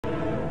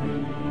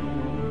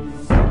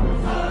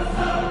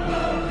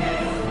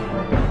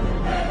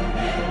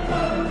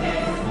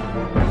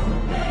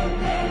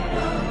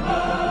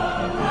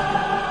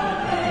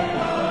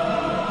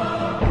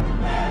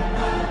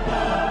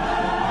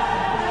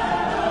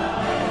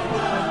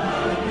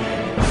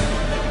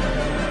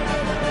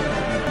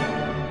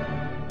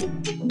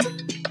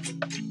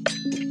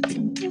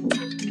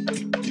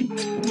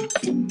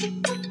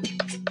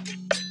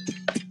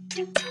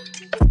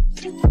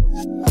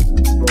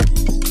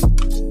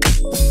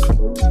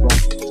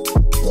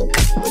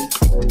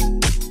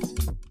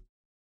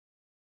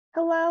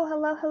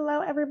hello,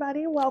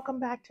 everybody. Welcome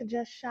back to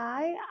Just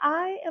Shy.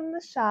 I am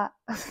the shy.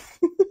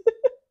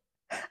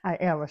 I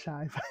am a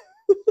shy.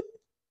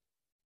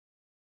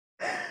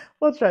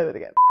 Let's try that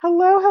again.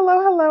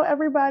 Hello,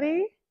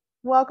 everybody.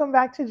 Welcome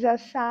back to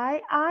Just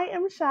Shy. I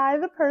am Shy,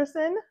 the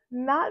person,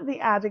 not the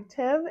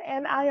adjective,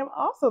 and I am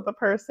also the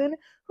person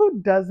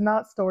who does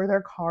not store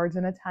their cards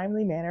in a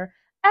timely manner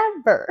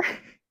ever.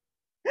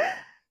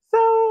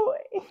 So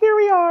here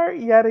we are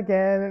yet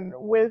again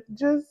with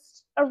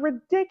just a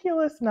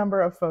ridiculous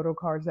number of photo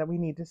cards that we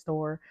need to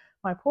store.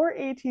 My poor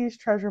AT's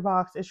treasure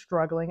box is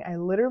struggling. I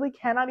literally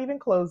cannot even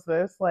close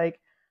this. Like,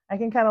 I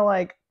can kind of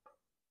like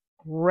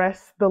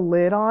rest the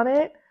lid on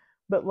it,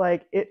 but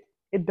like it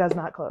does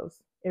not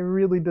close. It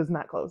really does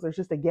not close. There's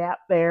just a gap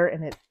there,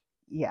 and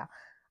yeah.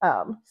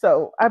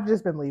 So I've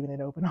just been leaving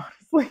it open,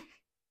 honestly.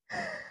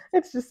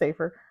 It's just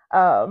safer.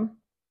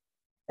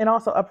 And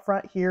also up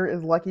front here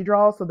is lucky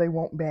draws, so they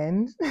won't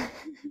bend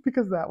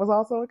because that was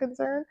also a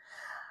concern.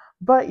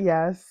 But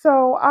yeah,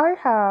 so I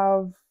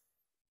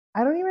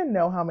don't even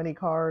know how many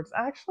cards.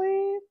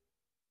 Actually,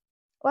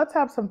 let's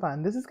have some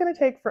fun. This is going to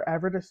take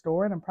forever to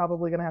store, and I'm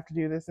probably going to have to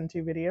do this in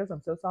 2 videos.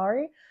 I'm so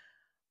sorry.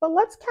 But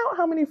let's count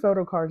how many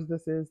photo cards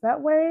this is.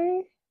 That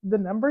way, the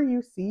number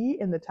you see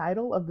in the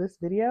title of this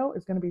video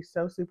is going to be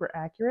so super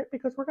accurate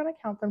because we're going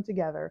to count them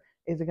together.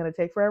 Is it going to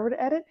take forever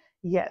to edit?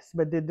 Yes,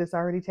 but did this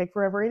already take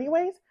forever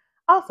anyways?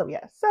 Also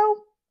yes.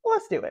 So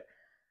let's do it.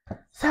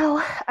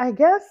 So I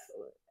guess,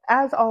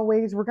 as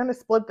always, we're going to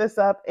split this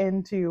up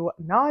into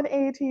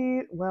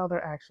non-ATs. Well,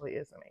 there actually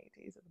is some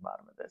ATs at the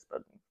bottom of this,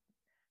 but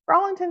for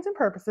all intents and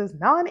purposes,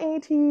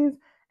 non-ATs,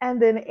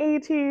 and then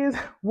ATs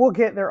will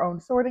get their own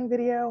sorting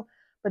video.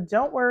 But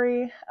don't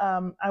worry,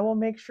 I will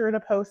make sure to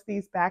post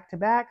these back to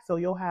back, so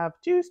you'll have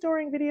 2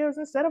 storing videos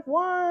instead of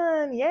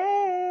 1.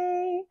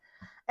 Yay!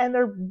 And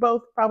they're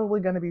both probably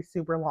going to be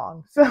super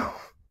long. So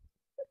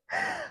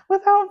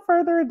without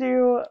further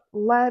ado,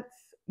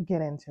 let's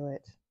get into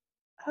it.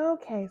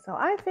 Okay, so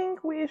I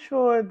think we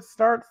should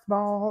start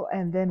small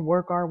and then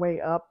work our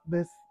way up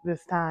this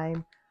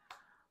time.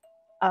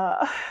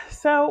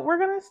 So we're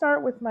going to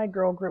start with my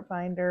girl group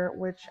binder,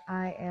 which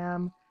I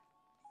am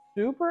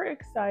super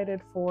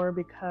excited for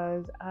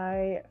because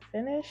I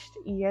finished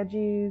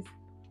Yeji's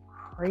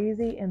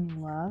Crazy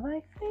in Love,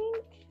 I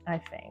think.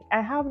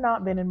 I have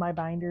not been in my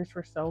binders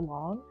for so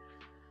long.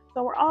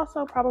 So we're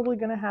also probably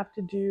going to have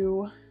to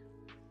do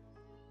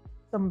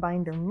some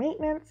binder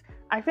maintenance.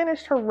 I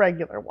finished her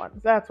regular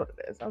ones. That's what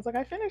it is. I was like,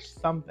 I finished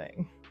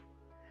something.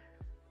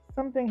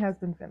 Something has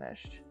been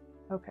finished.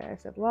 Okay, I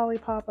said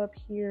Lollipop up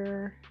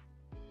here.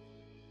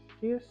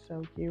 She is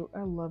so cute.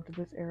 I loved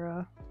this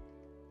era.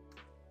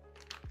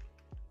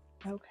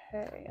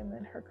 Okay, and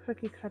then her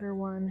cookie cutter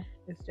one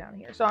is down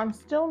here. So I'm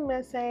still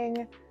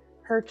missing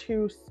her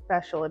 2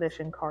 special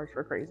edition cards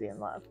for Crazy in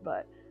Love,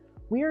 but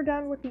we are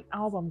done with the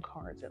album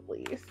cards at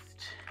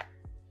least.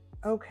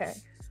 Okay,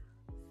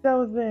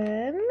 so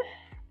then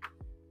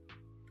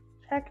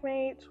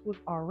Checkmate was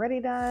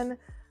already done.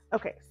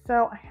 Okay,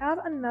 so I have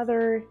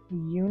another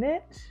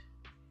unit.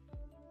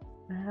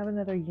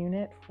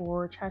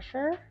 For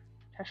Cheshire.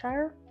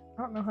 Cheshire?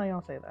 I don't know how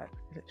y'all say that.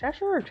 Is it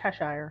Cheshire or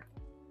Cheshire?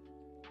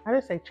 I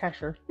just say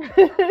Cheshire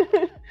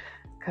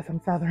because I'm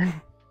Southern.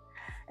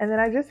 And then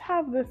I just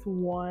have this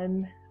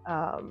one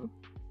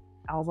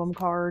album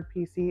card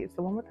PC. It's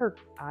the one with her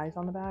eyes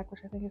on the back,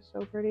 which I think is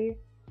so pretty.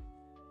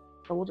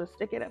 So we'll just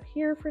stick it up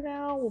here for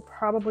now. We'll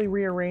probably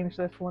rearrange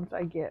this once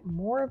I get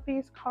more of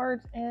these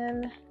cards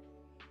in.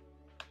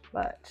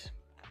 But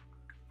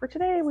for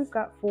today, we've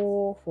got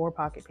full 4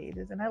 pocket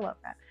pages, and I love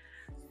that.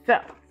 So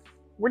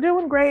we're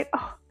doing great.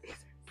 Oh, these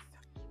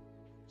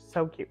are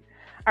so cute.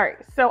 All right,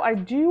 so I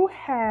do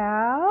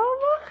have,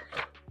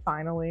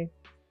 finally,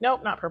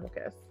 nope, not Purple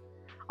Kiss.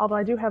 Although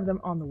I do have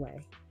them on the way.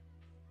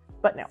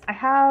 But no, I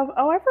have,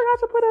 oh, I forgot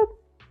to put a,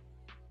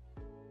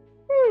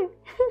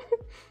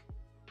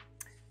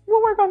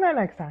 we'll work on that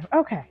next time.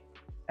 Okay,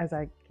 as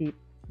I keep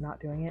not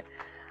doing it.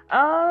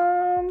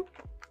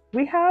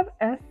 We have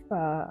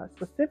Espa.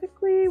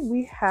 Specifically,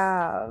 we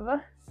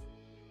have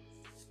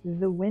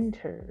the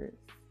Winters.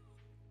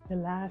 The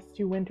last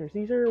 2 Winters.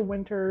 These are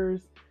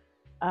Winters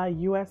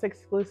US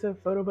exclusive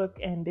photo book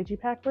and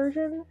digipack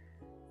version.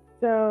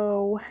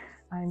 So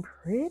I'm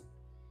pretty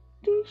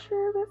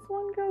sure this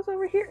one goes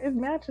over here. It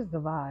matches the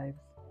vibes,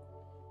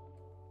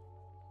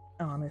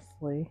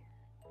 honestly.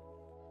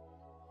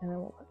 And then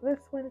we'll put this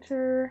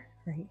winter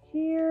right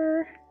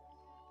here.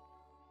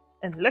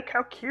 And look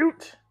how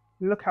cute.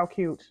 Look how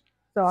cute.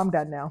 So I'm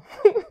done now.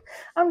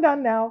 I'm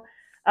done now.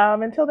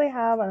 Until they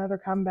have another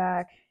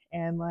comeback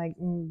and like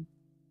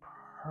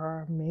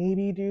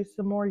maybe do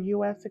some more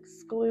US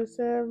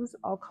exclusives.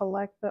 I'll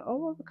collect the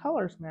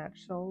colors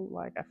match. So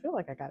like I feel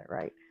like I got it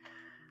right.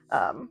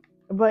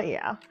 But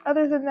yeah,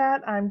 other than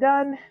that, I'm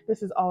done.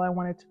 This is all I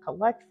wanted to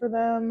collect for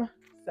them.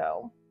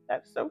 So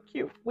that's so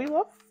cute. We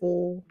love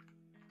full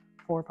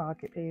 4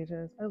 pocket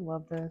pages. I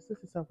love this. This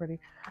is so pretty.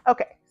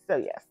 Okay, so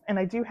yes, and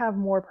I do have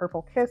more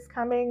Purple Kiss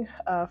coming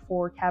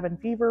for Cabin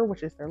Fever,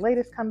 which is their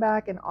latest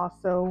comeback, and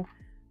also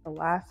The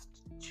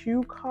last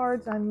two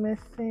cards I'm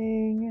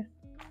missing.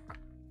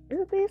 Is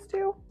it these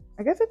two?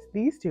 I guess it's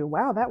these two.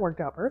 Wow, that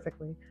worked out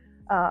perfectly.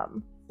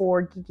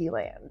 For Geeky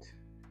Land.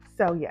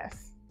 So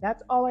yes,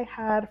 that's all I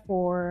had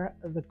for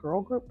the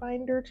girl group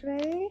binder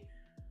today.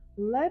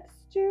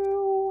 Let's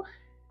do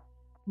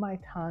my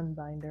ton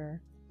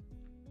binder.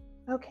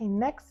 Okay,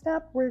 next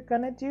up, we're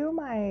gonna do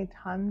my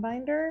ton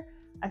binder.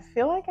 I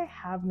feel like I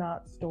have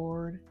not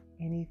stored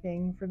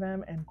anything for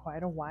them in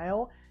quite a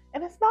while.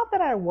 And it's not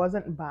that I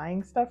wasn't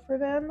buying stuff for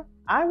them.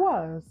 I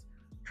was.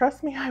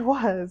 Trust me, I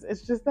was.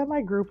 It's just that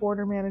my group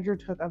order manager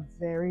took a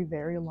very,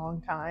 very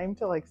long time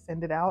to like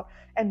send it out.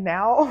 And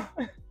now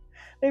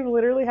they've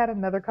literally had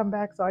another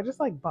comeback. So I just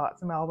like bought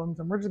some albums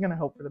and we're just gonna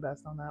hope for the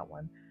best on that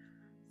one.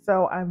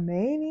 So I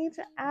may need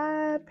to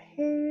add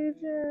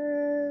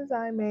pages,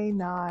 I may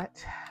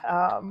not.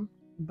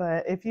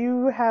 But if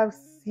you have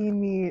seen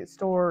me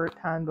store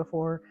ton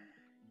before,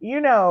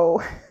 you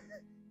know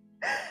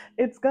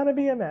it's gonna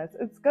be a mess.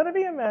 It's gonna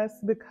be a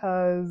mess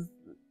because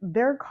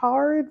their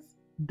cards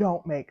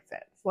don't make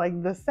sense.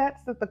 Like the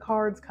sets that the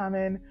cards come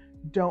in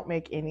don't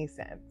make any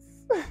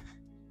sense.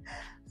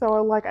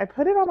 So like I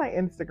put it on my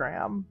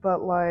Instagram,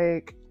 but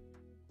like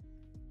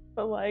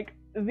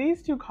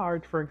these two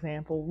cards, for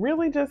example,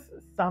 really just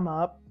sum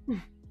up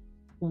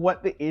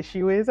what the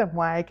issue is and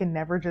why I can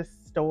never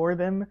just store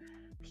them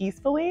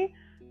peacefully.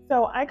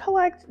 So I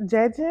collect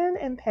Jejin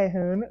and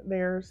Taehoon.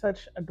 They're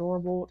such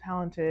adorable,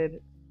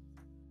 talented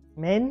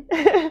men.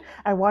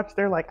 I watch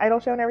their like idol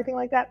show and everything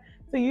like that.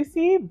 So you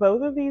see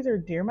both of these are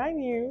Dear My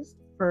Muse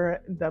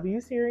for W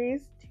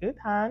Series 2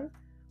 ton.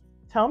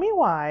 Tell me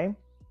why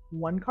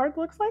one card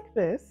looks like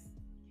this.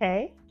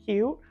 Okay,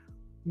 cute,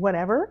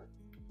 whatever.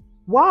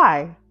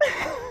 Why?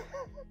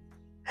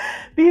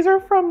 These are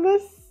from the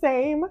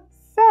same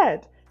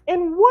set.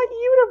 In what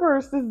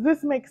universe does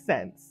this make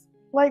sense?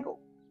 Like,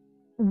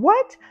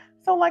 what?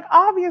 So, like,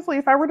 obviously,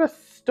 if I were to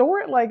store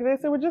it like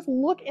this, it would just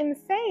look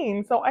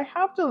insane. So I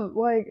have to,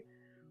 like,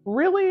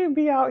 really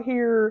be out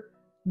here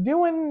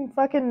doing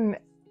fucking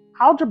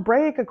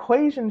algebraic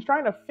equations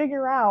trying to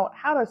figure out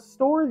how to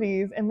store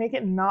these and make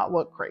it not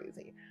look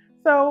crazy.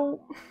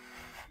 So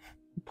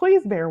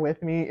please bear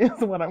with me is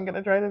what I'm going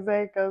to try to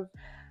say, because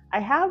I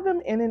have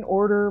them in an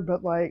order,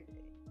 but like,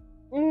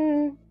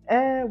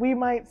 we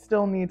might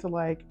still need to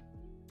like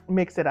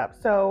mix it up.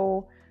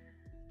 So,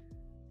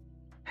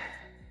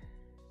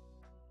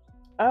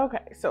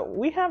 okay, so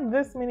we have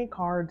this many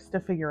cards to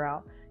figure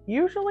out.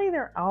 Usually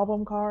their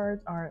album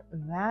cards aren't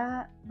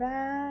that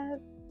bad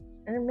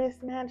or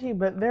mismatchy,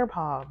 but their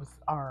pobs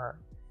are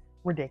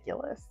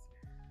ridiculous.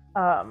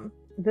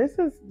 This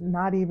is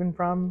not even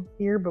from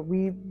here, but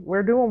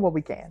we're doing what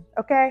we can.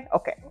 Okay.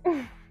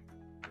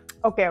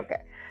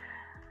 Okay.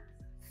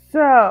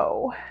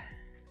 So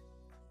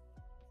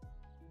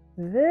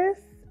this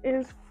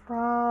is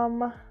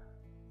from,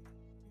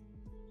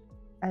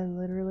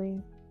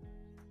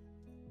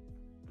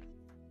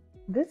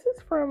 this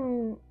is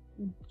from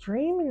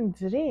Dream and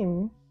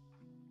Dream.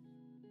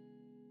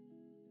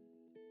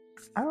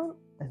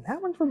 And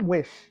that one's from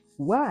Wish.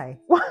 Why?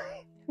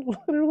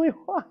 Literally,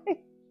 why?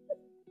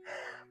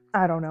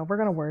 I don't know. We're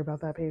going to worry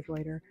about that page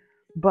later.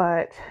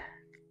 But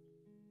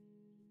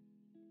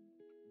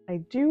I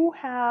do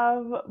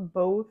have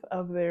both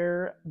of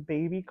their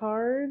baby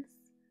cards.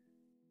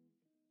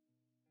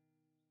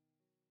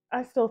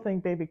 I still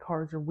think baby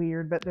cards are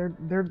weird, but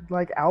they're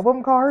like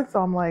album cards,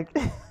 so I'm like,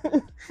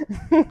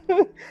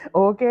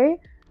 okay.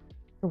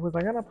 So was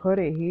I gonna put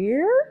it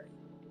here?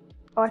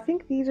 Oh, I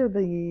think these are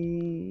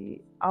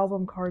the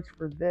album cards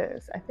for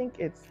this. I think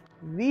it's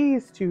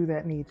these two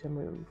that need to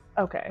move.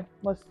 Okay,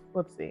 let's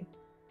see.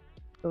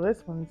 So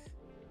this one's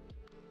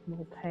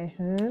little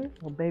Taehoon,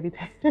 little baby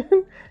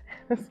Taehoon.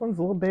 This one's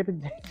little baby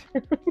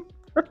Taehoon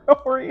for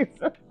no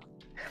reason.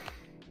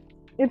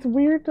 It's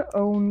weird to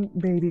own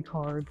baby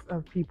cards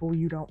of people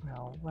you don't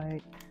know.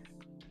 Like,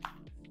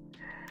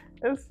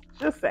 it's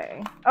just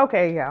saying.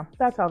 Okay, yeah,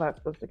 that's how that's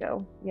supposed to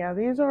go. Yeah,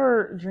 these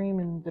are Dream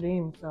and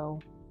Dream, so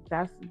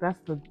that's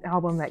the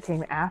album that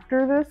came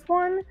after this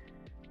one.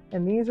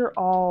 And these are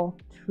all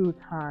 2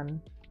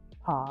 ton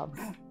pobs.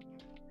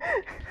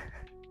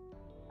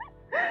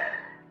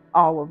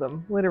 All of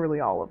them, literally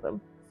all of them.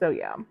 So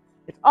yeah,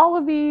 it's all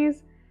of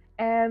these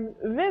and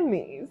then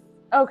these.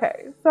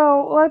 Okay,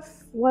 so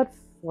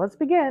let's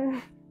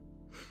begin.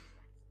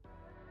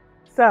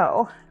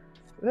 So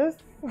this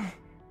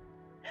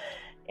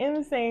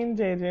insane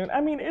Jaejoon.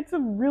 I mean, it's a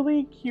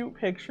really cute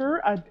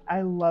picture.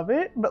 I love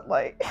it, but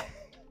like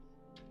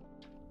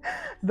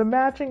the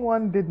matching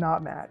one did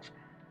not match.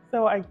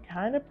 So I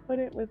kind of put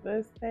it with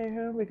this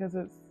Taehoon because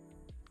it's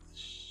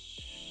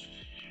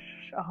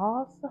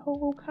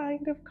also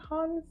kind of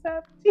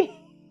concept-y.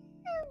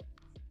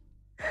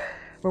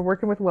 We're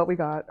working with what we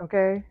got,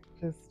 okay?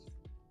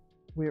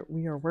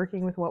 We are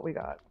working with what we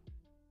got.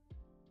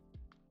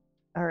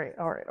 All right.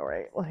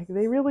 Like,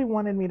 they really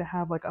wanted me to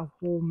have like a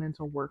whole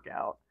mental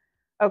workout.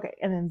 Okay,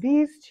 and then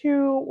these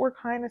two were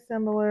kind of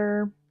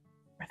similar.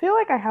 I feel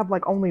like I have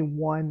like only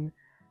one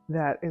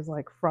that is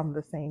like from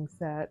the same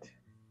set.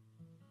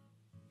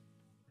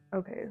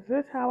 Okay, is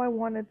this how I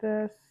wanted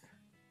this?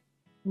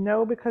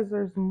 No, because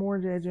there's more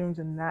Jejuns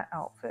in that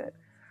outfit.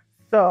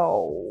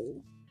 So,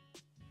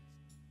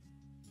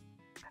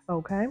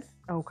 okay,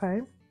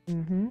 okay.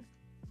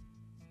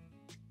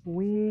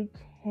 We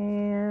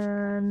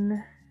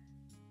can,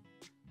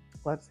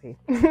 let's see.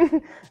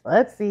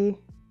 Let's see.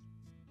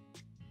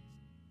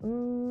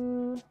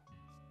 And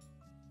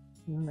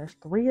there's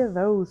 3 of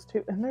those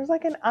too. And there's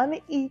like an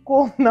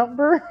unequal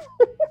number.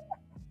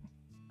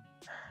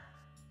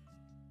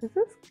 Is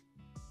this?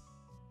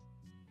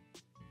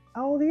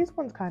 Oh, these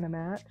ones kind of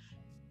match.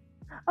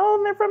 Oh,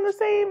 and they're from the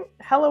same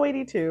Hello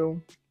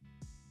 82.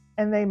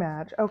 And they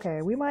match.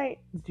 Okay, we might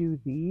do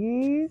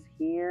these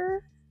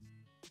here.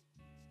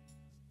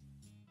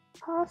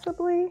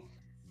 Possibly.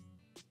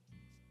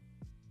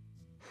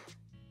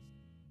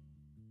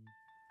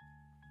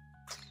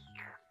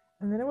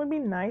 And then it would be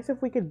nice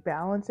if we could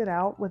balance it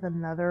out with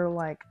another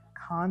like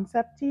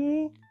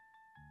concept-y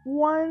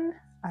one.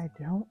 I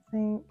don't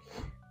think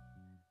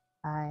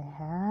I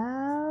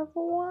have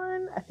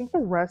one. I think the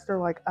rest are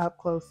like up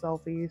close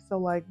selfies. So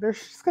like there's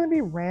just gonna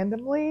be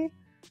randomly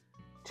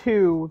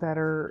 2 that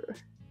are.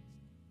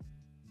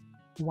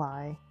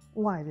 Why?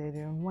 Why,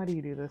 Jaejoon? Why do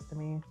you do this to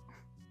me?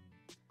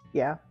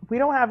 Yeah, we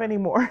don't have any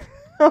more.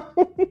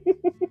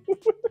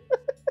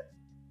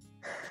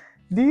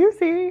 Do you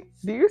see?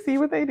 Do you see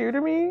what they do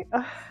to me?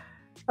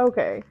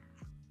 Okay.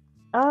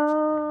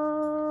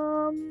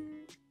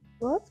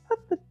 Let's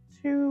put the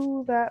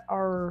 2 that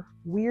are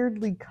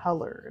weirdly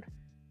colored.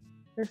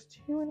 There's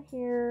 2 in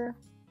here.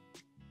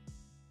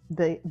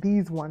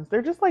 These ones,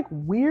 they're just like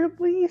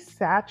weirdly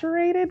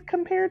saturated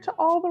compared to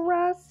all the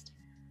rest.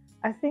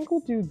 I think we'll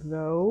do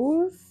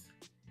those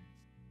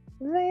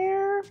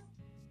there.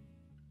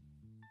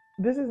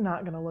 This is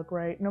not gonna look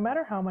right. No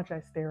matter how much I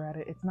stare at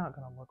it, it's not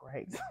gonna look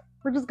right.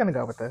 We're just gonna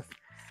go with this.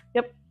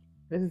 Yep,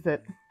 this is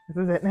it. This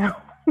is it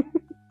now.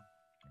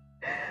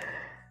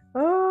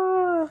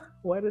 Oh,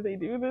 why do they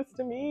do this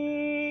to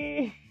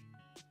me?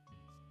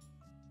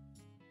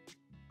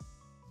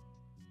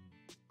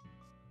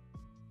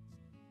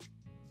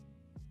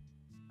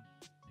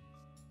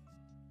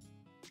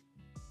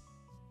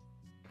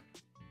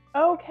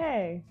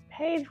 Okay,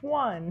 page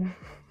 1.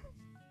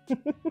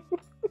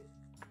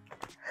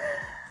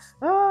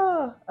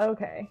 Oh,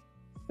 okay.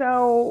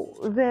 So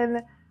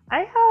then I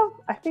have,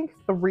 I think,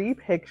 3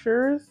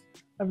 pictures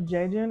of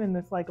Jaejoon in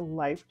this like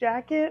life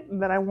jacket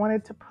that I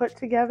wanted to put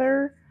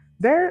together.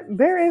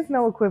 There is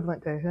no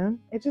equivalent to him.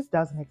 It just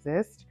doesn't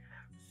exist.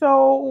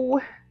 So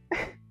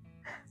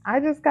I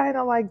just kind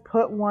of like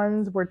put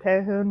ones where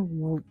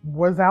Taehoon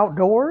was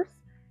outdoors,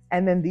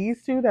 and then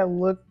these 2 that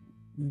look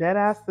dead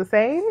ass the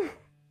same.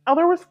 Oh,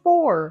 there was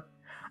 4.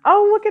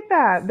 Oh, look at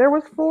that. There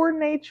was 4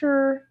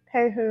 nature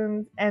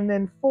Taehoons and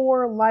then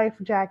 4 life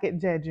jacket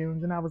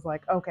Jejuns, and I was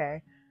like,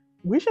 okay,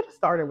 we should have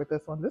started with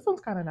this one. This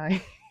one's kind of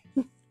nice.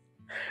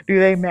 Do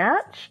they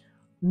match?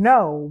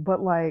 No,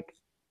 but like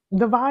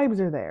the vibes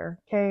are there.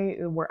 Okay,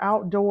 we're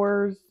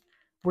outdoors.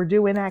 We're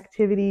doing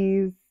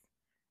activities.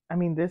 I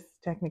mean, this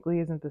technically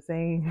isn't the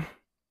same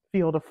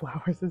field of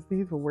flowers as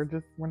these, but we're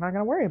not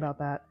gonna worry about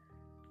that.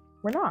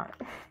 We're not.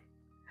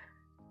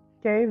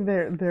 Okay,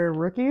 they're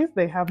rookies.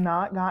 They have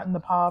not gotten the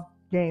pop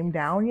game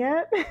down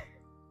yet.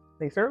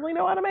 They certainly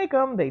know how to make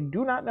them. They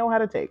do not know how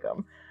to take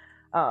them.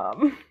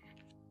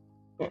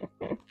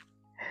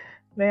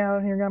 They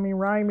out here got me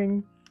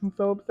rhyming. I'm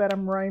so upset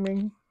I'm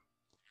rhyming.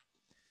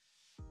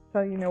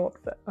 So you know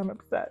upset. I'm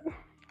upset.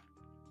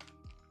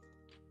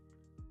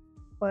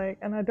 Like,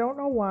 and I don't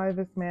know why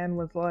this man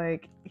was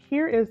like,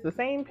 here is the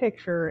same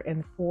picture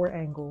in 4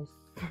 angles.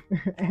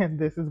 And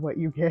this is what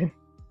you get.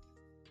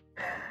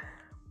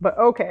 But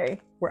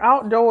okay, we're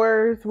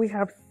outdoors. We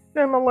have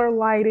similar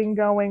lighting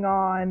going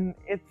on.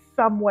 It's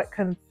somewhat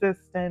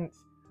consistent.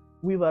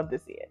 We love to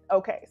see it.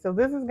 Okay, so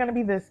this is going to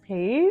be this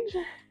page.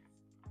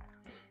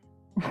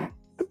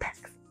 The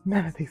packs.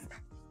 None of these.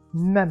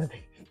 None of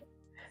these.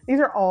 These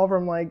are all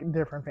from like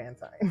different fan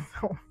signs.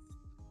 So,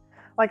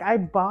 like, I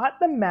bought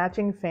the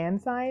matching fan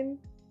sign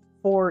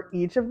for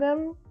each of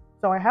them.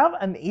 So I have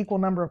an equal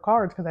number of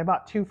cards because I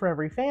bought 2 for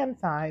every fan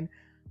sign.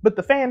 But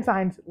the fan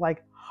signs,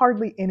 like,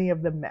 hardly any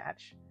of them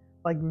match.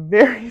 Like,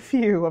 very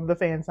few of the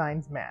fan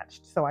signs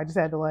matched. So I just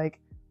had to, like,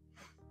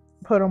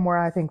 put them where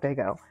I think they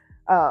go.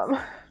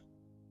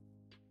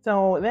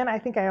 So then I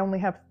think I only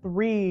have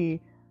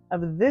 3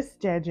 of this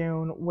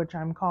Jejoon, which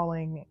I'm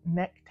calling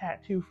Neck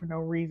Tattoo for No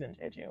Reason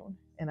Jejoon.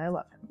 And I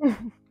love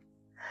him.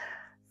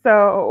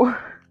 So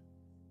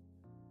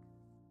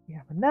we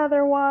have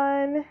another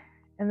one.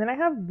 And then I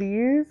have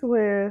these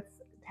with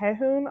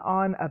Taehoon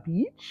on a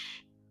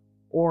beach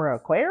or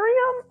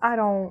aquarium. I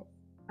don't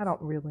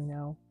really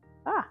know.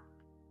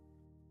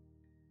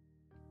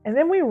 And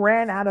then we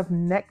ran out of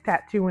neck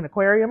tattoo and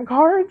aquarium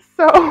cards.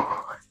 So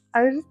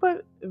I just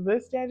put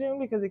this Jejoon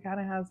because it kind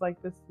of has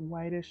like this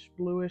whitish,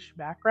 bluish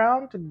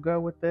background to go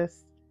with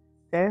this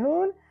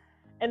Taehoon.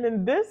 And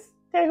then this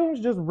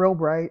Taehoon's just real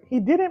bright. He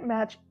didn't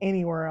match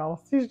anywhere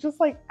else. He's just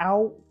like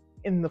out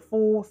in the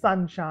full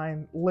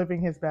sunshine,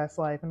 living his best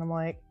life. And I'm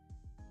like,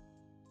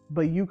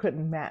 but you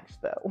couldn't match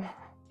though.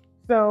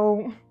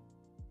 So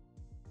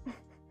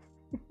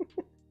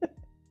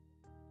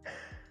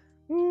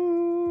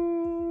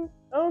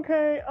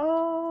okay,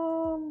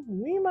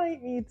 we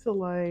might need to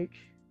like,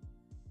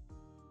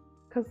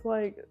 cause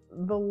like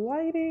the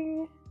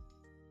lighting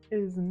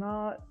is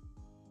not,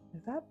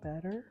 is that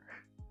better?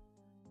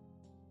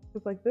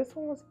 Cause like this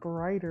one was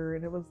brighter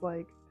and it was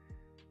like,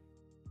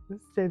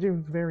 this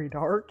Jeju's very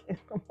dark and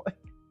I'm like,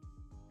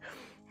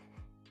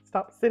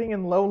 stop sitting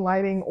in low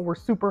lighting or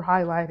super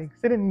high lighting.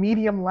 Sit in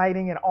medium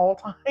lighting at all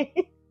times.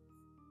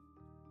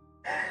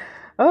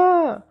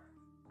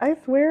 I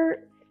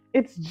swear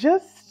it's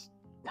just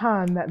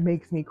time that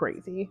makes me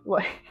crazy.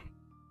 Like,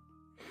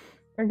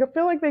 I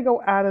feel like they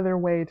go out of their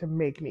way to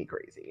make me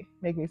crazy,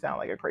 make me sound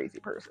like a crazy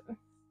person.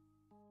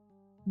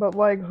 But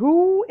like,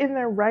 who in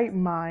their right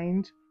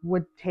mind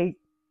would take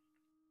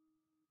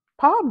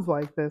pobs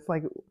like this?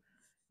 Like,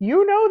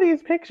 you know,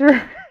 these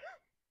pictures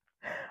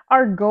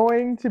are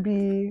going to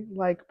be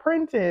like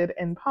printed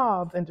in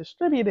pobs and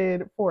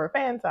distributed for a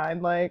fan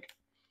sign. Like,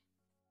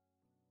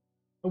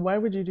 why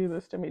would you do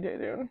this to me,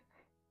 Jae-Joon?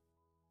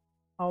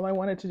 All I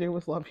wanted to do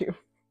was love you.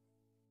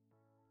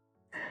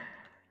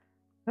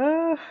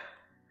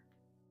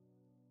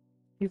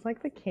 He's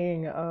like the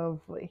king of,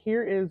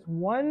 here is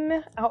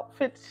one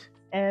outfit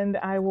and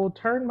I will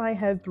turn my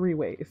head 3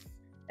 ways.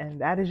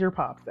 And that is your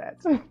pop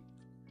set.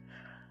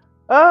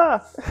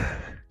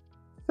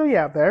 So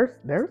yeah, there's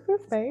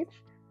this page.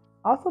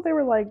 Also, they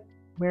were like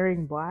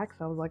wearing black,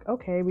 so I was like,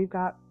 okay, we've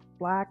got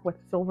black with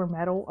silver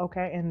medal,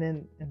 okay, and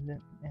then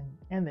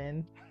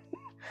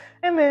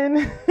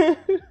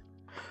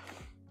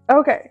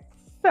okay,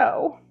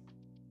 so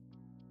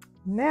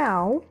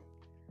now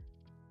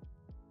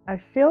I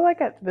feel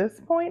like at this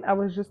point I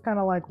was just kind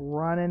of like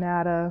running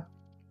out of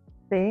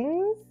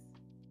things,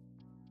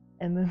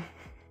 and then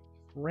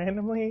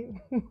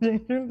randomly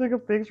Jason took a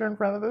picture in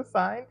front of the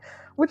sign,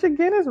 which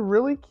again is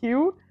really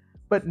cute,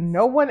 but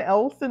no one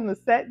else in the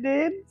set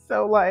did.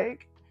 So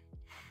like,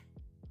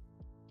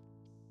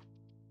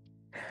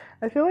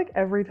 I feel like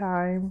every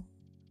time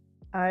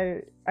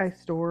I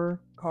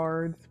store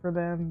cards for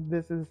them,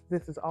 this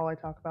is all I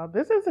talk about.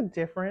 This is a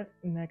different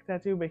neck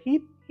tattoo, but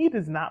he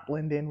does not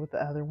blend in with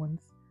the other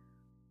ones.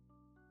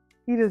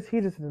 He just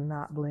does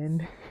not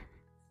blend.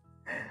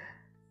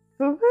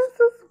 So this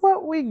is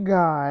what we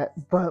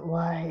got, but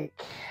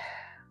like,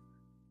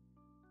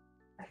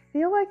 I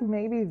feel like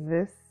maybe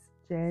this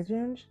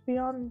Jaejoon should be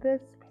on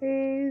this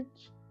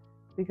page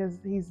because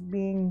he's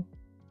being,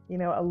 you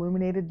know,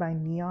 illuminated by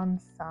neon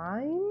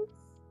signs.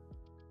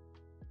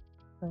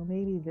 So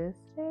maybe this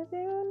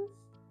Jaejoon?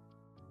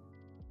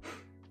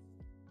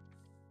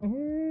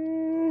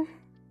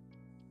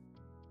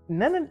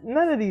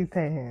 None of these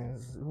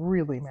things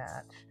really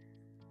match.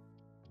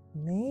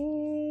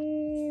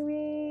 Maybe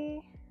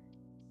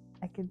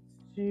I could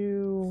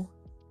do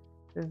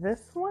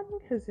this one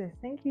because I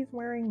think he's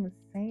wearing the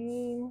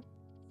same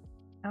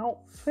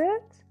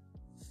outfit.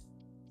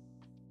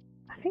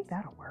 I think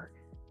that'll work.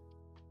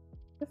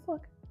 This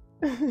look.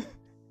 I was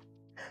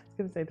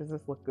gonna say, does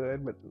this look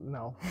good? But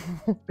no.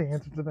 The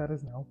answer to that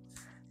is no.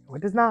 No,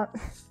 it does not.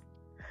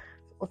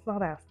 Let's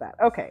not ask that.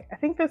 Okay, I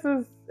think this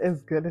is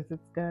as good as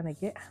it's gonna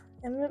get.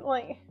 And then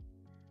like,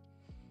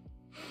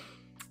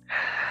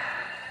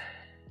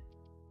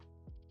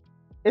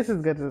 it's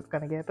as good as it's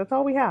gonna get. That's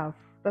all we have.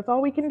 That's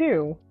all we can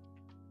do.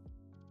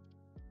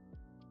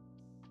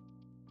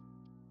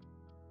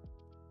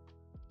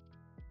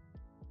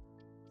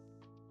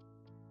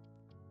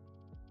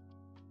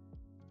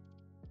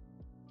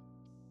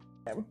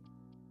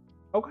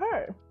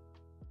 Okay.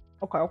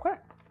 Okay.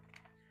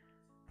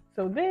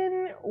 So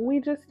then we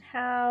just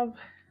have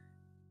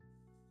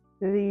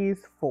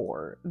these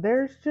 4.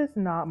 There's just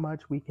not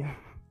much we can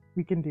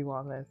do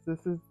on this.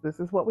 This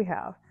is what we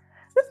have.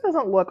 This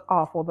doesn't look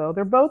awful though.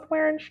 They're both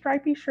wearing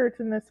stripy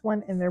shirts in this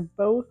one, and they're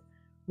both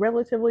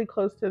relatively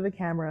close to the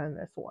camera in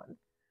this one.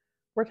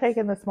 We're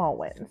taking the small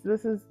wins.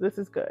 This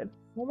is good.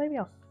 Well, maybe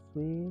I'll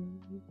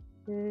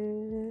switch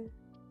it.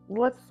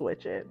 Let's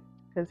switch it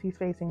because he's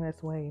facing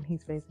this way and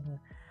he's facing this.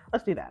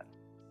 Let's do that.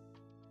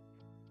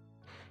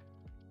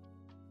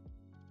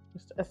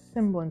 Just a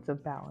semblance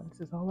of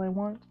balance is all I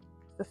want.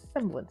 Just a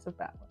semblance of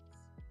balance.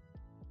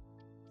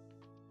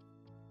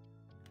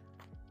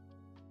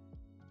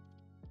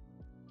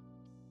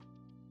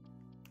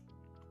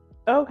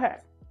 Okay,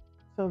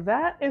 so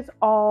that is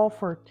all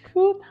for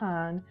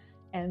Tutan,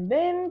 and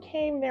then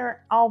came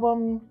their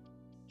album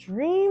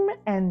Dream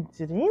and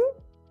Dream.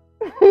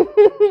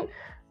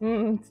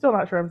 Still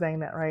not sure I'm saying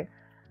that right.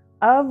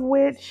 Of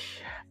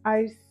which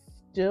I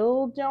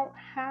still don't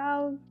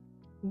have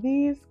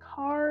these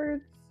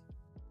cards.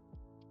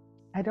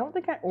 I don't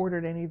think I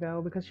ordered any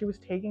though because she was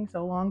taking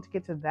so long to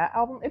get to that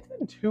album. It's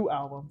been 2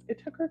 albums.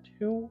 It took her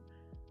 2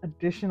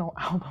 additional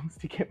albums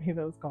to get me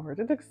those cards.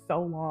 It took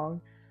so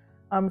long.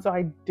 So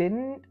I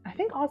didn't. I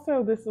think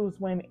also this was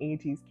when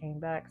ATEEZ came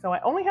back. So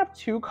I only have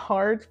 2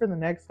 cards for the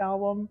next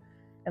album.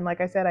 And like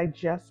I said, I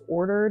just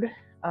ordered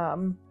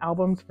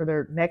albums for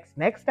their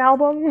next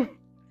album.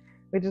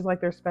 which is like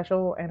their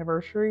special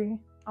anniversary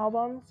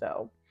album.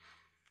 So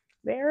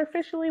they're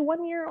officially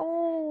 1 year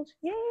old.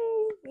 Yay!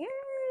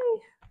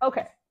 Yay!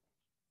 Okay.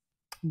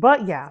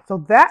 But yeah,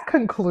 so that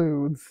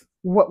concludes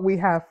what we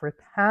have for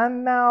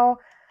Tan now.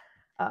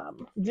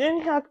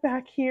 Jin Hyuk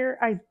back here.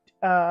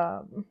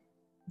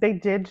 They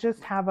did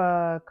just have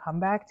a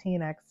comeback.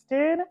 TNX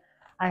did.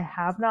 I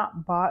have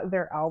not bought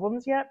their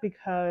albums yet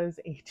because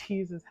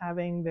ATEEZ is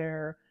having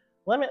their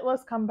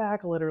Limitless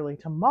comeback literally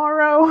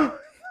tomorrow.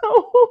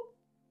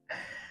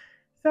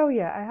 So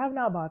yeah, I have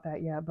not bought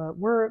that yet, but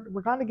we're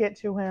gonna get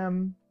to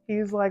him.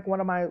 He's like one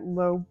of my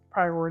low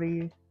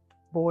priority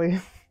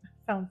boys.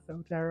 Sounds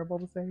so terrible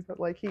to say, but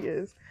like he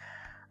is.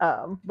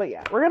 But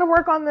yeah, we're gonna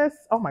work on this.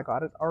 Oh my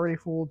god, it's already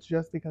full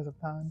just because of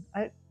time.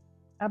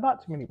 I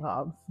bought too many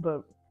pops,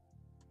 but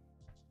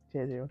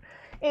Jeju.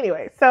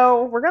 Anyway,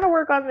 so we're gonna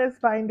work on this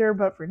binder,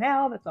 but for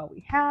now, that's all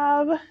we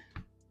have.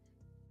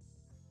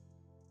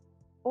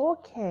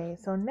 Okay,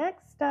 so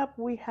next up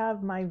we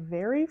have my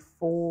very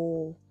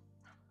full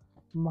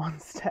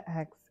Monsta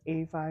X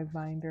A5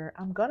 binder.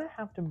 I'm gonna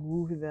have to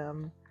move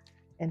them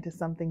into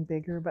something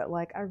bigger, but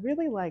like I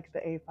really like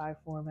the A5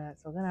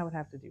 format, so then I would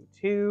have to do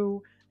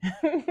two.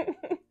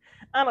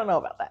 I don't know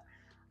about that.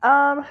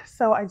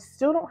 So I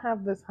still don't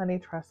have this Honey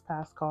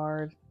Trespass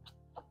card.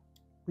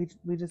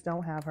 We just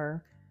don't have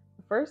her.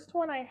 The first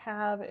one I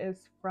have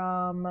is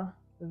from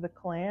the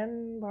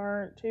Clan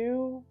Bar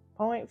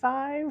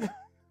 2.5.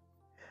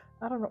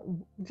 I don't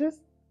know,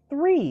 just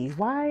 3.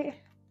 Why?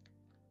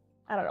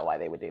 I don't know why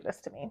they would do this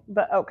to me,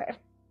 but okay.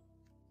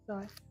 So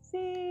I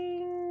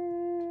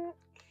think,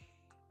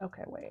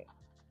 okay, wait.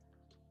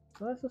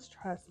 So this is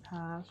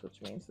Trespass,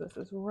 which means this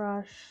is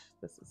Rush,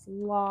 this is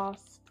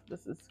Lost,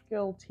 this is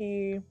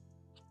Guilty.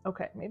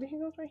 Okay, maybe he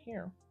goes right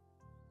here.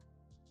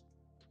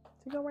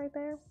 Does he go right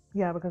there?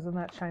 Yeah, because of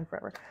that Shine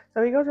Forever.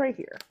 So he goes right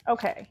here.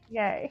 Okay,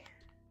 yay.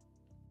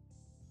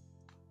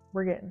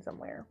 We're getting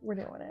somewhere. We're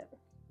doing it.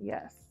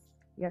 Yes.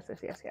 Yes, yes,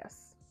 yes,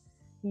 yes.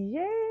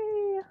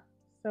 Yay!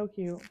 So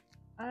cute.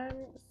 I'm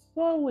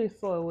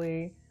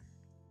slowly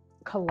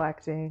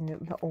collecting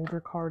the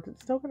older cards.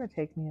 It's still going to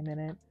take me a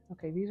minute.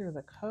 Okay, these are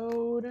the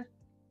code.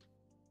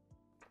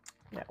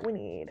 No, we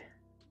need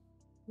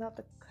not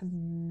the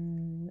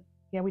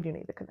yeah, we do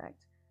need the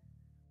Connect.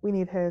 We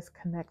need his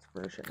Connect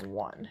version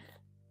 1.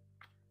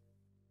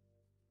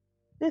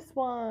 This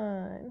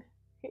one.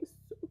 He's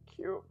so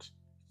cute.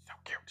 So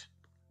cute.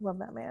 Love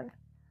that man.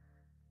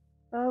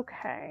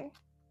 Okay.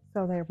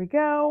 So there we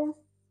go.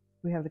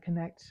 We have the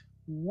Connect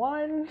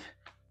 1.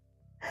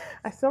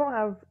 I still don't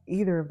have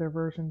either of their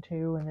version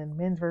 2, and then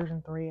Min's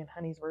version 3 and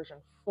Honey's version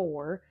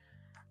 4.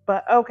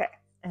 But okay.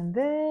 And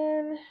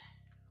then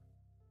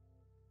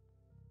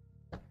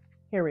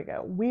here we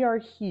go. We are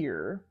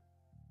here.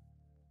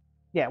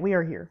 Yeah, we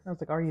are here. I was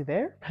like, are you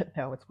there? But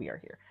no, it's we are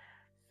here.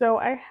 So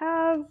I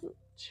have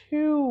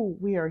 2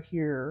 we are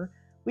here.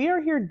 We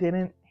are here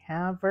didn't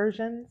have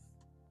versions.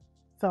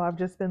 So I've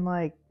just been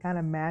like kind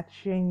of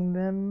matching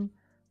them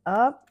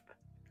up.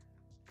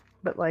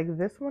 But like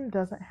this one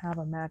doesn't have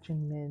a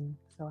matching Min.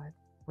 So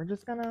we're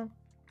just gonna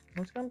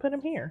put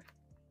him here.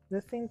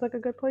 This seems like a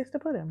good place to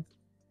put him.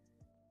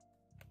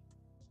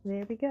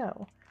 There we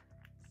go.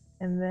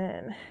 And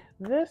then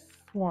this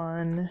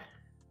one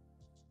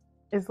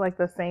is like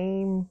the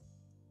same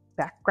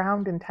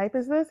background and type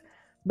as this,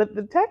 but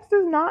the text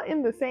is not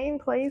in the same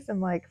place. And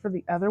like for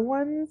the other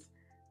ones,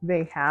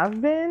 they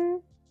have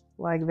been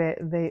like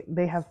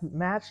they have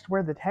matched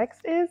where the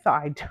text is. So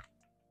I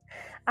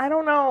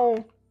don't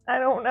know. I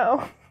don't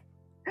know.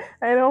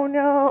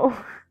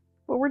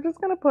 But we're just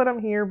gonna put him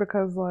here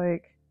because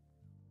like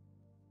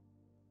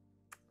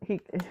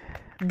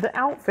the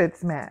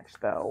outfits match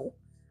though.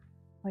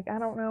 Like I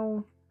don't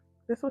know.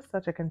 This was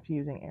such a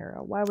confusing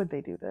era. Why would they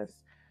do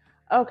this?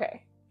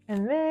 Okay,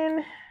 and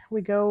then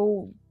we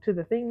go to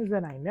the things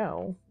that I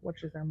know,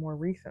 which is our more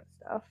recent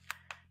stuff,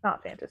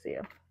 not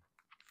Fantasia.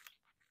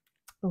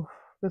 Oh,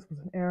 this was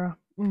an era.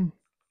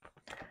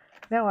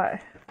 Now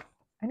I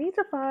need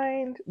to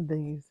find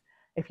these.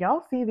 If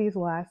y'all see these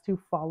last 2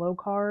 follow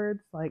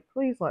cards, like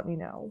please let me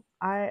know.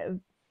 I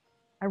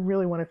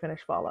really want to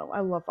finish follow. I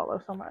love follow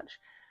so much.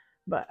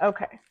 But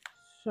okay,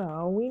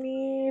 so we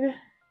need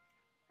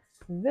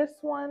this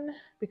one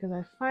because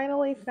I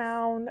finally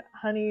found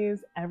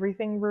Honey's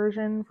Everything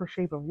version for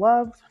Shape of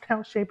Love. So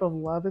now Shape of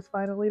Love is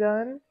finally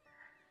done.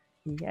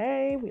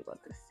 Yay, we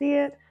love to see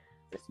it.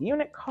 This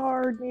unit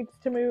card needs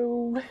to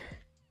move.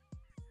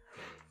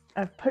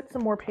 I've put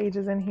some more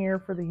pages in here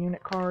for the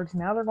unit cards.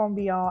 Now they're going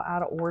to be all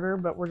out of order,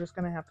 but we're just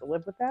going to have to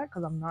live with that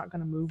because I'm not going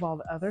to move all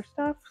the other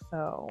stuff.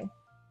 So,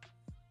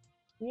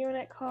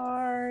 unit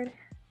card.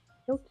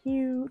 So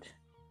cute.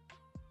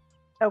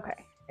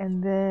 Okay,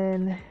 and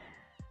then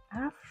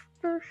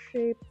after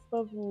Shapes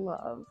of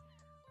Love,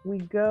 we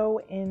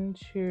go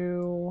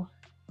into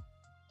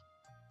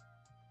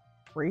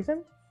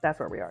Reason. That's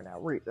where we are now,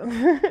 Reason.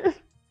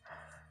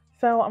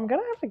 So I'm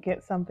gonna have to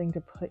get something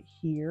to put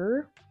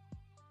here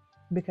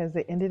because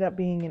it ended up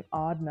being an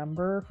odd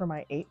number for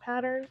my 8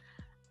 pattern,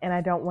 and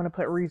I don't want to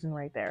put Reason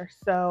right there.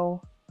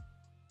 So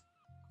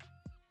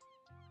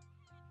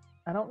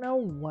I don't know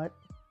what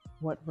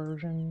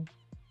version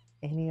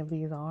any of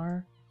these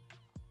are,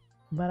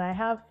 but I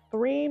have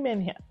 3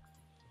 Minhyuks,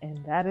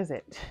 and that is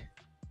it.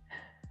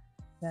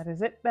 That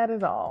is it. That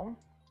is all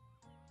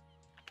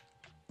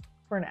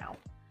for now.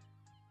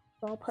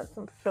 So I'll put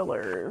some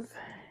fillers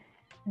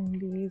in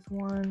these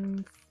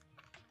ones.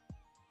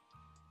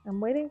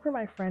 I'm waiting for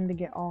my friend to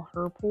get all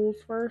her pools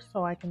first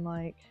so I can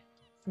like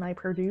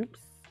snipe her dupes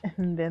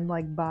and then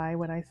like buy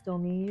what I still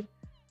need.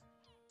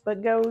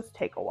 But goes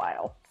take a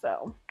while,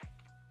 so.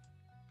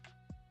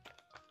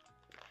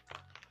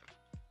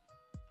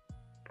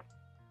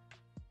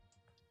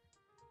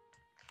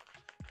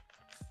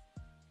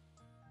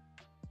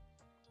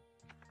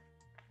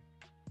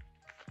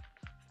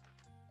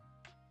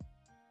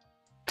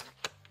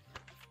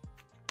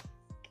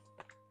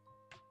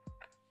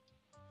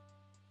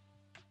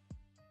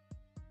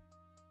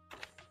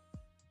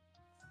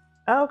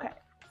 Okay,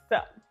 so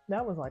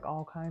that was like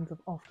all kinds of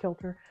off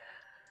kilter.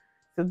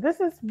 So this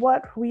is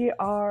what we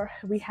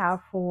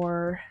have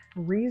for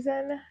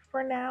Reason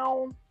for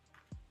now.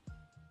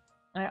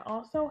 I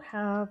also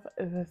have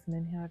this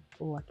Minhyuk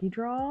Lucky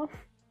Draw.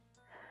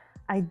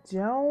 I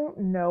don't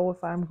know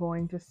if I'm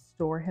going to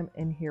store him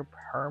in here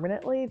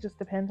permanently. It just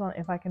depends on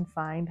if I can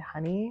find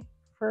honey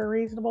for a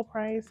reasonable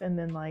price and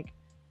then like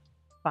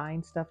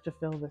find stuff to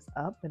fill this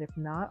up. But if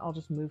not, I'll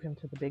just move him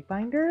to the big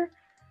binder.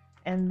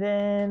 And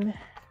then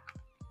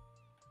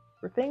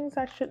for things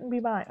I shouldn't be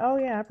buying. Oh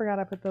yeah, I forgot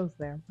I put those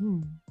there.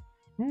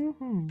 We're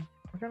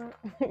gonna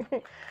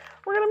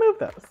move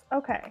those.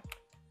 Okay.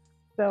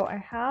 So I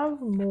have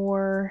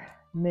more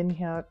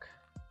Minhyuk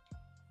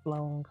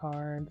loan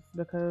cards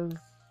because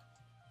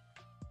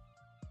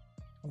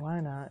why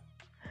not?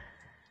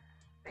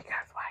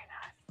 Because why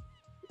not?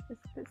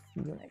 What's this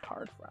unit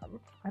card from?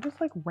 I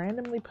just like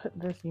randomly put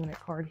this unit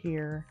card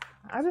here.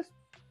 I just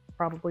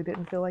probably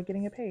didn't feel like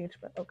getting a page,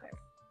 but okay.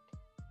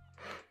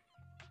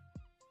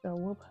 So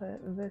we'll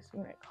put this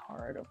unit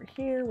card over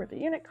here where the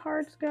unit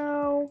cards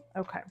go.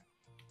 Okay.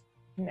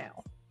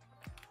 Now,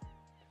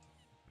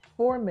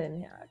 for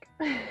Minhyuk,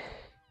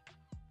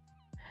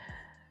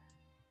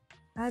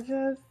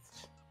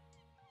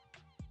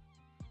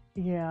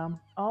 yeah,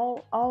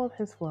 all of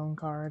his flown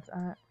cards.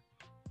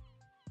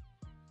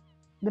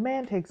 The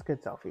man takes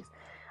good selfies.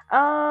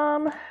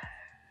 I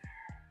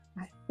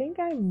think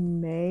I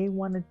may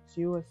want to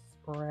do a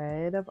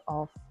spread of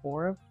all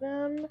 4 of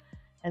them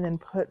and then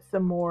put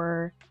some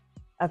more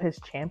of his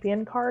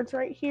champion cards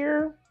right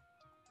here.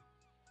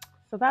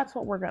 So that's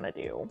what we're gonna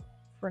do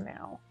for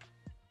now.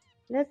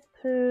 Let's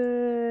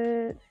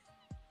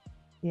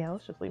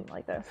just leave him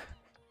like this.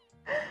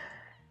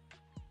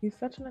 He's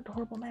such an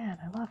adorable man.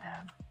 I love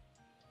him.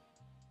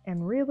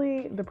 And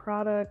really, the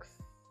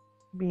products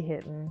be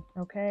hitting,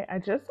 okay? I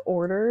just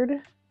ordered,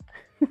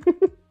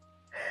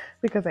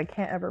 because I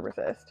can't ever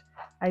resist.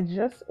 I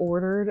just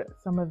ordered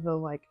some of the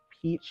like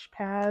peach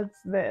pads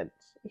that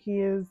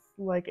he is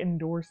like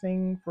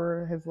endorsing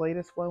for his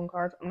latest flown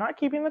cards. I'm not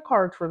keeping the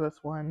cards for this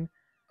one.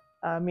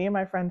 Me and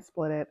my friend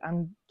split it.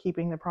 I'm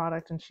keeping the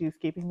product and she's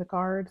keeping the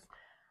cards.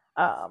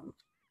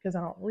 Because I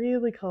don't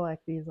really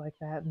collect these like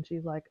that. And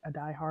she's like a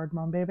diehard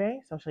mom baby,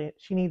 so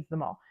she needs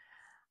them all.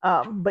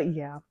 But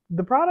yeah,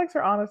 the products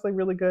are honestly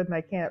really good and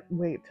I can't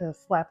wait to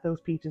slap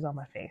those peaches on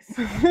my face.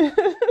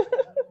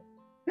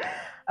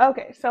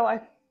 Okay, so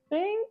I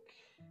think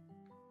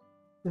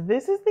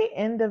this is the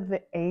end of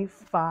the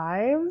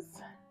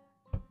A5s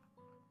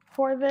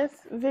for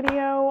this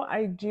video.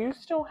 I do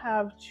still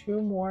have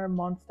 2 more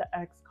Monsta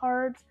X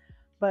cards,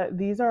 but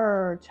these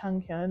are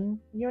Chungkyun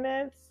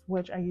units,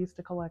 which I used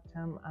to collect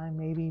him. I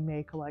maybe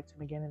may collect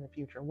him again in the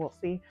future. We'll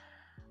see.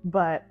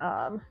 But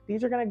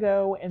these are going to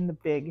go in the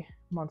big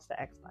Monsta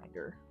X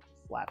binder,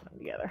 slapping them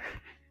together.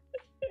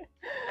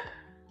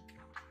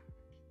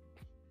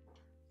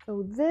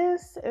 So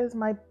this is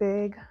my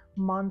big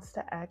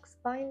Monsta X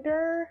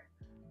binder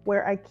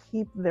where I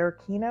keep their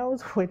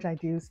Kinos, which I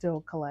do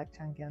still collect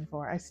Chungkyun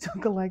for. I still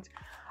collect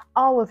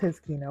all of his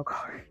Kino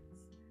cards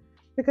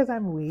because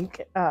I'm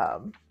weak.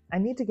 I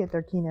need to get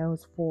their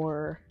Kinos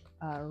for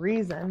a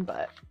reason,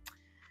 but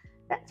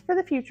that's for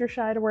the future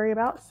shy to worry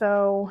about.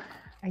 So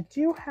I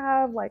do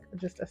have like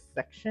just a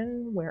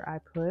section where I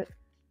put,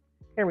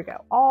 here we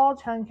go, all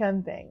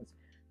Chungkyun things.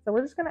 So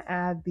we're just gonna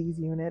add these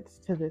units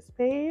to this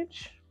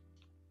page.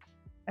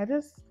 I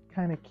just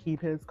kind of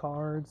keep his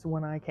cards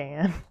when I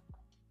can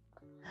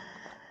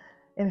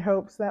in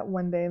hopes that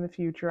one day in the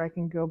future I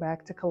can go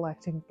back to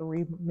collecting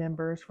 3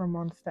 members from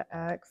Monsta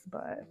X,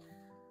 but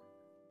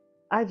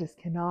I just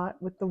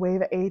cannot with the way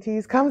the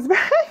ATs comes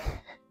back.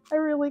 I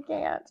really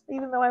can't,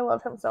 even though I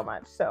love him so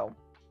much. So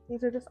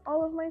these are just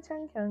all of my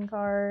Chungkyun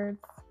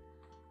cards.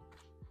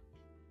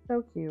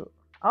 So cute.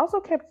 I also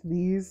kept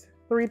these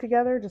 3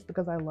 together just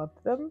because I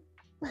loved them.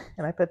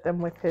 And I put them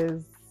with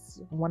his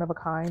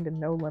one-of-a-kind and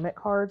no-limit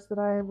cards that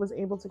I was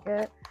able to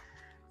get.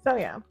 So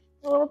yeah,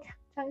 a little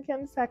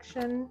Chungkyun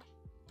section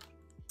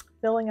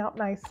filling out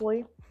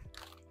nicely.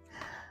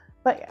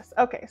 But yes,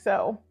 okay,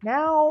 so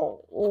now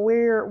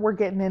we're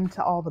getting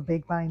into all the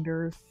big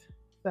binders.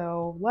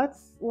 So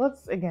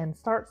let's again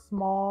start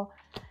small,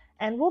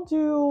 and we'll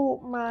do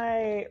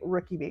my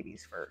rookie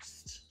babies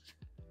first.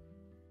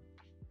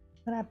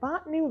 When I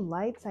bought new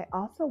lights, I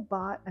also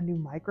bought a new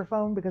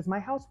microphone because my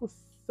house was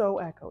so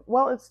echoey.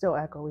 Well, it's still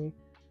echoey.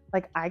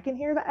 Like I can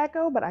hear the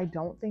echo, but I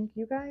don't think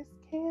you guys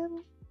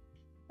can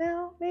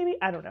now. Maybe,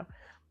 I don't know.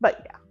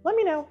 But yeah, let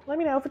me know. Let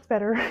me know if it's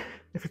better,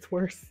 if it's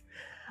worse.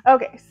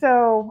 Okay,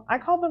 so I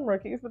call them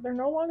rookies, but they're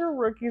no longer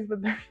rookies,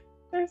 but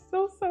they're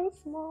still so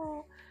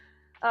small.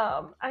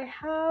 I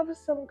have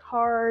some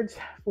cards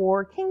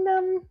for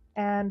Kingdom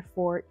and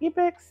for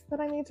Epex that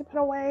I need to put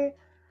away.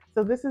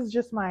 So this is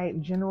just my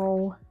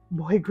general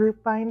boy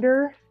group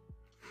binder.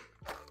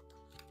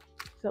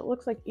 So it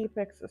looks like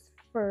Epex is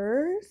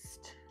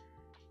first.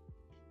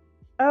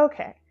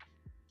 Okay,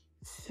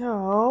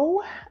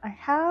 so I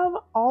have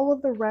all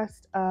of the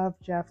rest of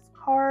Jeff's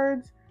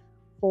cards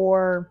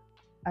for,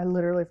 I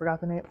literally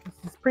forgot the name.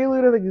 This is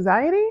Prelude of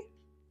Anxiety?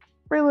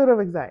 Prelude of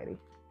Anxiety.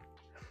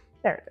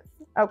 There it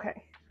is.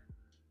 Okay.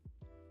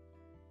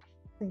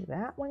 I think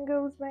that one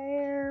goes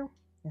there,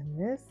 and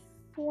this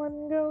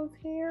one goes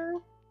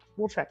here.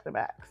 We'll check the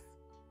backs.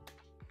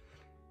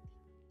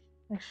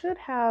 I should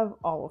have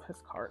all of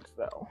his cards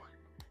though.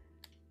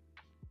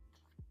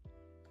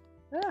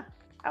 Ah,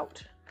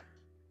 out.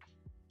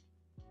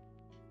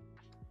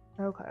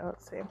 Okay,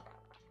 let's see.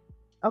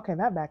 Okay,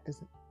 that back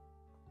doesn't.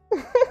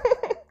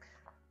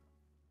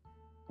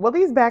 Well,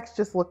 these backs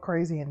just look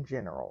crazy in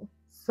general.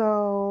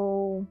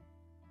 So,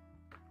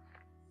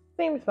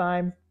 seems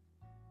fine.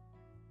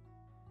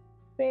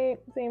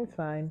 Seems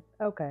fine.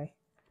 Okay.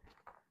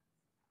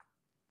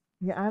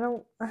 Yeah,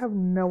 I have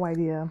no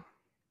idea.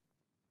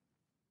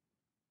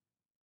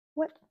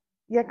 What?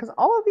 Yeah, because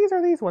all of these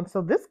are these ones.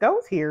 So this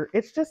goes here.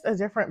 It's just a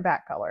different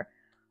back color.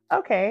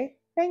 Okay,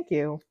 thank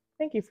you.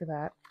 Thank you for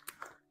that.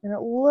 And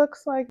it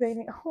looks like they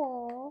need,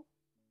 oh,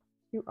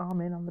 cute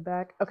almond on the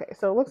back. Okay,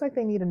 so it looks like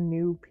they need a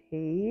new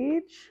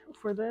page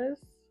for this.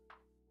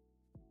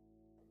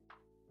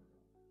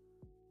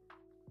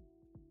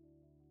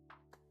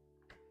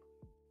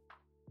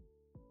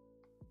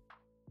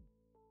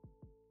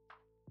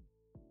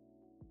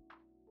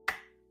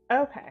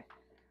 Okay,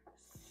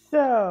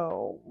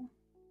 so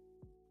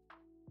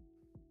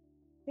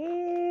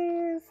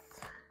these,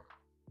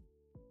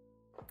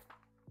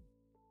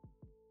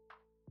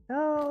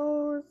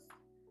 those,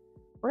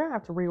 we're gonna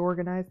have to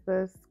reorganize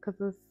this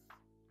because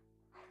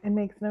it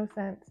makes no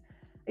sense.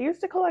 I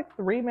used to collect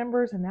 3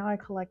 members and now I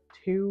collect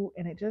 2,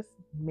 and it just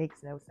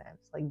makes no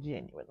sense, like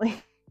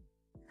genuinely.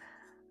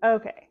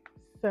 Okay,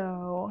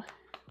 so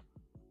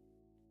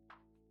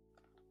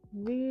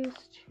these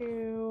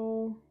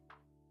 2,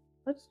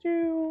 let's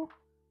do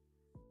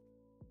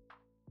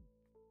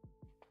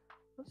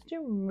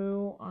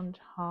Moo on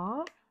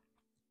top,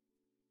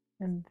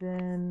 and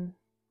then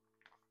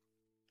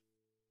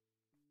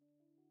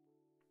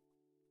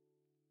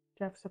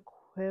Jeff's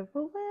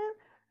equivalent.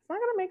 It's not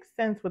gonna make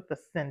sense with the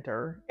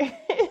center.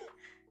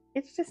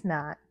 It's just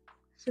not.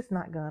 It's just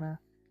not gonna.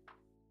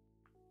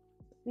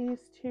 These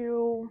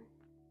 2.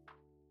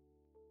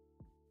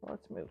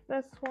 Let's move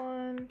this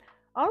one.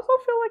 I also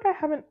feel like I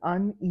have an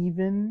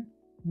uneven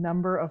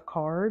number of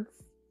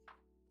cards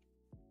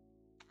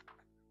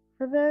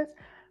for this.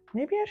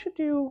 Maybe I should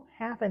do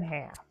half and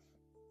half.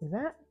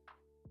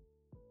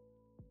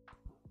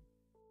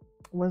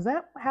 Was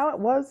that how it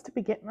was to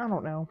begin? I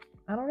don't know.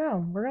 I don't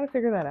know. We're gonna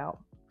figure that out.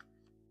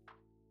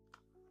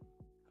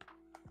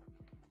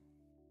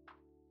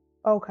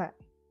 Okay.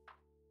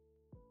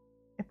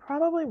 It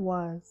probably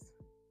was.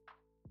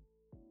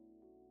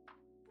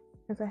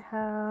 Because I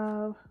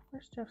have,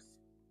 where's Jeff's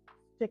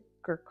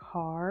sticker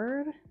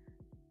card?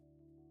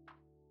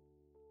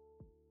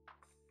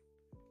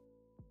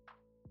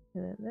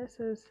 And then this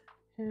is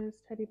his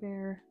teddy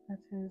bear.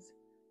 That's his.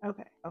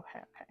 Okay.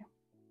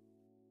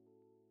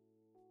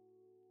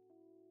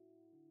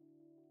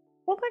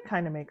 Well, that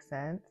kind of makes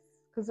sense.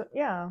 Because,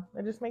 yeah,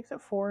 it just makes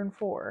it 4 and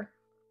 4.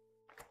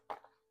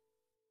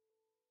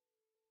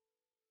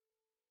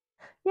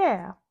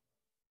 Yeah.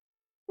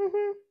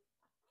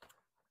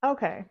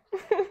 Okay.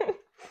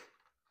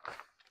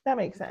 That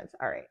makes sense.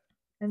 All right.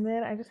 And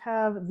then I just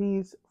have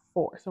these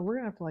 4. So we're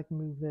going to have to like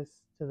move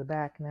this to the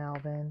back now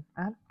then.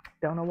 I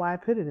don't know why I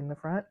put it in the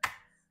front.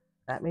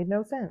 That made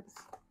no sense.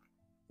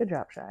 Good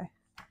job, Shy.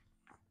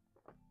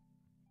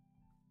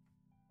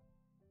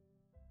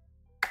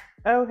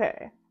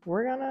 Okay.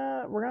 We're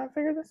gonna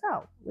figure this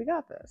out. We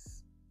got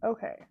this.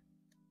 Okay.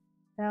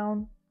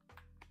 Down,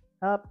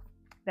 up,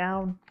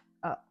 down,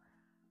 up.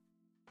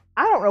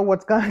 I don't know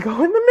what's gonna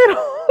go in the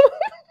middle.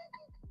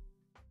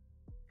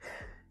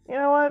 You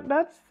know what?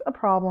 That's a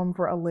problem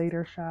for a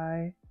later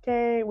Shy.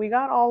 Okay, we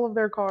got all of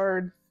their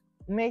cards.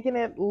 Making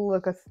it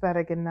look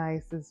aesthetic and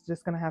nice is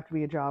just gonna have to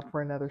be a job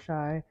for another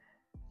Shy.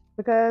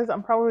 Because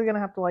I'm probably gonna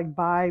have to like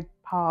buy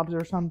pobs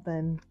or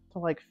something to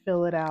like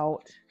fill it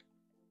out.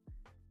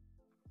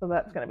 So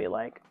that's gonna be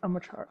like a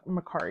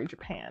Macari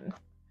Japan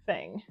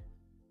thing.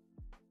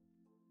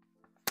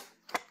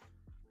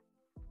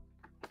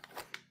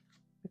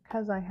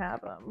 because I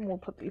have them, we'll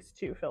put these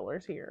 2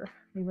 fillers here,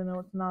 even though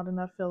it's not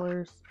enough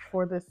fillers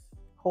for this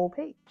whole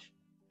page.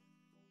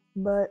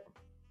 But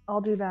I'll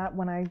do that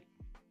when I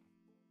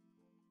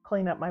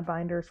clean up my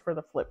binders for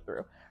the flip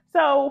through.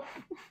 So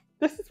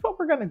this is what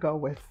we're gonna go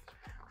with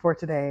for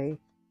today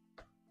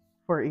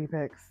for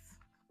Epex.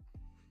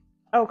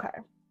 Okay.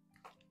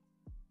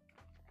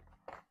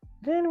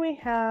 Then we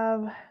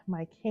have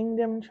my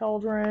Kingdom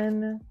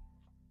children,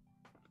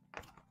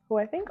 who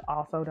I think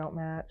also don't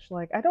match.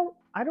 Like I do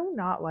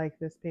not like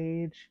this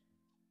page.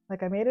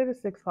 Like I made it a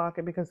 6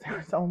 pocket because there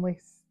was only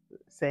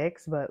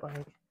 6, but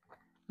like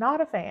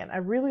not a fan. I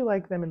really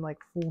like them in like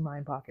full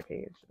 9 pocket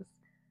pages.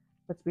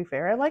 Let's be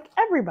fair, I like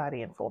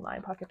everybody in full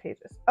 9 pocket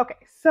pages. Okay,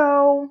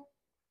 so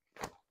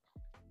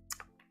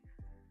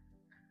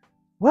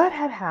what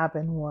had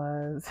happened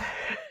was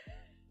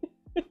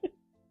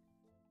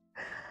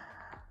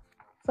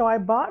so I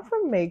bought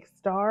from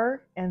MakeStar,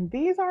 and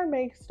these are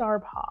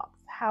MakeStar pops.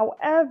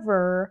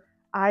 However,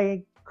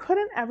 I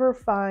couldn't ever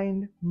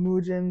find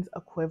Muujin's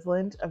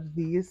equivalent of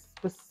these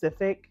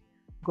specific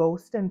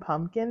Ghost and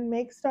Pumpkin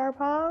MakeStar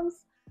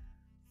pops.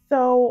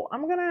 So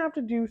I'm gonna have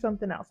to do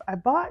something else. I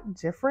bought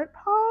different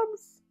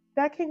pops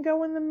that can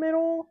go in the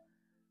middle,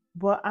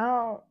 but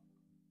I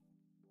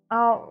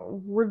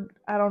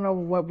don't know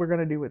what we're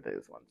gonna do with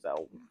this one.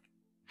 So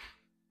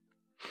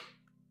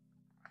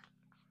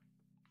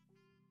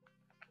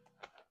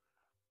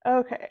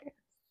okay,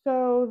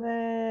 so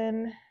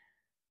then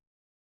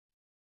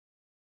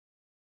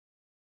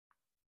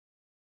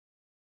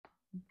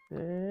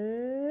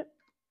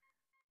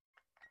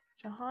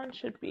Jahan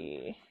should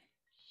be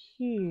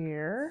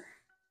here.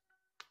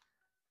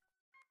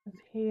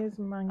 He is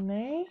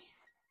Magne.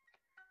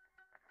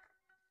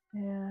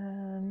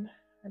 And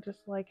I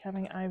just like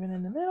having Ivan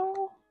in the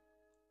middle.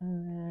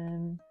 And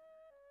then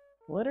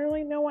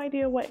literally no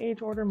idea what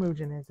age order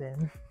Muujin is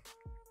in.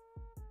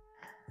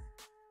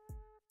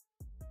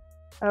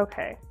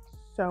 Okay,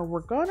 so we're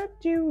gonna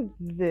do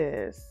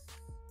this,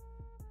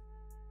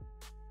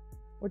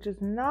 which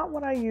is not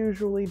what I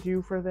usually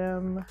do for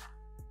them.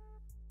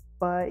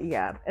 But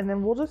yeah, and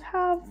then we'll just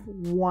have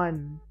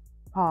one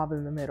Pob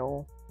in the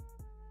middle.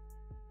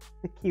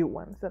 The cute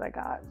ones that I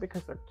got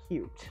because they're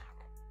cute.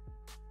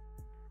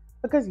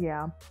 Because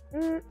yeah,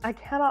 I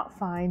cannot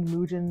find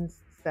Muujin's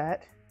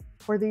set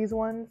for these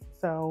ones.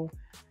 So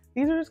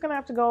these are just gonna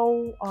have to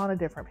go on a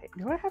different page.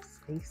 Do I have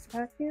space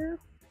back here?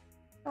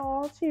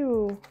 Oh,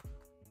 too.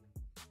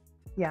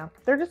 Yeah,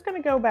 they're just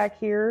gonna go back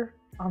here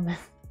on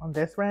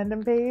this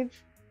random page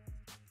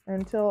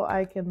until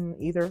I can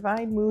either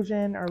find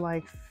Muujin or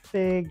like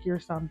figure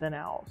something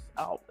else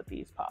out with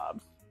these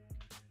Pobs.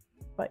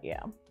 But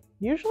yeah,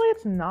 usually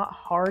it's not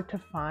hard to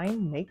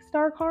find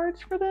MakeStar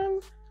cards for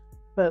them,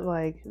 but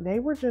like they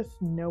were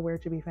just nowhere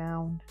to be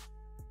found.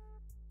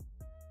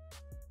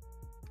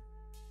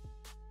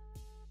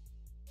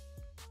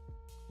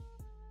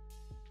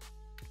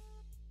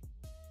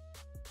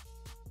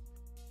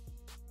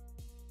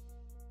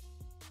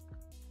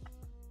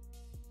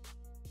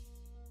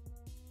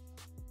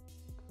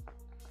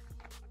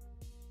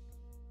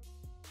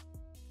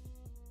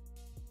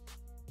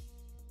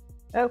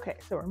 Okay,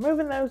 so we're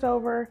moving those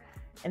over,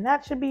 and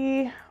that should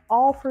be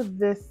all for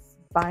this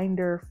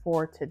binder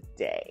for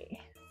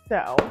today.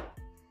 So,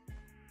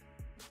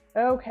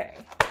 okay,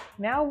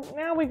 now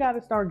we got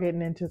to start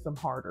getting into some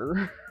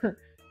harder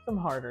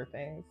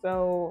things.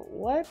 So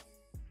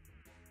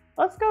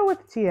let's go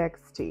with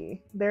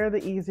TXT. They're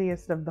the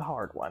easiest of the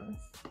hard ones.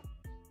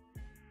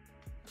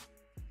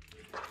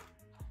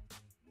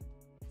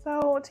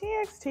 So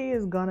TXT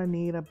is gonna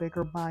need a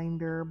bigger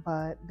binder,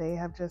 but they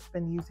have just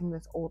been using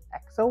this old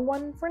EXO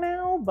one for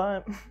now,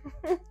 but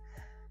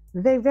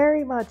they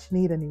very much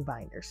need a new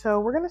binder. So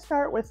we're gonna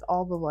start with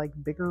all the like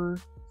bigger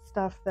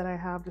stuff that I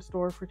have to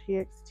store for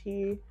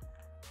TXT.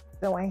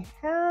 So I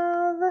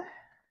have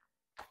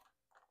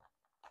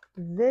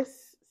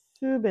this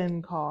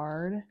Subin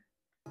card,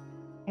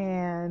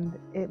 and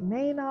it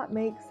may not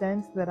make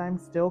sense that I'm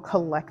still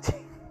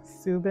collecting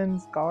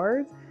Subin's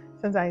cards,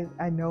 since I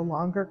no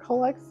longer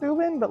collect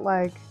Subin, but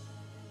like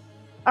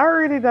I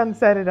already done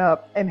set it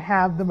up and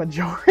have the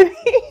majority.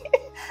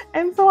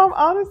 And so I'm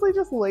honestly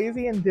just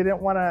lazy and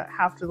didn't want to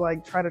have to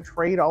like try to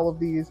trade all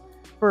of these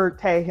for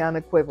Taehyun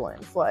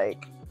equivalents.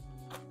 Like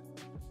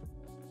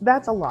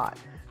that's a lot.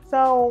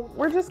 So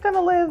we're just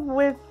gonna live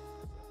with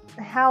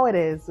how it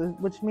is,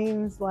 which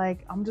means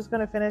like I'm just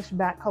gonna finish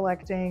back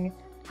collecting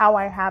how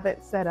I have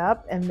it set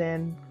up, and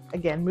then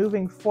again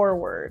moving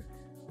forward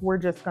we're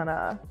just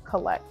gonna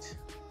collect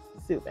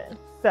Subin.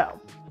 So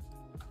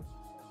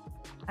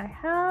I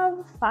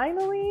have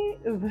finally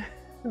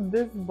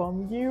this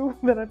Bumgyu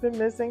that I've been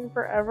missing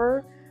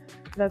forever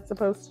that's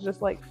supposed to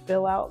just like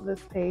fill out this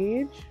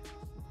page.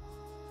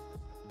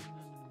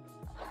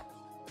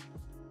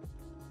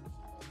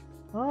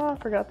 Oh, I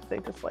forgot that they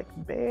just like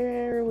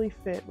barely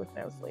fit with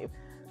no sleeve.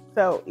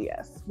 So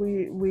yes,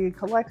 we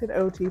collected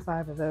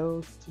OT5 of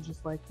those to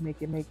just like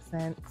make it make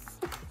sense.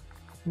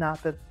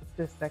 Not that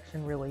this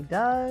section really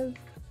does.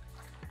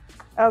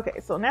 Okay,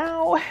 so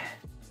now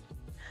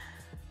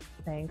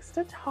thanks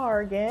to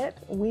Target,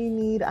 we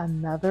need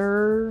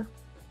another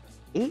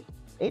eight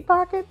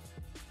pocket?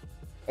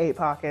 8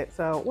 pocket.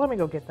 So let me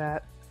go get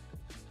that.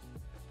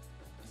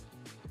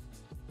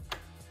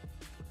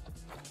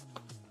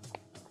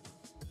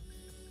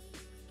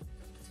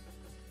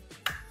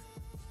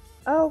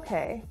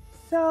 Okay,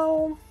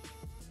 so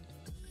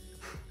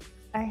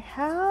I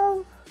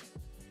have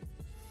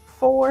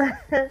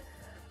 4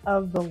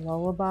 of the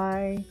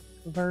Lullaby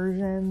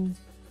version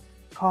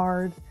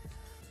cards.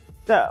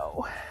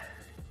 So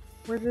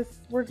we're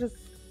just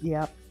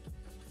yep.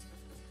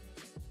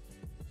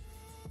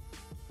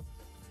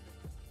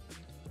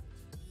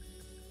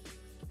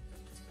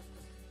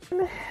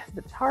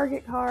 The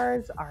Target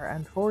cards are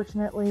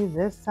unfortunately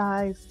this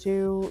size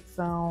too,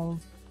 so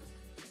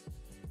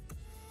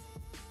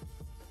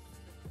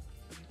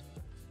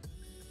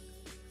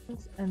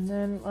and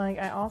then like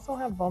I also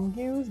have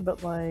Bumgues,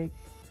 but like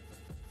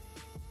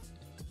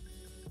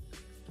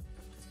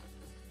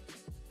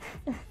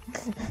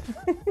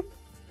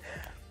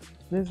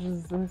this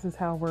is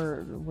how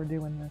we're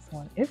doing this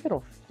one. If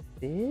it'll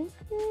fit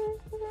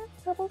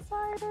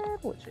double-sided,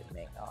 which it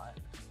may not.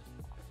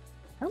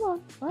 Come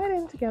on, slide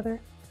in together.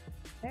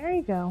 There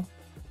you go.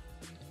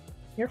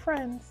 You're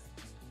friends.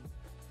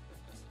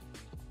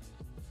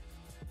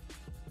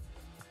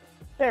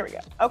 There we go.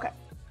 Okay.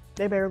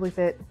 They barely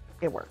fit.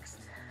 It works.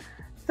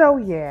 So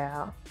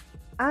yeah,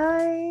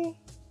 I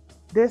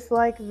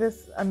dislike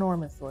this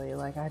enormously.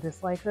 Like I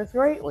dislike this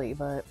greatly,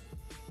 but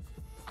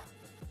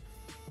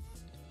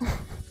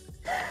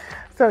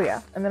so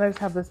yeah. And then I just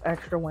have this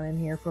extra one in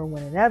here for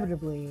when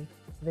inevitably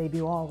they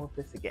do all of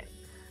this again.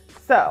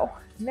 So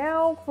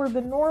now for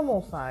the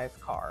normal size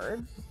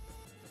cards,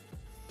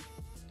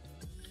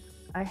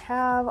 I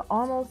have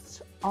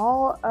almost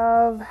all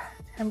of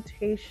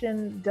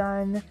Temptation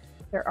done.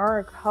 There are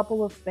a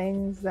couple of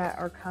things that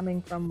are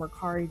coming from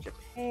Mercari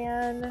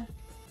Japan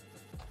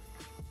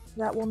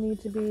that will need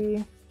to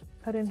be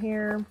put in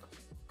here.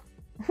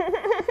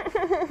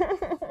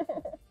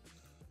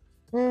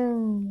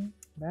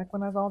 Back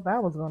when I thought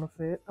that was going to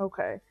fit.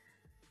 Okay.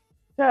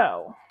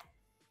 So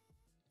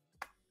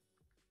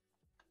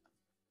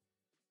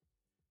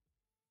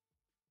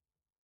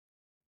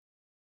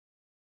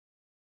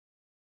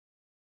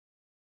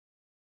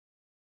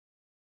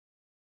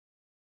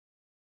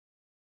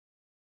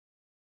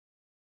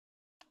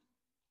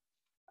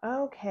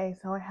okay,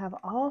 so I have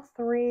all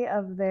 3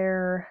 of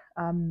their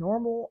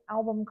normal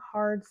album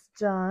cards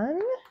done.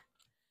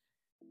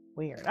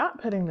 We are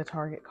not putting the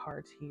Target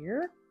cards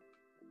here.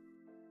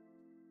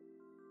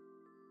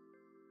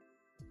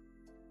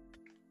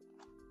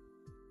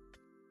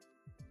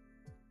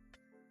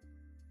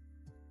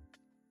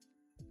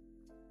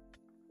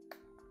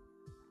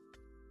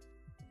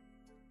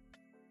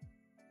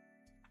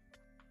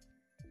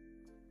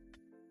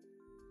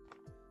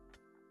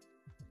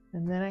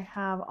 And then I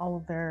have all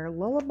of their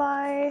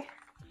Lullaby.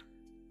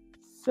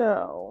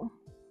 So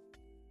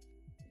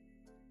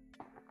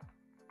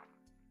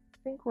I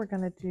think we're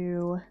gonna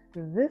do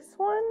this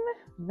one.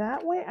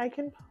 That way I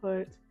can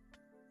put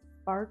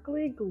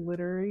Sparkly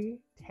Glittery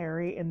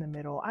Terry in the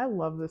middle. I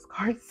love this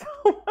card so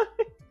much.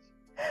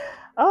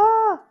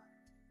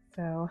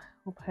 So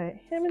we'll put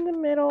him in the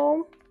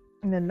middle.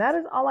 And then that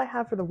is all I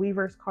have for the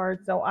Weavers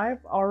card. So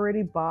I've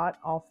already bought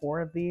all 4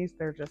 of these.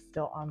 They're just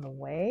still on the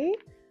way.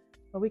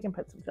 But we can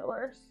put some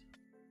fillers.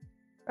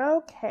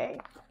 Okay,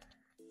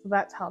 so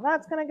that's how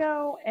that's gonna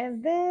go.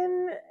 And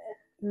then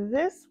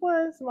this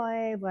was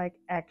my like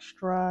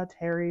extra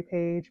Terry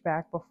page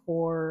back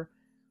before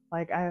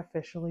like I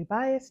officially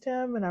biased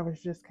him, and I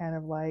was just kind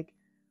of like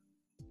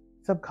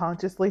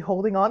subconsciously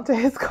holding on to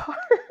his card.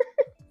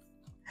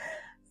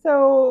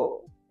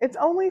 So it's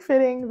only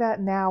fitting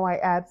that now I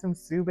add some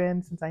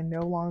Subin since I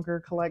no longer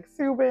collect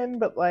Subin,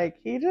 but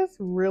like he just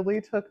really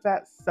took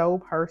that so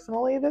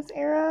personally this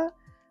era.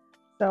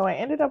 So I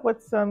ended up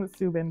with some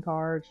Subin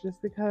cards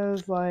just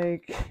because,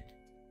 like,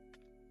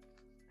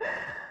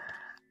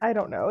 I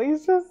don't know.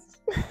 He's just,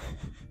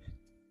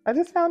 I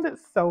just found it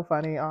so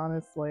funny,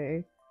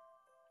 honestly.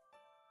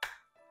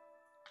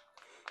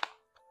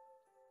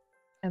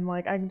 And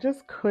like, I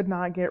just could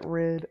not get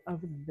rid of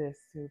this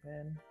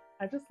Subin.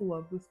 I just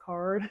love this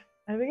card.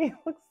 I think he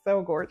looks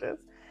so gorgeous.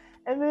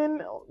 And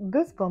then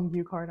this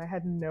Bumview card I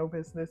had no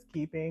business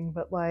keeping,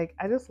 but like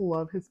I just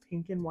love his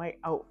pink and white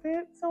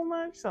outfit so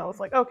much. So I was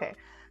like, okay,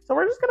 so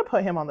we're just gonna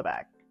put him on the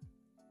back.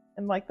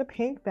 And like the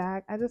pink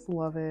back, I just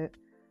love it.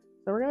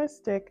 So we're gonna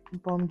stick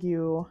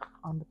Bumview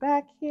on the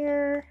back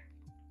here.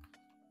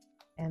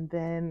 And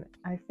then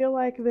I feel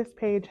like this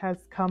page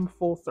has come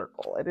full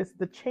circle. It is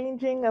the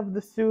changing of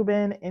the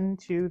Subin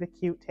into the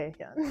cute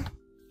Taehyun.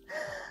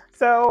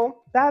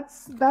 So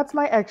that's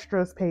my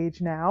extras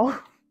page now.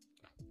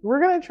 We're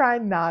gonna try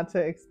not to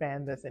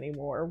expand this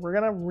anymore. We're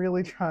gonna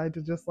really try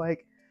to just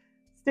like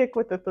stick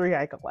with the 3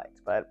 I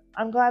collect. But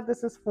I'm glad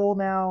this is full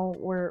now.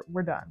 We're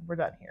done. We're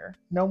done here.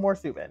 No more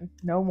Subin.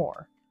 No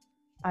more.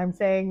 I'm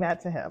saying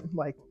that to him.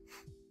 Like,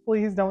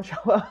 please don't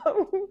show up.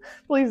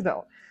 Please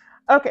don't.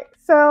 Okay,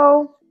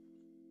 so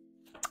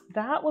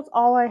that was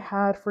all I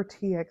had for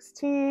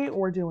TXT.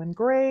 We're doing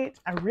great.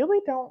 I really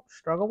don't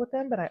struggle with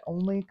them, but I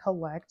only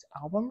collect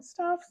album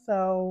stuff.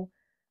 So,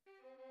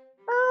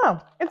 oh,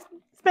 it's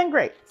been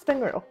great. It's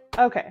been real.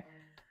 Okay.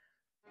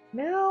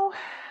 Now,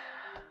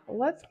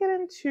 let's get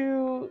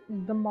into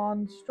the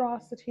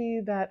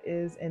monstrosity that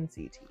is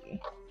NCT.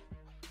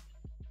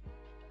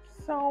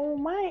 So,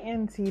 my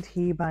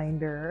NCT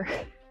binder,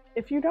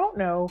 if you don't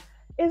know,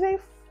 is a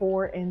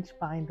 4-inch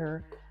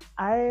binder.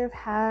 I've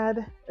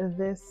had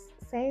this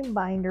same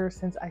binder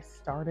since I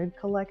started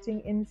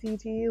collecting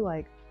NCT,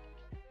 like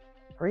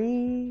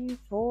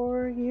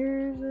 3-4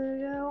 years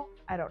ago.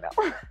 I don't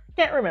know.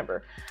 Can't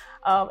remember.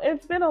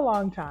 It's been a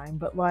long time,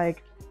 but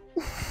like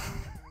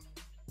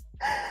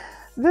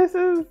this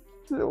is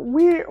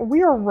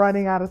we are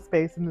running out of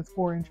space in this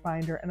 4-inch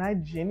binder, and I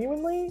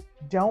genuinely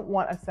don't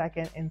want a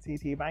second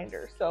NCT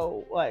binder.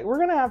 So like we're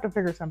gonna have to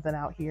figure something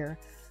out here.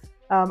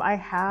 I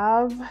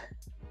have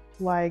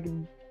like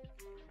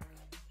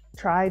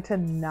tried to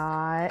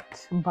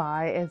not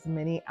buy as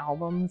many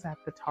albums at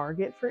the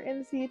Target for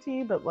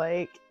NCT, but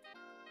like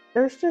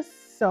there's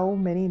just so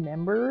many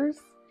members,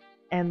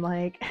 and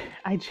like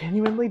I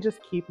genuinely just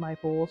keep my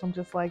pools. I'm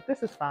just like,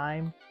 this is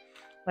fine.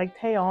 Like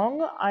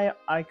Taeyong,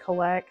 I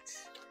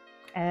collect,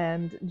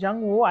 and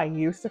Jungwoo I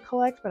used to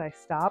collect, but I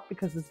stopped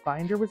because this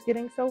binder was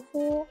getting so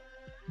full.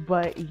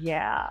 But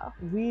yeah,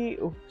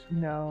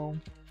 no.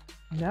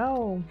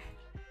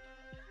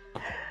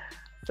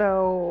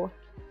 So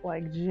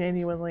like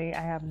genuinely,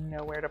 I have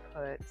nowhere to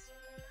put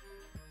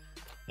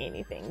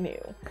anything new.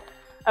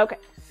 Okay,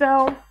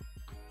 so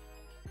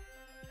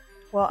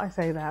well, I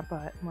say that,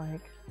 but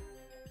like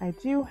I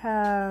do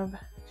have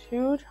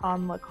 2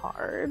 Chanla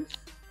cards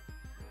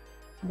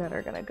that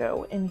are gonna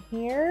go in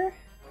here.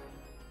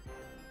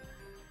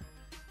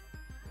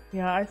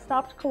 Yeah, I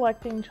stopped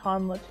collecting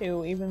Chanla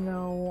too, even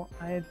though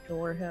I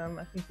adore him.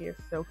 I think he is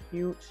so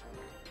cute.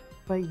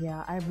 But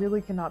yeah, I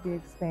really cannot be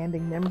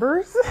expanding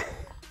members.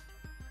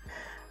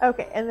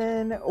 Okay, and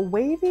then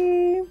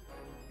Wavy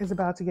is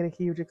about to get a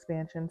huge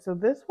expansion. So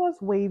this was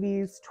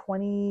Wavy's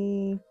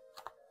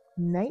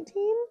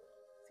 2019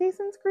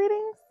 Season's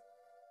Greetings?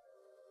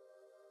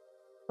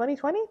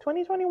 2020?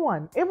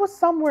 2021. It was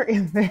somewhere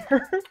in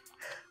there.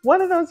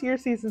 One of those year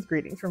Season's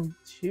Greetings from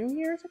 2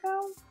 years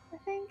ago, I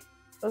think.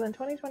 So then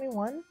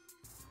 2021?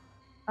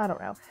 I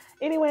don't know.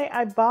 Anyway,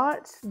 I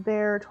bought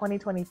their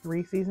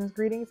 2023 Season's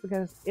Greetings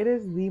because it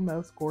is the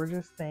most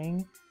gorgeous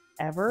thing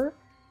ever.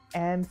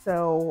 And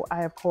so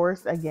I, of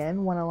course,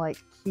 again, want to like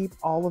keep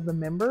all of the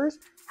members.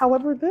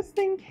 However, this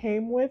thing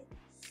came with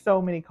so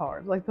many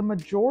cards. Like the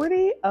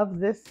majority of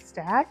this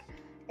stack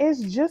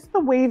is just the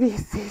Wavy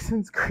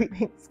Season's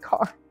Greetings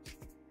cards.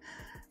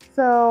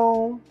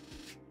 So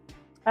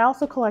I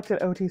also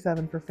collected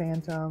OT7 for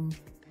Phantom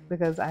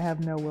because I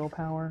have no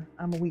willpower.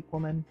 I'm a weak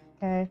woman,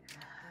 okay?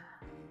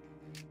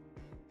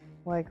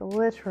 Like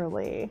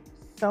literally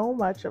so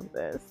much of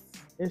this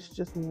is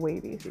just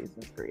Wavy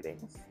Season's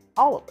Greetings.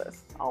 All of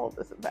this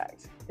in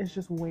fact, is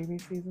just Wavy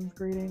Season's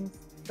Greetings.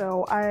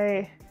 So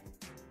I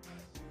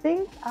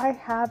think I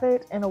have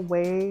it in a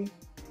way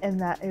in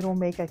that it'll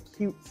make a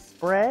cute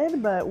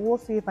spread, but we'll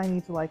see if I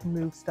need to like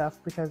move stuff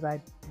because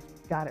I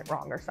got it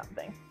wrong or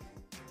something.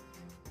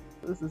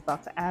 This is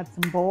about to add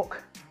some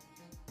bulk.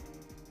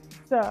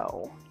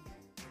 So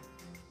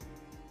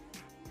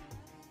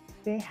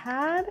they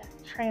had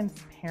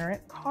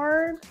transparent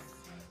cards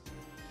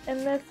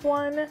in this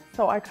one,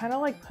 so I kind of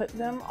like put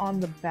them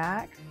on the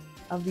back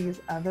of these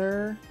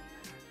other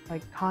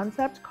like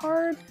concept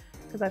cards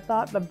because I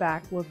thought the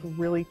back looked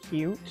really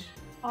cute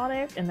on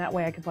it, and that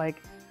way I could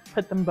like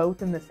put them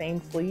both in the same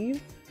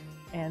sleeve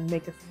and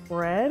make a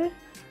spread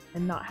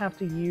and not have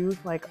to use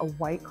like a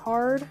white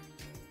card.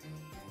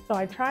 So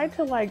I tried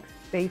to like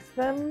space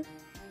them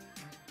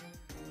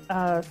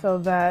so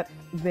that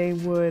they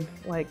would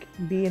like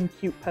be in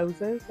cute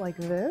poses like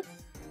this.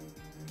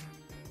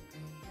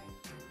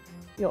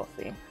 You'll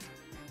see.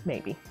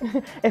 Maybe.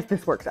 If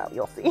this works out,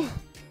 you'll see.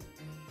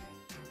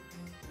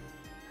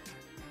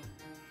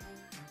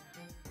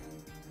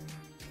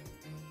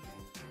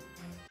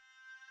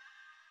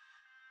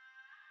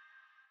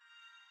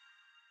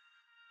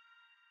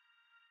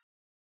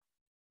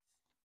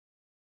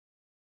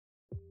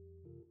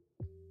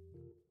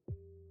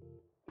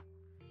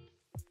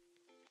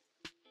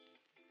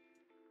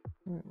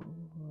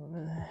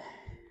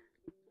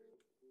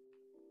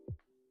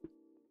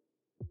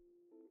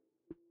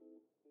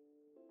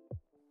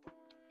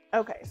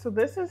 Okay, so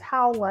this is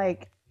how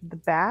like the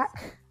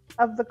back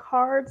of the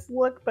cards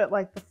look, but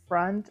like the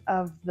front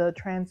of the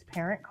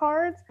transparent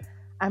cards.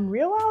 I'm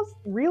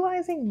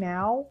realizing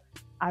now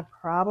I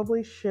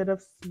probably should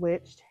have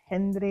switched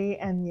Hendry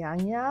and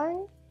Yang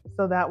Yang,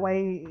 so that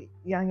way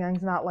Yang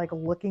Yang's not like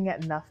looking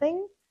at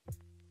nothing.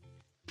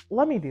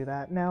 Let me do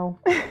that. No,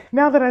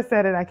 now that I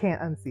said it, I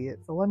can't unsee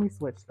it. So let me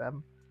switch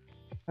them.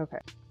 Okay.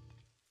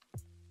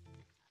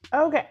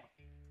 Okay.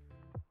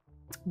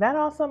 That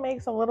also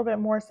makes a little bit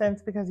more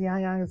sense because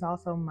Yang Yang is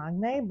also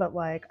Magne, but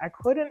like I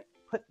couldn't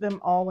put them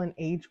all in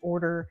age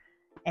order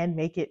and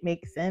make it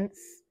make sense.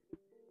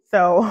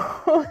 So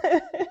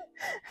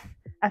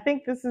I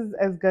think this is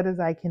as good as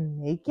I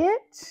can make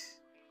it.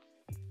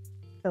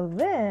 So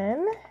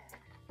then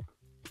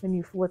when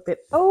you flip it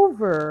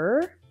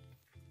over,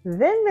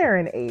 then they're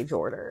in age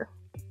order.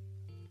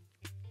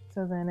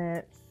 So then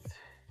it's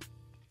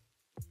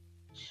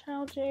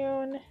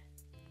Xiaojun,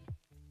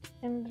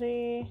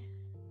 Henry,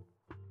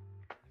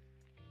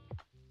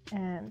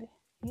 and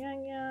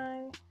Yang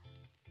Yang.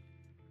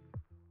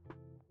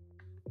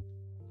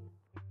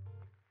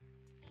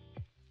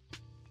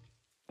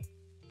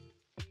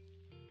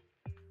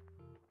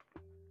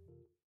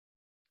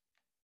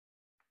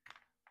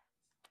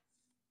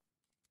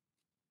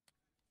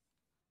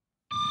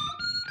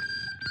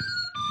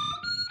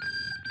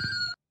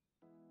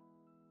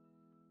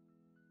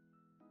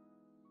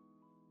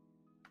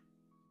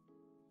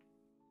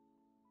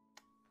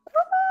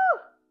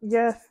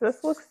 Yes,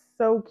 this looks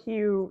so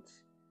cute.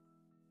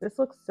 This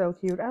looks so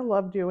cute. I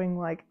love doing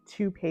like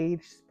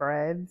 2-page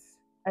spreads.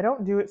 I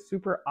don't do it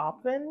super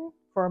often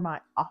for my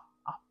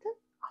often.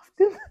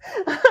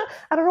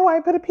 I don't know why I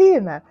put a P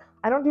in that.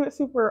 I don't do it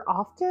super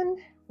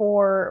often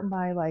for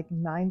my like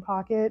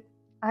 9-pocket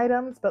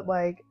items, but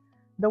like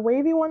the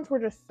wavy ones were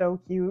just so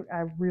cute.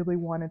 I really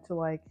wanted to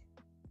like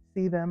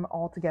see them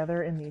all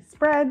together in these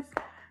spreads.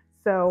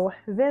 So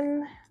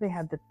then they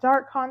had the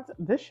dark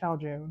concept. This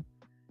Xiaojun,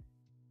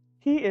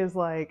 he is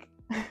like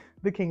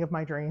the king of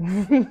my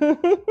dreams.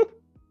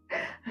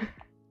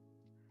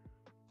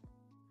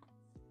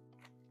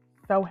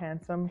 So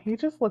handsome. He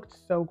just looked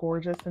so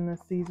gorgeous in this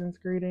season's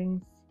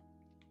greetings.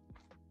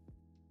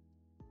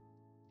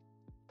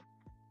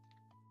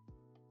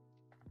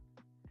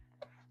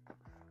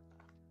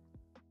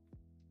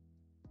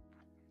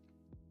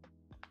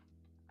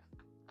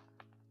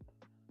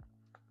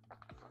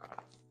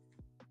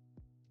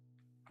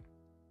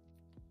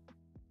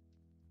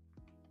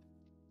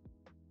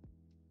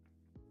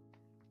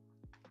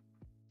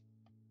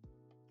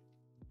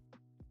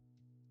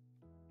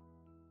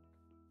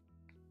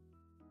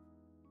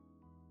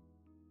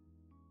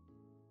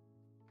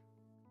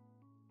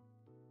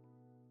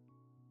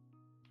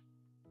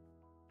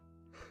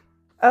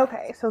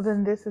 Okay, so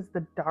then this is the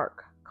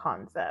dark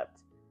concept.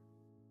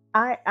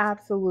 I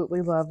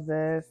absolutely love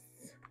this.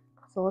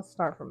 So let's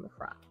start from the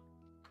front.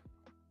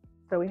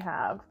 So we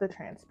have the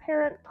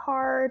transparent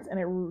cards,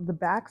 and the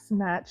backs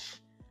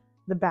match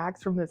the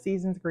backs from the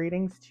season's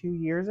greetings 2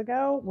 years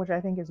ago, which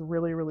I think is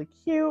really, really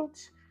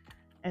cute.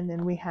 And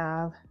then we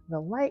have the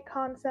light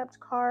concept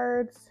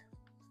cards,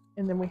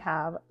 and then we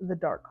have the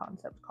dark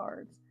concept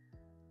cards.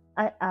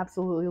 I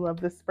absolutely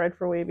love this spread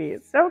for wavy.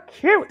 It's so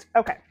cute.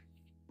 Okay.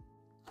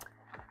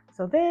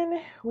 So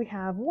then we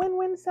have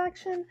win-win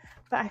section,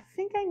 but I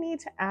think I need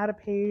to add a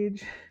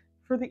page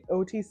for the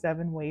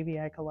OT7 wavy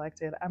I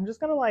collected. I'm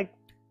just gonna like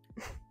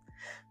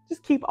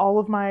just keep all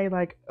of my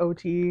like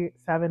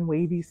OT7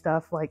 wavy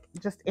stuff like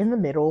just in the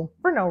middle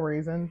for no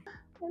reason.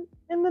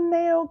 And the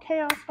Neo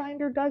Chaos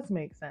binder does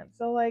make sense,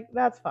 so like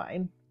that's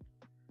fine.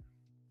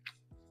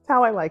 It's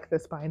how I like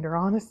this binder,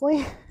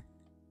 honestly.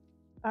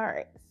 All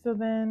right, so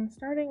then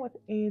starting with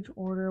age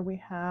order,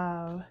 we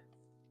have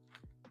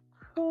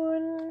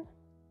Kun,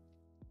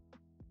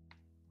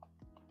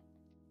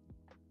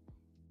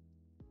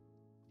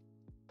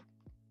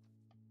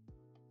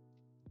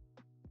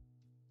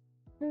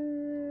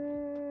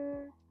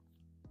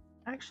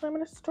 actually, I'm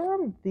going to store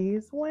them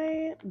this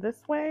way.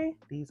 Is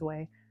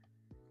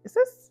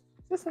this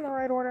in the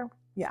right order?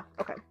 Yeah,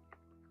 okay.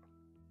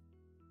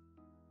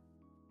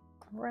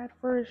 Red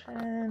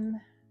version,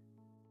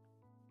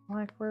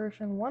 black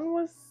version. One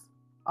was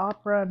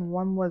opera and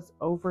one was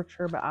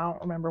overture, but I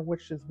don't remember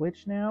which is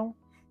which now.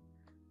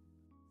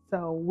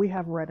 So we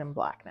have red and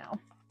black now.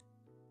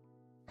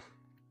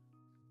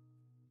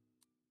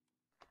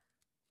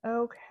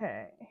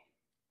 Okay.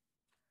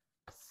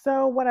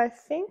 So what I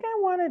think I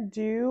want to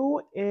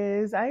do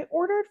is I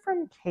ordered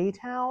from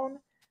K-Town.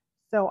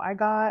 So I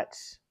got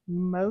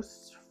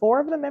 4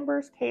 of the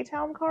members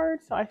K-Town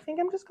cards. So I think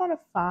I'm just going to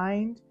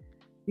find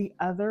the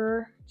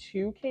other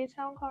 2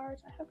 K-Town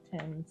cards. I have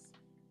 10s.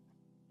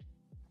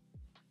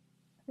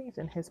 I think it's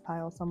in his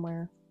pile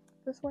somewhere.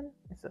 This one?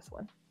 It's this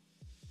one.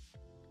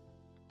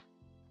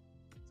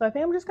 So I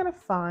think I'm just going to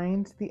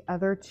find the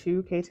other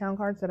 2 K-Town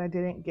cards that I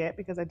didn't get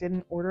because I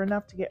didn't order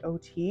enough to get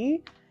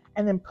OT,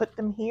 and then put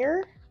them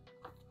here.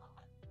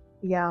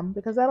 Yeah,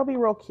 because that'll be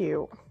real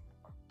cute.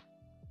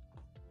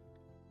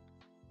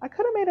 I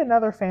could have made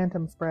another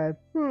phantom spread.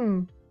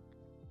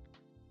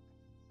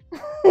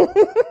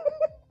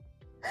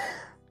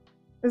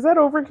 Is that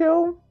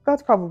overkill?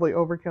 That's probably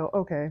overkill.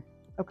 Okay.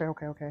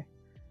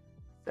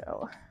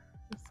 So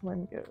this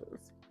one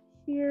goes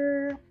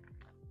here.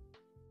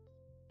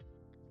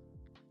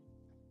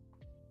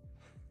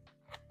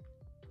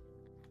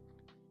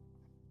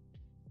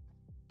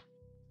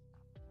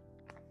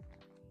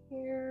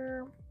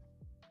 Here.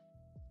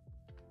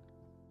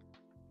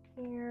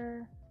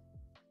 Here.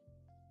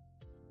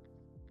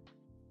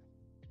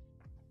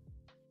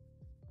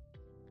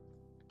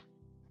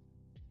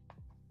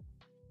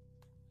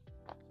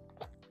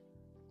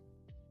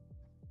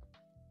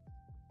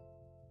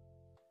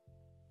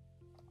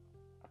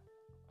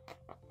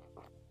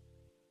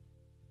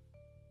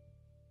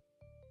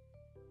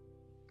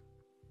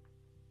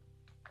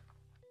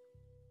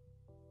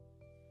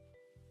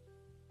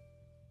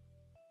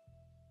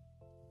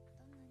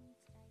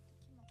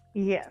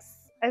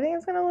 Yes, I think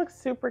it's gonna look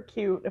super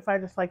cute if I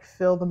just like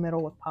fill the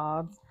middle with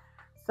pods.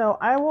 So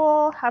I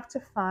will have to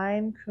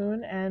find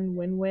Kun and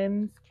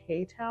Win's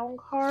K-Town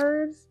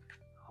cards.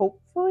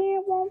 Hopefully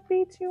it won't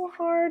be too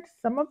hard.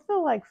 Some of the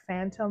like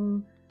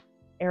Phantom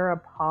era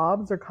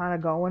pobs are kind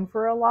of going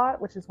for a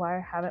lot, which is why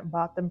I haven't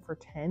bought them for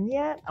 10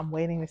 yet. I'm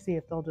waiting to see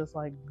if they'll just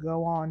like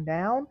go on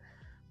down.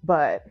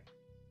 But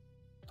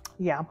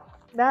yeah,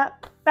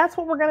 that's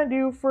what we're gonna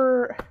do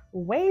for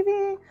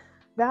Wavy.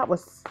 That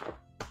was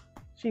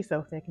She's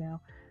so thick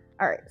now.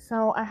 All right,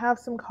 so I have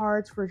some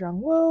cards for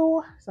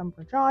Jungwoo, some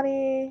for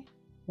Johnny,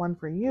 one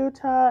for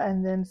Yuta,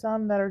 and then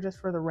some that are just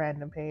for the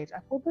random page. I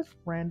pulled this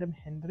random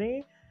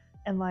Hindley,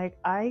 and like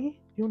I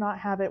do not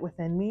have it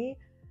within me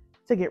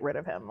to get rid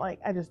of him. Like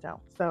I just don't.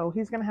 So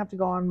he's gonna have to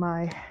go on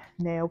my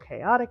Neo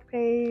Chaotic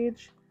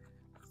page.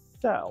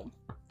 So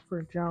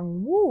for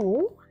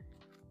Jungwoo,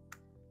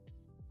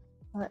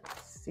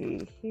 let's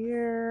see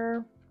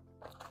here.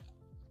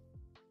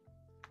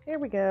 Here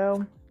we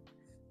go.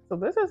 So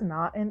this is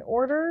not in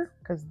order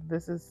because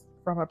this is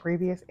from a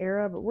previous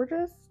era, but we're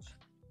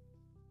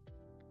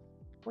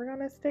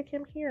gonna stick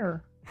him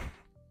here.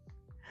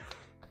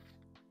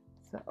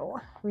 So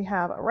we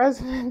have a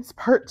Resonance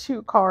Part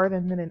 2 card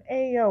and then an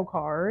AO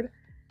card.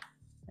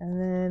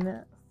 And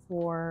then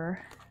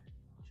for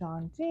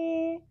John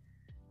D,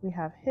 we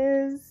have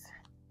his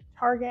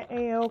Target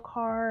AO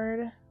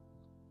card.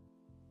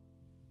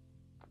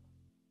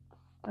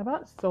 I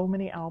bought so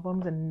many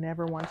albums and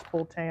never once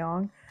pulled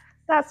Taeyong.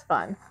 That's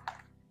fun.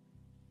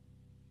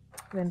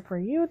 Then for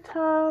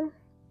Yuta,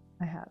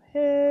 I have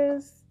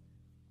his.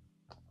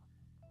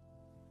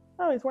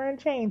 Oh, he's wearing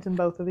chains in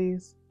both of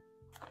these.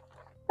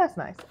 That's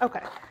nice.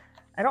 Okay.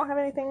 I don't have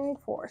anything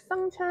for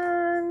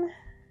Sungchan.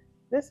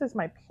 This is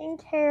my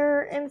pink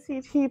hair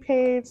NCT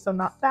page, so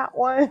not that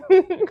one.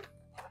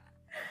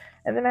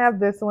 And then I have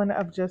this one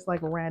of just like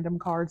random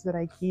cards that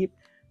I keep.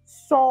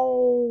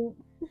 So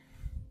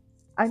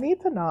I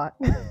need to not.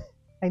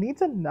 I need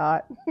to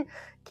not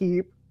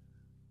keep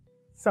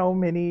so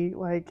many,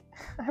 like,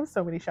 I have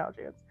so many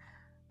Xiaojins.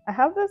 I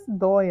have this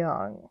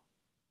Doyoung.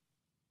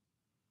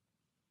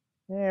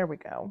 There we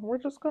go. We're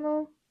just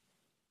gonna,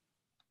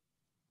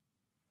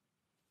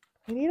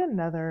 we need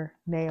another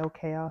Neo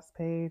Chaos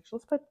page.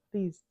 Let's put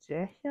these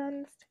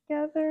Jaehyuns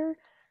together.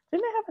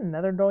 Didn't I have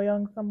another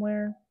Doyoung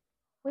somewhere?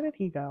 Where did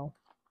he go?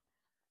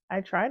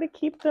 I try to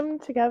keep them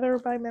together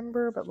by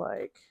member, but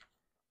like,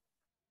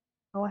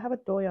 oh, I have a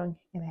Doyoung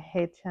and a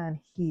Haechan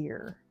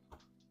here.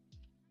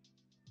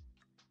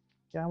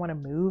 Do I want to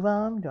move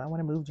them? Do I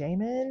want to move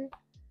Jaemin?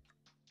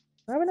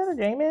 Do I have another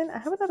Jaemin? I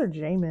have another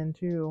Jaemin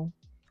too.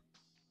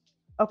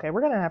 Okay,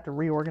 we're gonna have to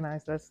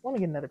reorganize this. Let me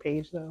get another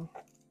page though,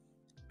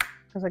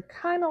 because I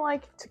kind of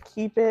like to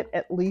keep it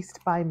at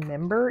least by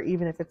member,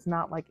 even if it's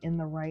not like in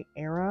the right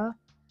era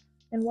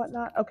and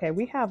whatnot. Okay,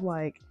 we have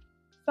like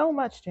so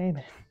much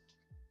Jaemin.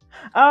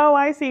 Oh,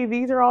 I see.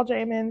 These are all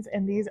Jaemins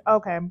and these.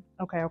 Okay.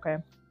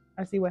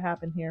 I see what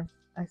happened here.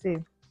 I see.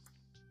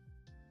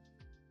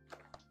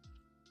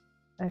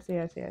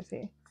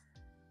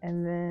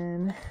 And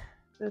then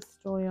this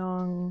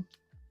Doyoung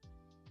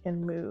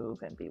can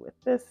move and be with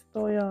this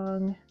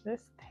Doyoung.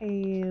 This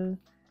Tae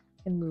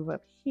can move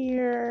up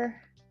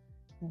here.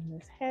 And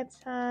this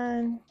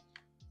Haechan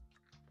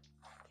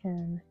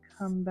can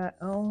come back.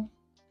 Oh,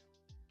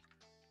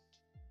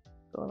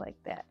 go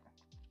like that.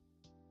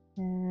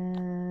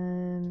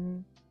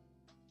 And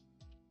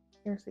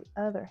here's the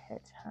other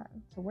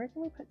Haechan. So where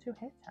can we put two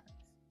Haechans?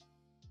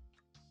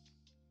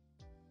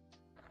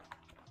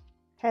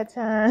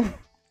 Haechan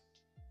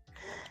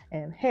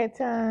and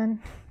Haechan.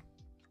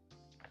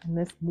 And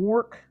this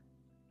Mork,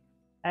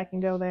 I can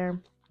go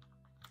there.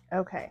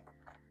 Okay.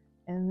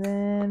 And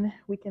then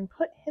we can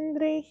put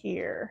Hindley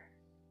here.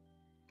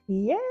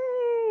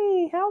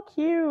 Yay! How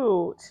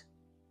cute.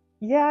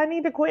 Yeah, I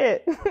need to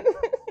quit.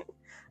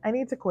 I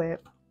need to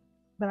quit.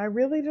 But I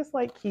really just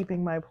like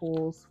keeping my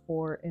pulls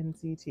for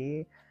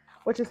NCT,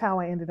 which is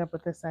how I ended up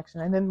with this section.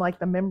 And then like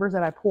the members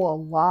that I pull a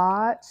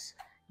lot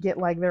get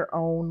like their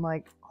own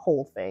like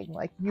whole thing,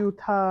 like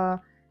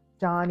Yuta,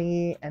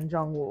 Johnny, and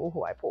Jungwoo,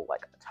 who I pull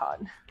like a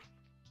ton.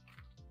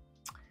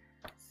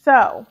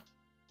 So,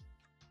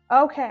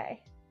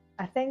 okay,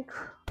 I think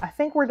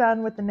we're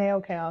done with the Neo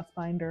Chaos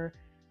binder.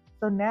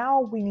 So now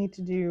we need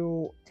to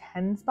do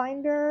 10's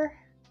binder,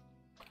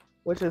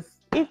 which is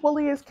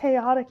equally as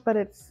chaotic, but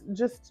it's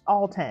just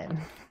all 10.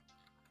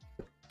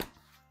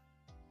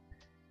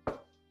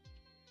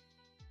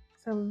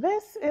 So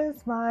this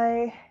is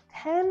my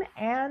 10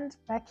 and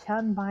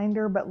Baekhyun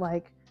binder, but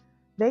like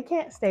they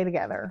can't stay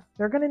together.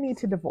 They're gonna need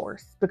to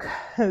divorce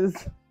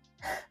because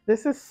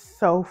this is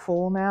so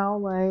full now.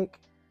 Like,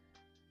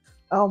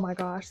 oh my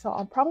gosh. So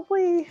I'll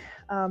probably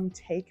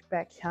take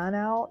Baekhyun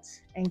out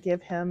and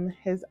give him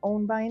his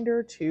own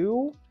binder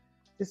too,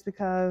 just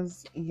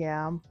because,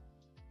 yeah.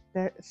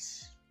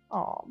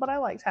 Oh, but I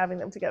liked having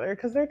them together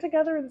because they're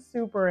together in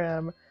Super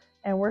M,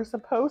 and we're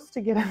supposed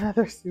to get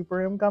another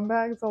Super M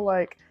comeback. So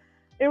like,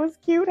 it was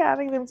cute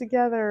having them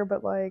together,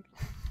 but like,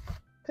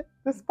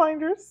 This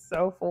binder is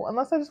so full.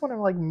 Unless I just want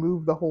to like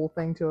move the whole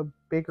thing to a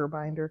bigger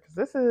binder, because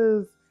this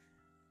is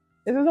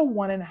a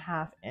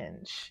 1.5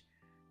 inch.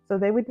 So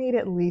they would need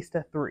at least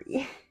a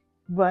 3.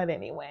 But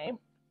anyway,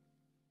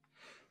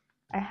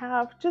 I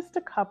have just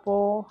a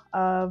couple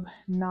of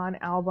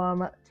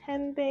non-album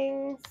 10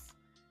 things.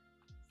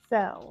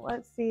 So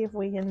let's see if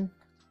we can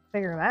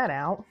figure that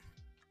out.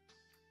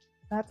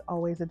 That's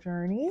always a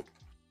journey.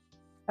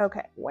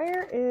 Okay,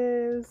 where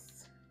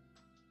is...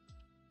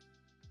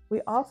 We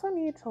also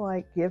need to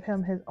like give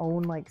him his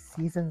own like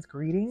season's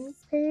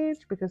greetings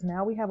page, because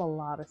now we have a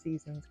lot of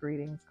season's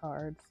greetings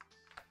cards.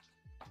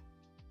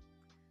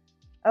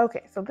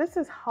 Okay, so this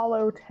is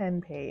Hollow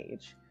 10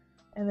 page,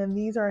 and then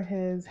these are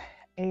his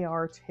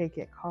AR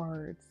ticket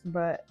cards,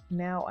 but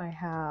now I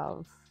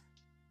have...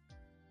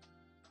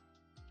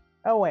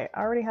 Oh wait, I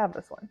already have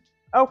this one.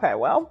 Okay,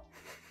 well.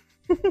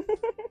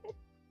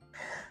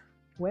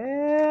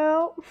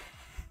 Well,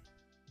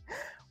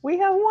 we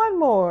have one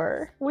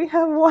more. We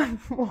have one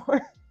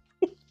more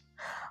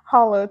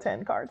Hollow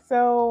 10 card.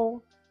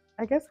 So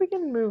I guess we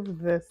can move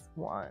this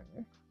one,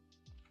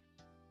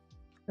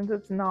 since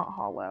it's not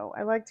hollow.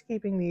 I liked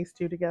keeping these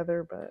two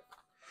together, but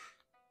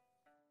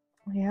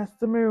he has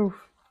to move.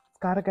 It's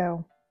gotta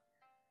go.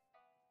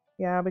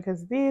 Yeah,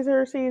 because these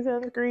are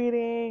season's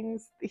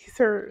greetings. These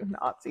are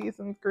not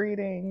season's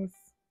greetings.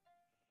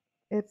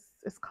 It's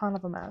kind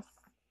of a mess.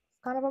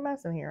 It's kind of a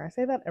mess in here. I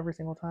say that every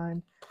single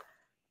time.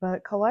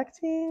 But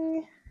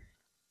collecting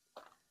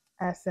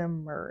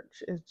SM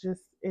merch is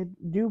just, it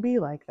do be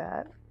like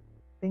that.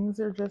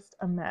 Things are just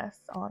a mess,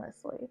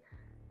 honestly.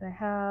 And I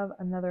have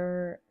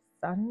another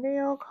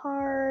Sundial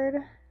card.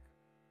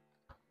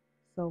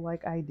 So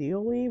like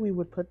ideally we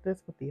would put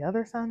this with the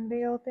other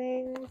Sundial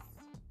things.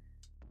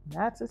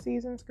 That's a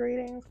season's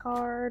greetings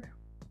card.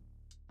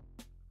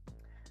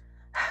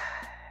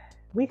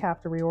 We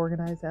have to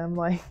reorganize them.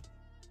 Like,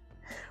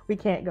 we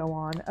can't go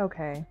on.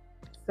 Okay,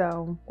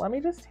 so let me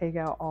just take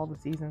out all the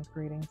season's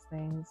greetings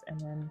things, and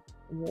then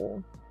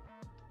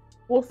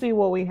we'll see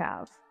what we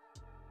have.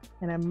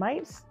 And I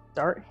might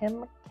start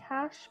him a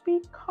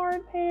Cashby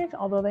card page,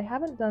 although they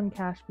haven't done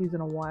Cashbys in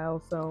a while,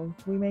 so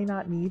we may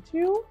not need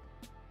to.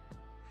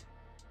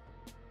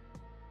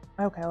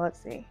 Okay,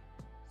 let's see.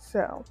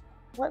 So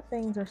what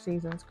things are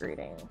season's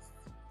greetings?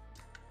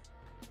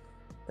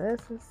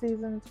 This is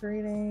season's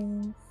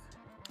greetings.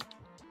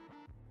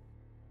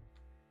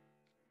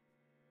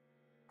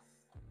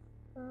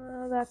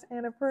 That's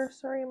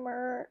anniversary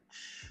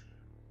merch.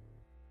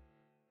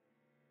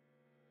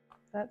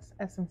 That's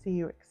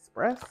SMCU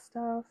Express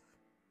stuff.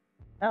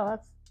 Oh,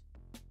 that's...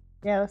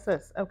 Yeah, that's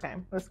this. Okay,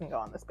 this can go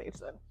on this page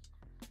then.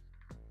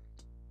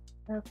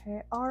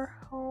 Okay, our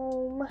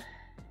home.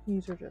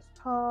 These are just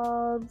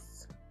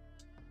pods.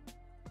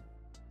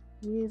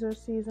 These are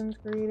season's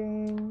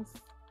greetings.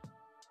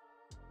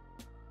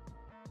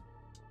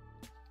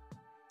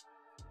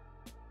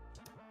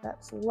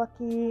 That's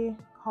Lucky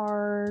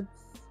cards.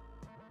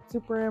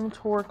 Super M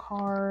Tour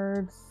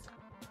cards.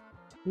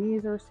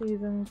 These are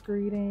season's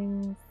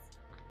greetings.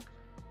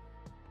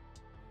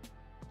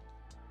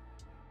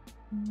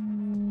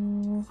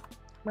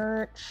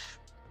 Merch.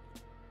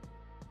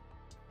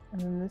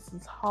 And then this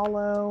is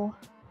hollow.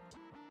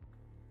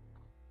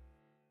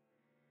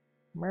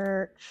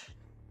 Merch.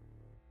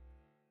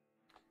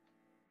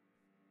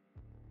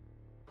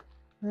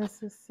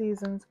 This is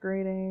season's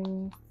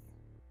greetings.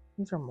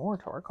 These are more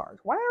tour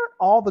cards. Why aren't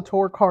all the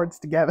tour cards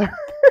together?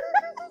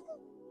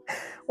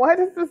 Why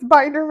does this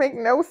binder make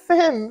no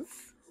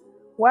sense?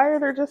 Why are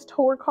there just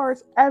tour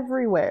cards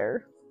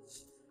everywhere?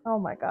 Oh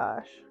my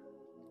gosh.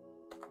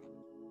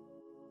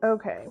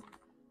 Okay.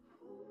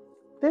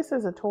 This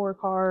is a tour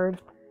card,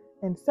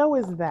 and so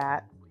is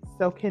that.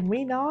 So can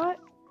we not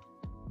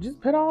just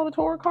put all the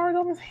tour cards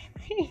on the same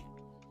page?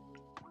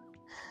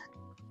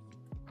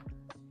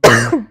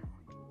 Yeah,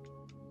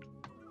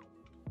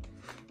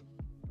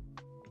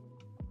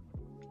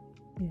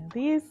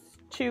 these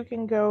two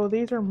can go.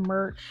 These are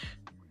merch.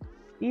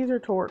 These are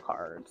tour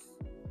cards.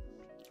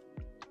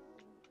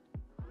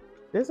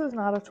 This is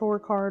not a tour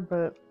card,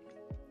 but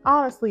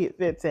honestly it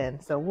fits in,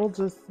 so we'll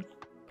just...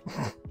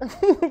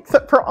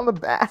 Except for on the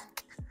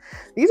back.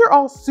 These are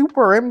all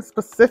Super M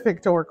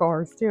specific tour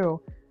cards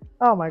too.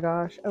 Oh my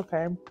gosh,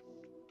 okay.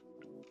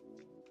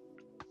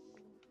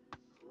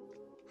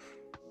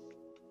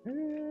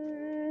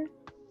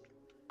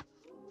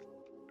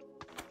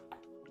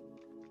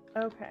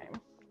 Okay.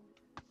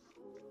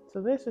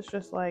 So this is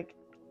just like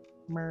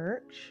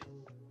merch.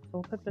 So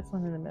we'll put this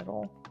one in the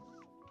middle.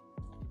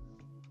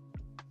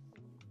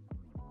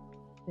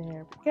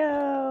 There we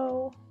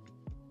go.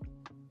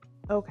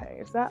 Okay,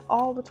 is that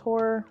all the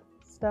tour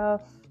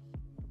stuff?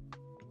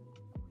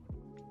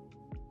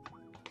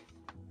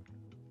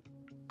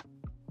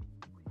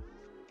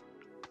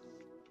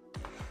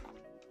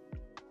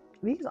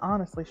 These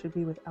honestly should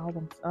be with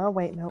albums. Oh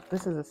wait, nope,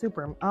 this is a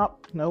super... Oh,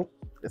 nope,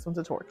 this one's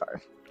a tour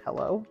card.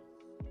 Hello?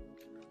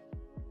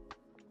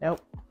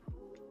 Nope.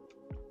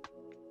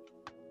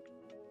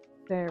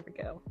 There we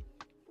go.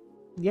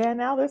 Yeah,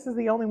 now this is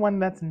the only one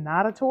that's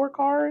not a tour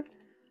card.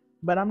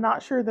 but I'm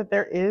not sure that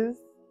there is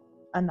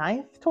a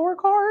 9th tour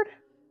card.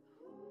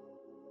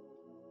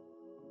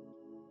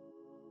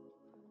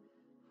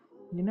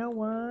 You know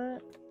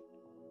what?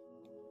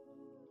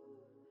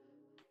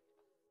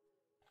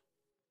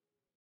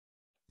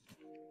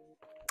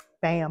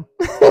 Bam.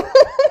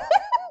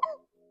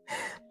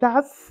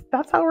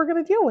 That's how we're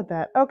gonna deal with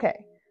that.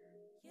 Okay.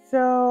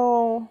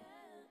 So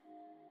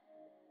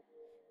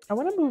I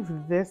want to move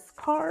this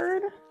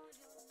card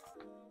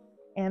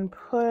and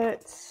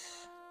put,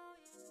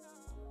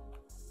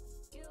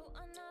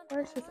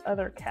 where's his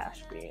other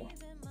cash bee?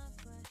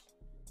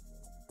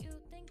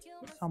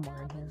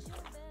 Somewhere in here.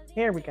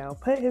 Here we go.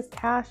 Put his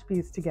cash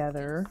bees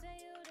together.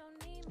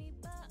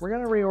 We're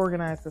gonna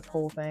reorganize this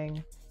whole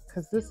thing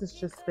because this has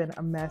just been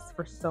a mess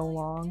for so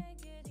long.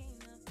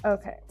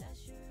 Okay.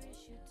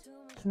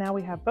 So now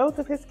we have both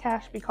of his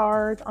cash bee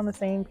cards on the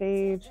same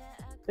page.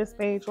 This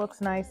page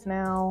looks nice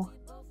now.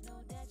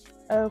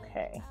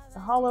 Okay, the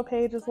hollow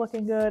page is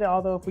looking good,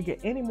 although if we get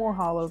any more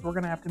hollows, we're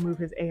gonna have to move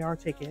his AR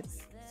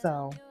tickets.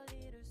 So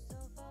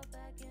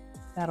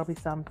that'll be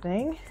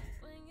something.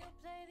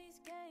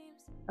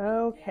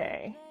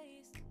 Okay.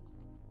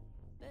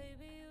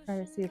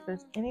 Trying to see if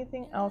there's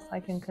anything else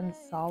I can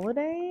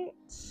consolidate.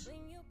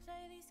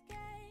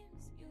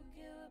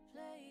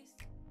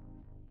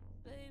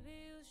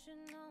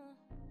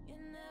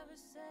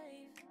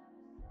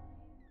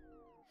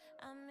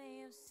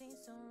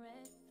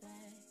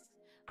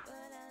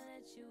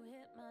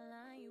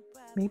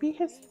 Maybe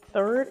his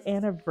 3rd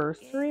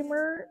anniversary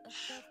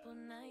merch,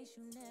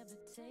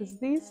 because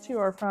these two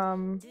are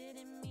from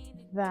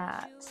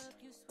that.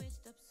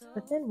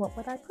 But then what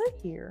would I put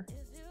here?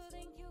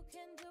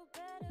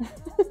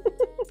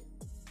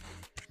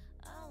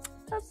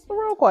 That's the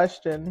real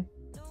question.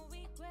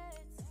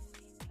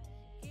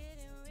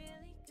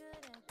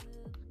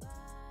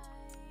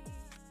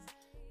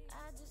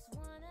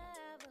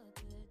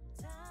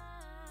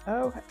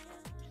 Okay.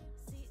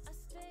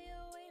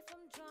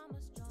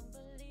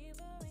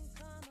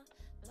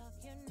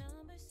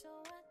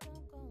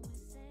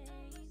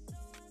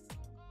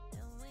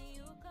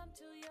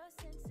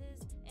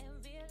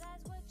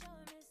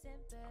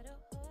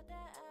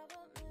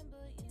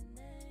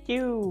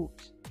 Cute.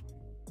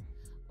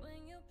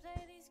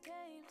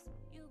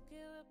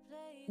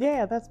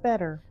 Yeah, that's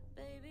better.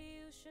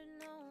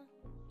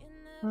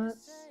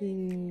 Let's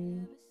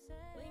see.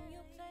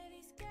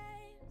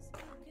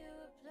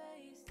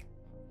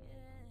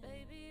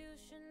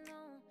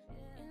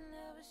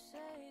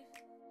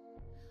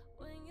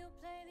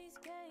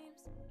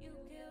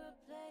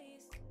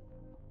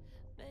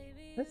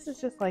 This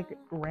is just like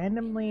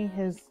randomly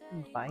his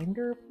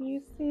binder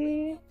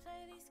PC.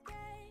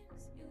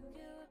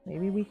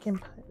 Maybe we can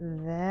put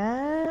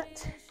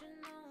that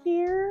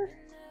here.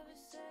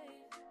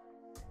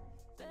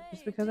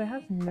 Just because it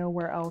has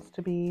nowhere else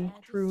to be,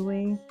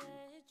 truly.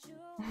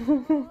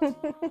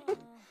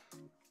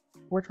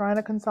 We're trying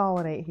to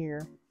consolidate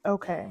here.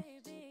 Okay.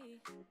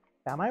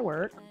 That might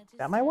work.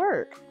 That might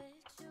work.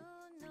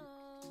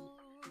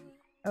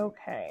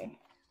 Okay.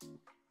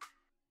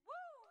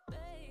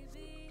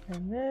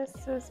 And this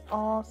is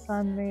all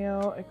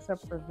Sunmail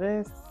except for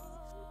this.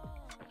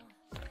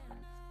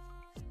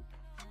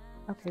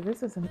 Okay,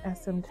 this is an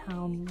SM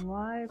Town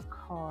Live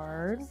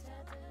card.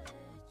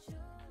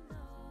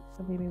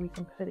 So maybe we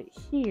can put it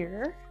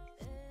here.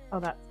 Oh,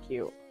 that's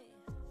cute.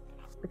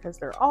 Because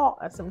they're all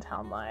SM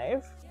Town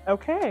Live.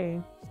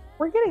 Okay,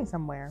 we're getting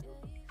somewhere.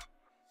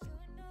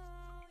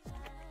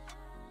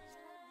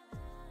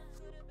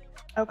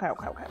 Okay.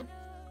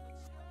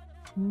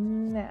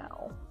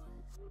 Now,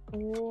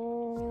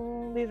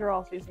 these are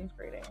all Season's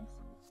Greetings.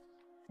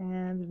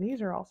 And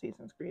these are all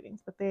Season's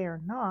Greetings, but they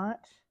are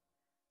not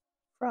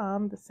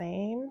from the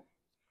same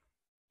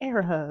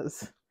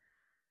eras.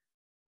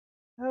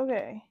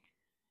 Okay.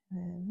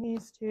 And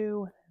these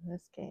two, and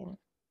this game.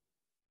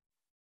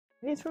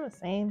 Are these from the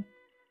same?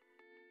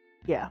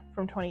 Yeah,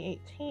 from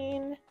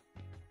 2018.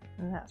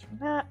 And that's from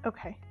that.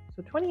 Okay,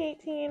 so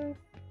 2018.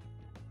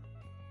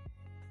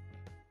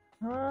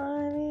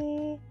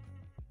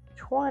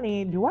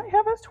 2020. Do I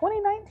have as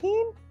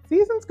 2019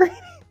 Season's Greetings?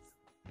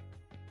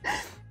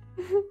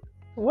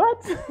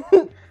 What?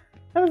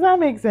 How does that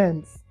make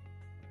sense?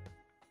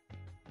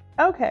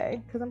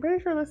 Okay, because I'm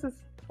pretty sure this is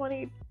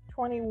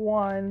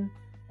 2021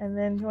 and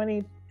then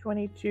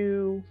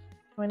 2022,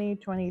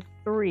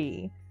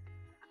 2023.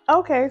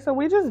 Okay, so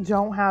we just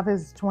don't have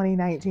his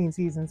 2019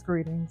 Season's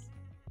Greetings.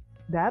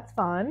 That's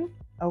fun.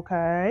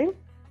 Okay.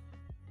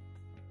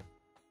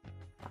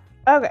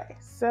 Okay,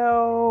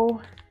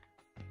 so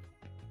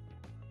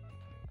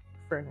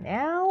for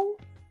now,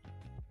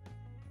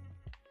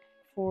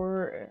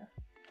 for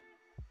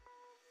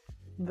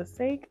the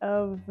sake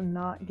of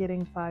not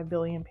getting 5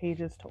 billion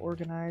pages to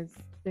organize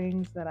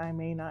things that I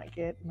may not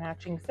get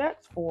matching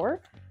sets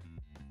for,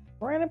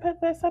 we're going to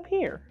put this up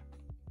here.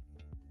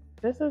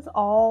 This is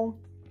all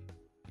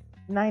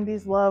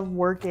 90s love,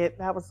 work it.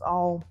 That was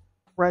all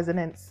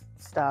resonance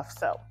stuff,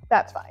 so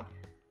that's fine.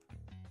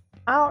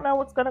 I don't know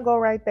what's going to go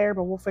right there,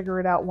 but we'll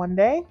figure it out one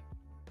day.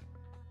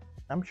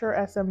 I'm sure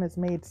SM has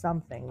made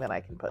something that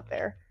I can put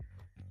there.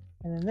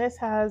 And then this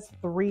has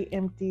 3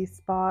 empty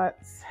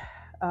spots.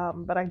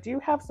 But I do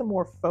have some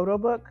more photo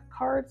book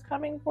cards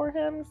coming for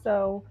him,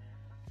 so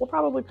we'll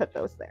probably put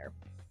those there.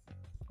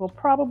 We'll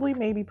probably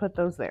maybe put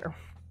those there.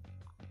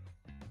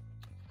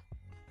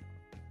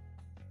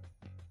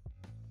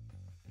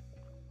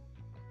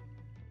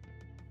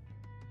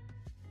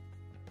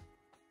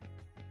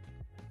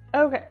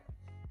 Okay.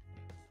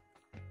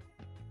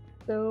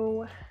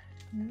 So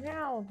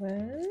now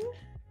then,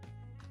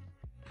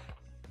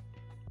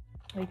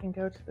 we can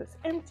go to this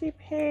empty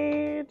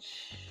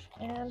page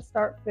and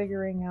start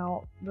figuring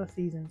out the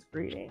season's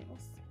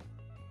greetings.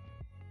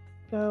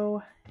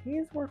 So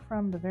these were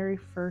from the very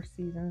first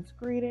season's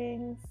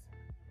greetings.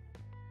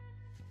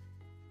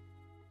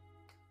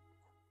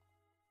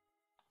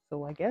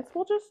 So I guess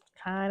we'll just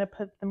kind of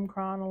put them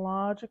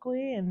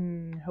chronologically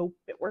and hope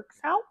it works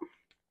out.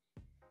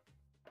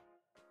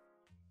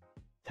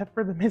 Except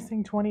for the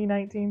missing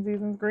 2019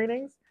 season's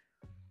greetings.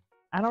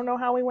 I don't know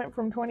how we went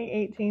from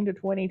 2018 to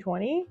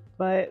 2020,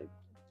 but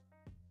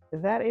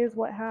that is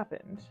what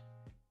happened.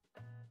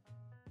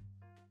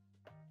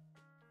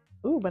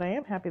 Ooh, but I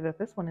am happy that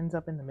this one ends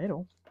up in the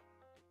middle.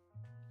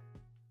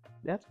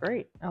 That's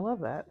great. I love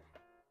that.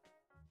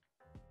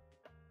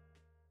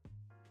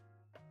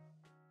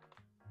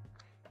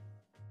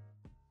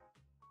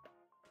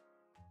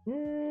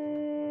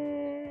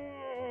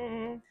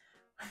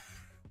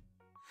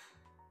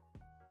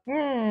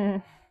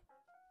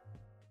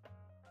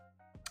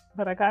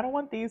 But I kind of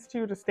want these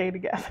two to stay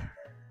together.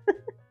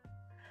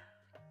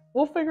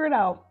 We'll figure it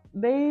out.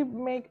 They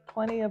make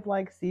plenty of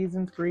like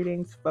season's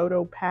greetings,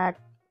 photo pack,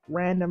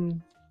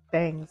 random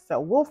things, so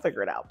we'll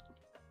figure it out.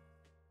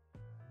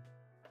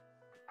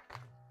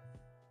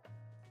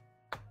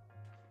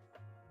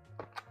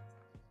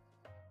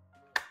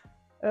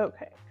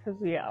 Okay,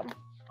 because yeah,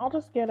 I'll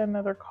just get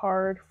another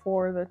card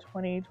for the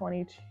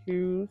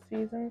 2022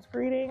 season's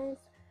greetings.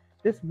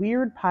 This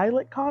weird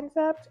pilot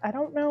concept, I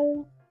don't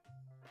know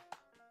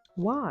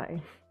why.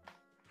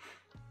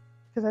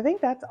 Because I think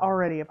that's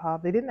already a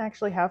pop. They didn't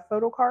actually have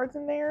photo cards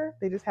in there.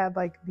 They just had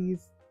like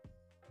these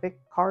thick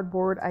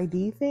cardboard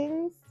ID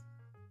things.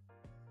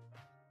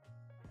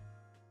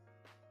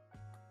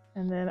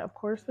 And then of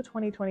course the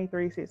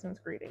 2023 season's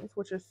greetings,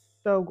 which is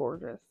so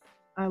gorgeous.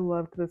 I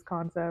loved this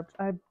concept.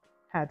 I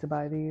had to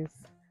buy these.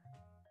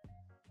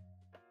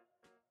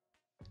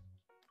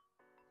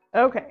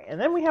 Okay, and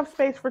then we have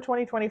space for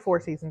 2024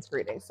 season's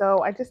greetings.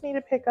 So I just need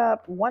to pick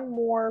up one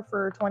more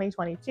for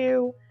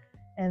 2022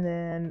 and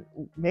then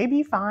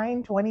maybe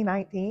find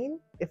 2019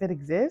 if it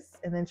exists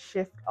and then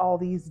shift all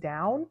these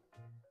down.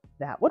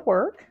 That would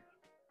work.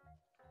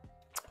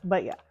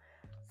 But yeah.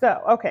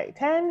 So, okay,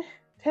 10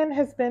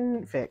 has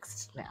been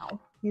fixed now.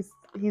 He's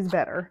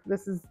better.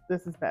 This is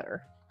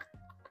better.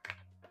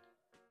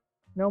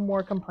 No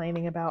more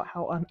complaining about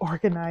how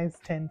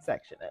unorganized 10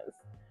 section is.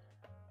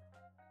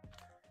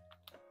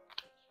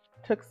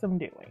 Took some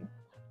doing.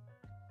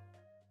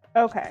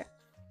 Okay.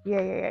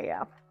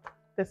 Yeah.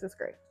 This is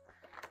great.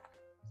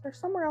 Is there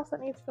somewhere else that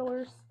needs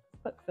fillers?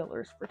 Put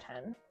fillers for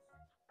 10.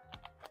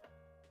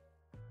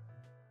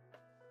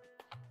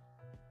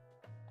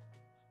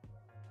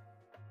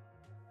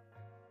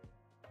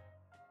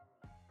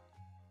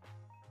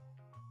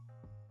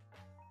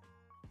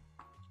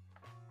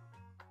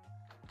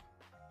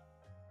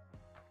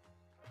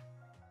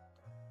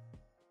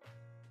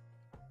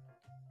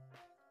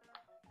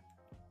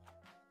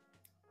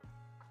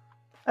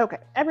 Okay,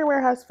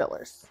 everywhere has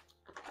fillers.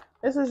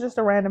 This is just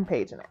a random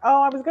page in it.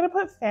 Oh, I was going to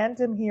put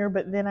Phantom here,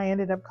 but then I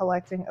ended up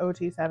collecting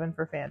OT7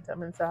 for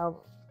Phantom. And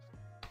so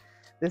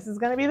this is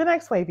going to be the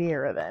next wavy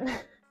era then.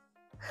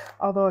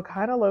 Although it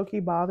kind of low-key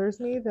bothers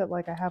me that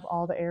like I have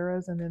all the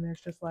eras and then there's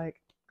just like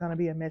going to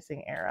be a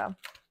missing era.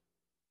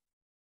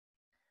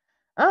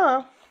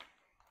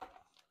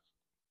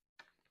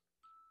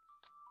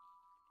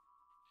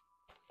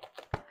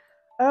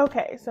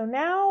 Okay, so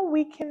now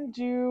we can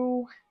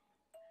do...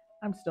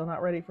 I'm still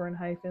not ready for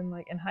Enhyphen.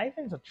 Like,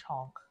 Enhyphen's a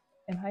chunk.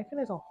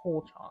 Enhyphen is a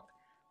whole chunk.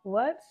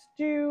 Let's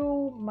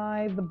do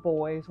The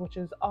Boys, which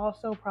is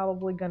also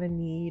probably going to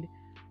need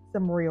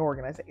some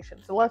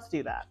reorganization. So let's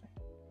do that.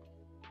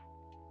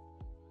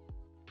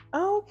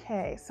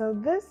 Okay, so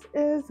this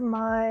is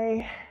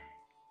The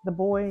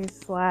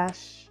Boys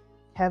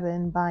 /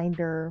 Kevin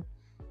binder.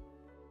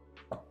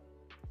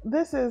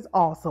 This is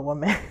also a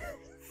mess.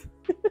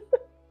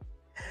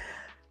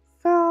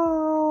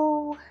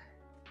 So...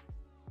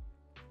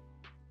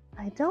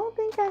 I don't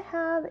think I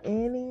have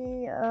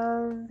any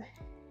of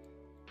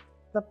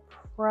the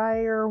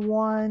prior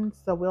ones,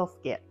 so we'll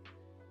skip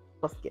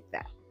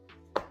that.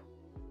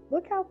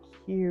 Look how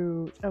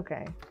cute.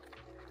 Okay.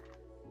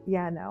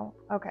 Yeah, no.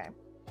 Okay.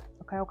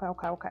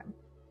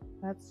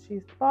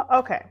 She's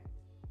okay.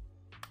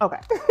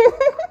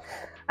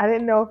 I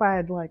didn't know if I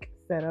had like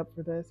set up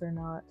for this or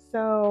not.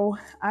 So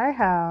I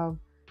have,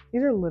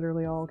 these are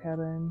literally all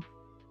Kevin.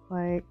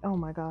 Like, oh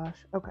my gosh.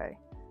 Okay.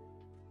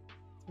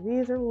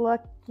 These are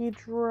lucky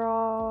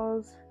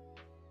draws.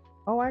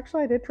 Oh,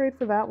 actually, I did trade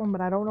for that one,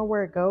 but I don't know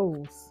where it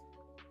goes.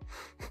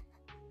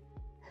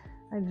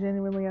 I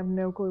genuinely have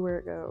no clue where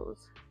it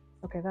goes.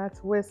 Okay,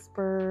 that's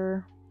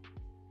Whisper.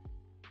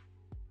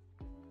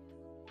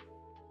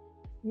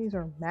 These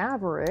are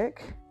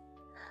Maverick.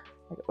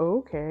 Like,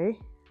 okay.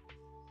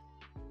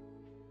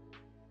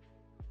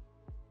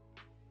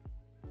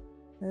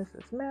 This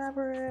is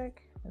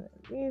Maverick. And then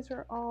these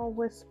are all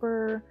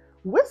Whisper.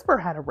 Whisper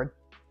had a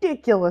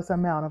ridiculous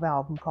amount of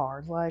album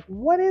cards. Like,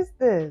 what is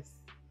this?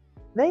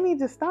 They need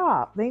to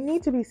stop. They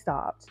need to be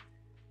stopped.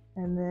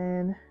 And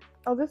then,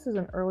 oh, this is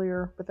an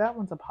earlier, but that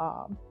one's a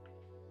pop.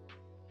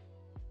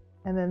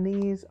 And then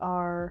these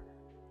are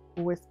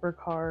Whisper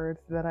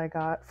cards that I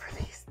got for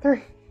these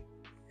three.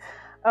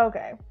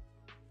 Okay,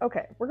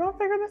 we're gonna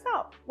figure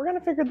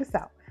this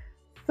out.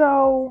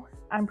 So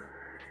I'm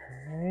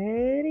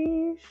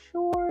pretty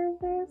sure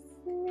this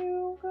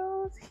new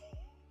goes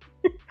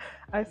here.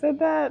 I said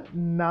that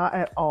not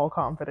at all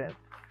confident.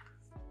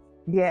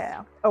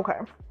 Yeah, okay.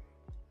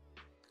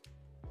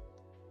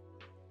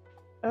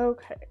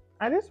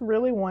 I just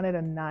really wanted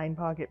a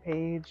 9-pocket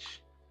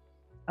page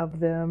of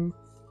them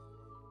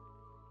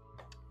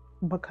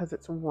because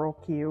it's real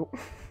cute.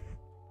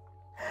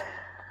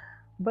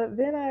 But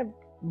then I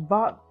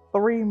bought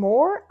 3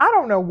 more. I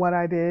don't know what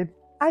I did.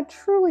 I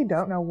truly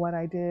don't know what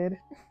I did.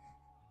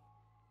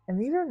 And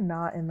these are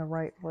not in the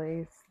right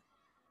place.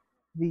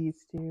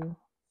 These two.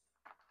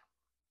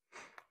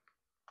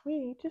 We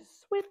need to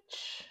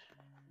switch.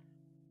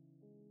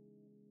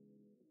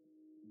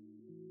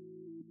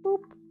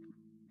 Boop.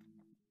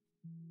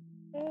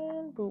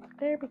 And boop.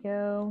 There we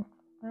go.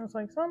 I was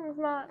like, something's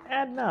not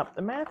adding up.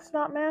 The math's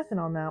not mathing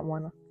on that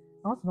one.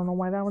 I also don't know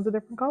why that one's a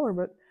different color,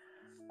 but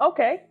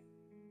okay.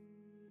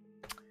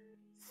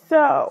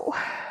 So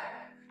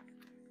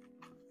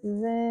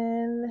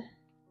then,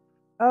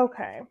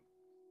 okay,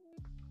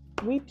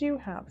 we do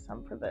have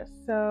some for this.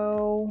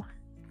 So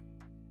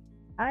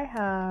I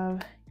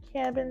have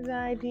Kevin's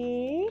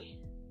ID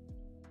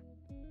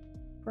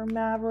for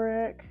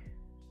Maverick.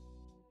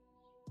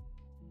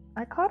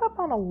 I caught up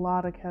on a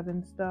lot of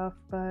Kevin stuff,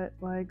 but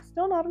like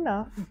still not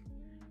enough.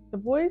 The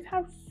boys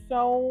have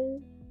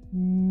so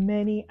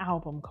many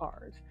album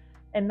cards,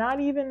 and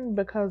not even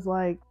because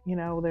like, you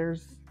know,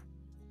 there's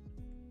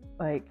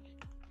like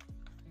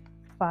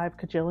 5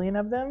 kajillion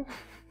of them.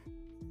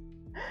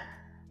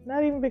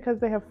 Not even because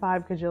they have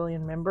 5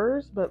 kajillion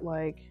members, but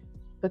like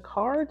the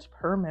cards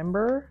per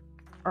member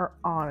are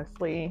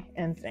honestly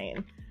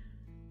insane.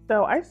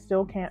 So I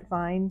still can't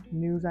find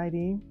News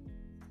ID.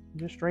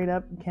 Just straight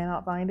up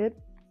cannot find it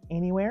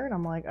anywhere. And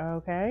I'm like,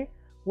 okay,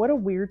 what a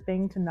weird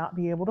thing to not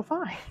be able to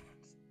find.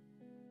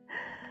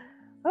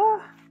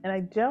 And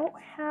I don't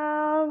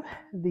have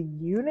the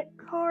unit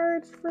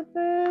cards for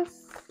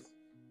this.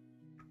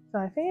 So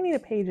I think I need a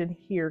page in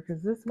here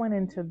because this went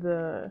into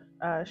the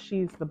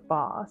She's the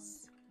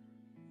Boss.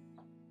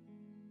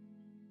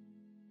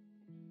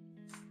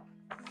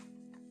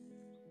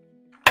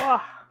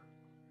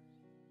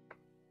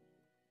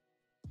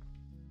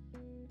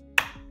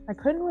 I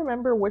couldn't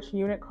remember which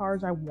unit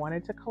cards I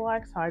wanted to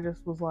collect, so I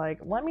just was like,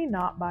 let me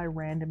not buy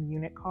random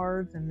unit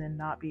cards and then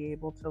not be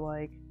able to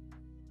like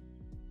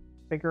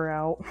figure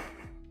out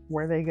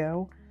where they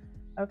go.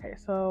 Okay,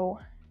 so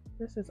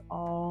this is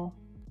all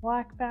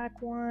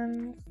blackback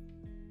ones.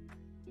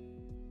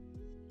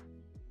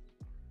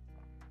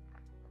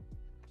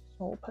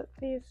 So we'll put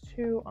these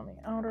 2 on the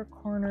outer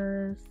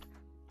corners.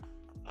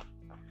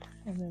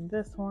 And then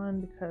this one,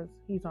 because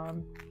he's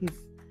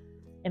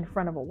in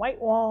front of a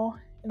white wall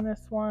in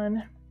this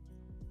one.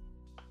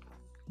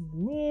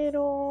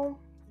 Middle.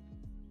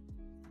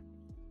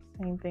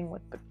 Same thing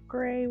with the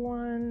gray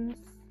ones.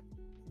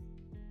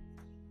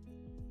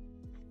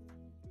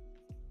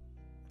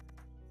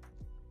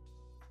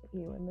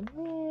 You in the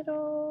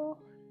middle.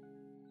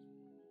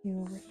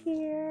 You over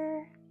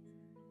here.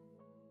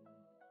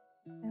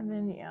 And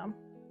then, yeah,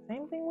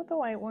 same thing with the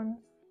white ones.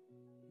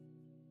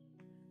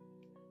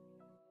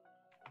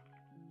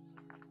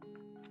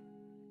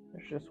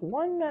 There's just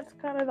one that's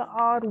kind of the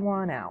odd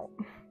one out.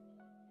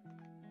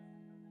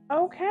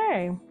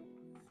 Okay.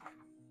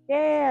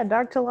 Yeah,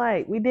 dark to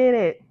light. We did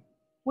it.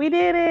 We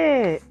did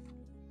it.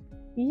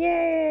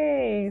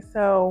 Yay.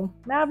 So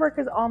Maverick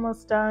is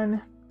almost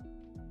done.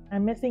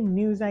 I'm missing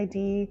News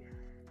ID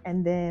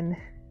and then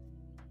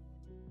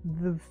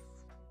the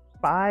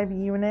 5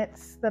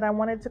 units that I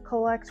wanted to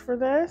collect for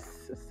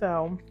this.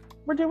 So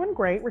we're doing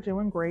great. We're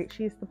doing great.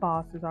 She's the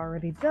Boss is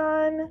already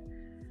done.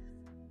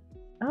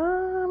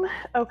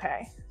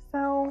 Okay,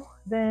 so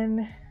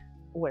then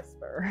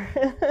Whisper.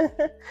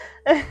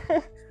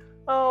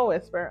 Oh,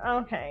 Whisper.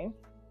 Okay,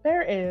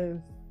 there is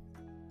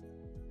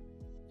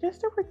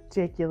just a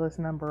ridiculous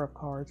number of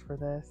cards for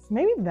this.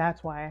 Maybe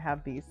that's why I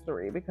have these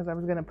 3, because I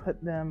was going to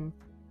put them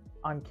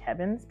on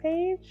Kevin's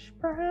page,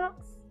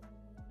 perhaps.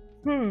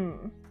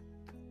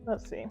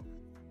 Let's see.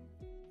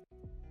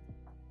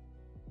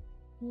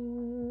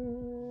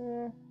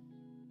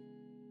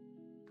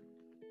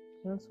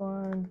 This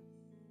one.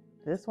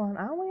 This one,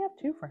 I only have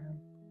 2 for him.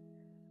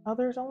 Oh,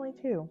 there's only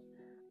 2.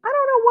 I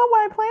don't know what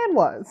my plan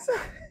was.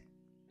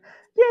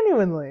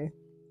 Genuinely.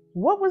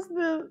 What was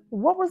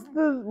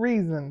the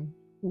reason?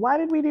 Why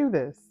did we do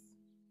this?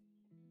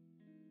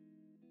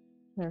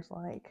 There's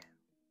like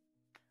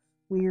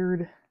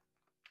weird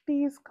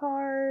these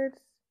cards.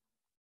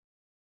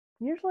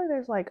 Usually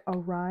there's like a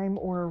rhyme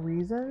or a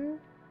reason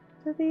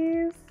to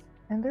these,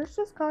 and there's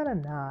just kind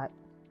of not.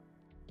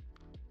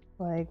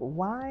 Like,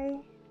 why?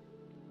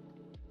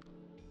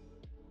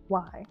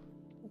 Why?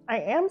 I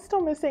am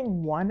still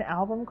missing one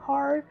album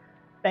card.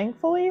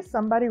 Thankfully,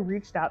 somebody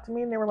reached out to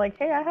me and they were like,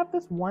 hey, I have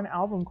this one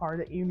album card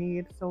that you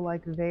need. So,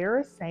 like, they're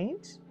a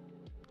saint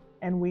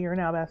and we are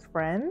now best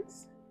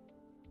friends.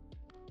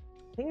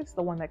 I think it's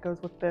the one that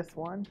goes with this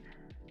one.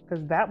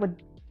 Because that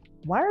would.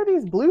 Why are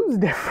these blues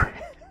different?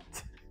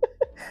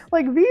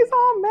 Like, these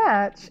all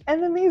match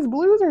and then these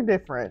blues are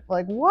different.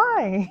 Like,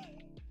 why?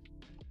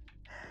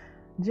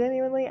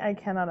 Genuinely, I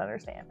cannot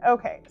understand.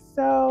 Okay,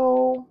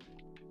 so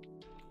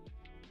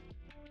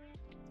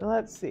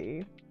let's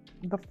see.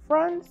 The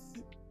fronts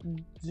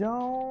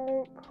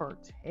don't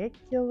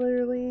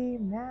particularly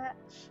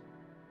match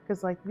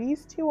because like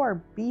these two are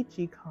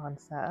beachy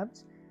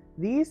concept.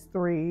 These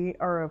three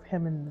are of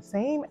him in the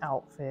same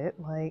outfit.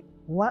 Like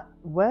what?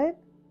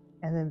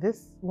 And then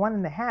this one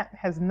in the hat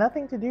has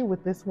nothing to do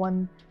with this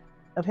one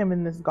of him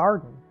in this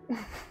garden.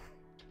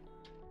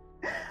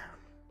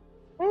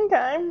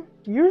 Okay.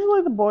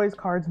 Usually the boys'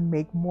 cards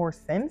make more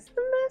sense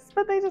than this,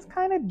 but they just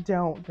kind of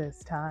don't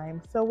this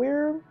time. So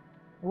we're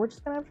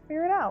just gonna have to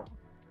figure it out.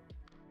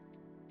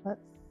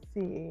 Let's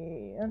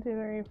see. 1, 2,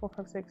 3, 4,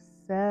 5, 6,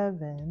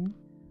 7.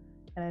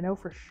 And I know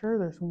for sure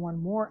there's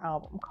one more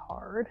album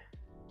card.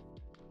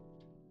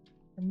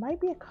 There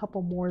might be a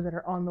couple more that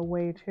are on the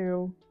way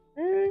too.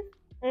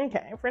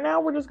 Okay, for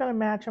now we're just gonna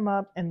match them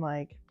up and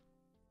like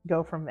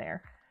go from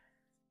there.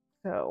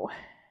 So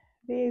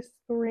these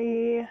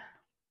three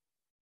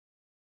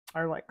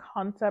are like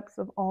concepts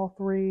of all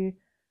three.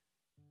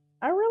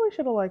 I really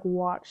should have like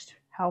watched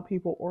how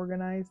people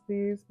organize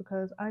these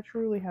because I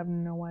truly have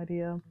no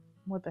idea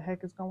what the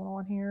heck is going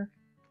on here.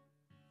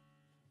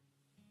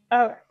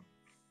 Okay,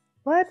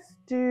 let's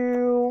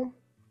do.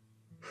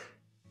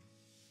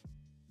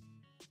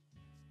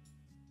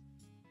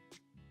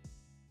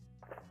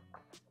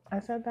 I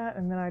said that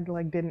and then I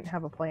like didn't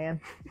have a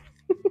plan.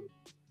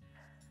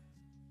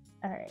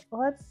 All right,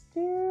 let's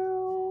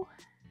do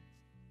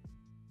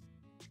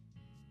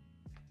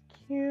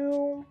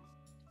Q,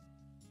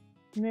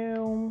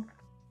 new,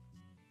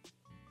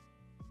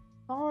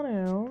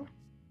 Anu,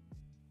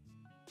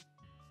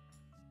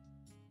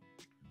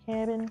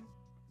 Kevin,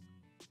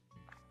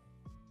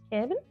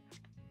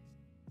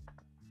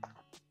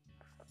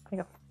 make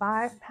a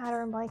 5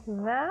 pattern like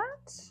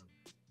that,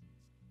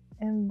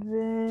 and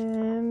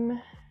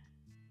then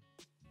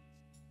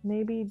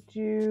maybe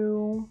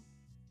do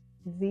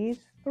these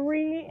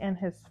 3 and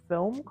his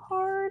film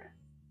card.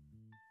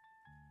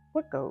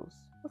 What goes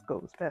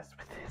best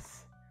with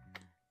this?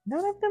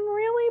 None of them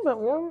really, but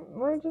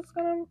we're just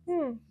gonna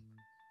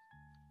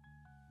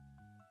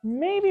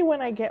maybe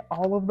when I get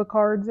all of the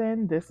cards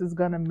in, this is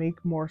gonna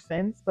make more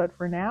sense, but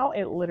for now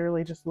it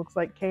literally just looks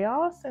like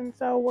chaos, and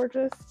so we're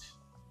just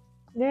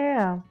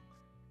we're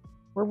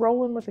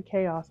rolling with the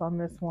chaos on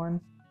this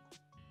one.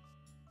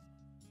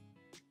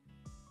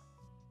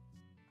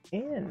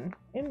 In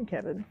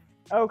Kevin.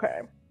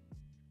 Okay.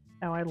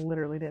 Oh, I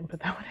literally didn't put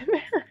that one in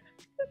there.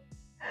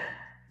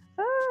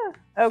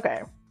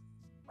 Okay.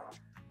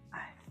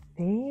 I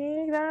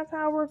think that's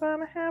how we're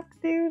gonna have to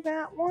do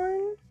that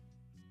one.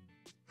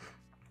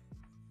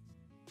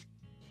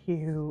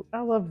 Cute.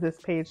 I love this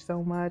page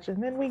so much.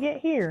 And then we get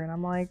here and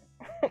I'm like,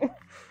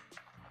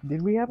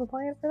 did we have a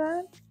plan for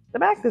that? The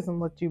back doesn't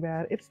look too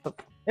bad. It's the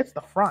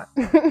front.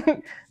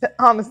 That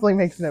honestly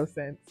makes no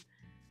sense.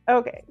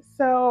 Okay,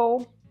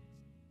 so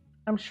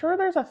I'm sure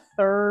there's a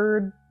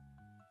third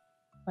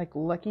like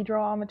lucky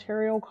draw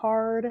material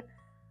card.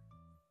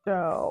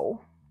 So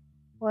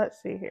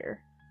let's see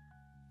here.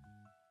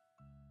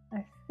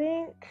 I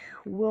think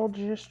we'll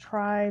just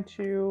try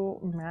to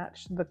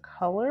match the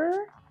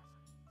color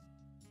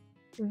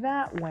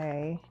that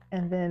way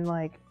and then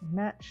like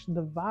match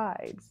the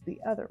vibes the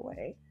other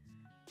way.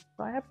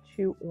 So I have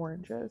 2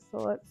 oranges, so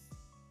let's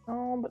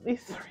but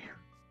these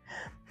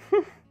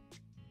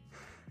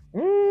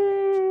 3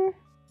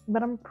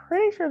 but I'm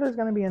pretty sure there's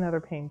gonna be another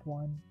pink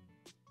one.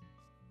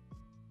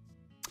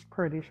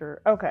 Pretty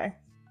sure. Okay.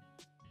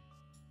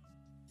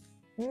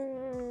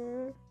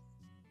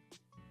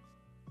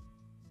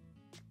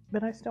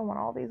 But I still want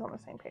all these on the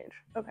same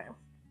page. Okay.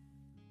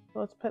 So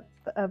let's put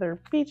the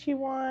other beachy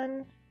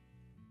one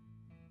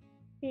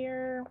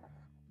here.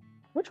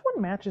 Which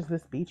one matches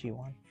this beachy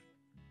one?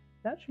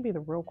 That should be the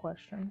real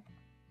question.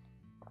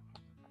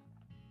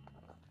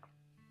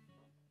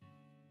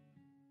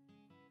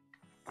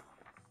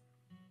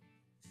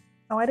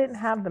 Oh, I didn't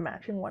have the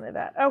matching one of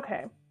that.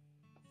 Okay.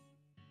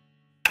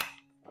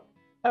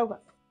 Okay.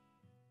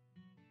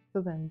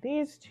 So then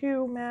these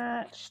 2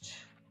 matched.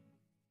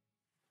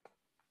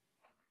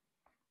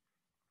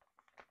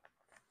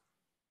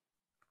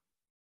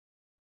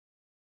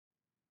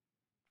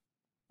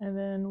 And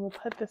then we'll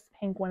put this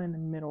pink one in the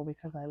middle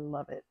because I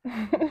love it.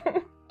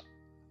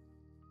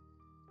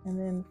 And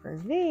then for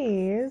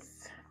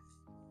these,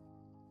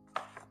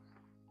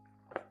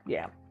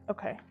 yeah,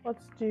 okay,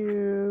 let's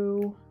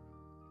do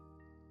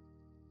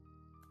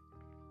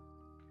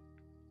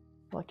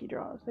lucky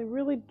draws. They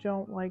really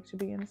don't like to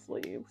be in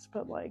sleeves,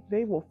 but like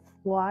they will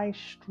fly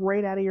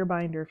straight out of your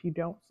binder if you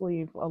don't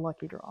sleeve a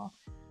lucky draw.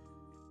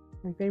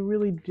 Like they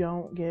really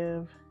don't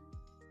give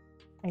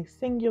a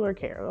singular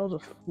care. They'll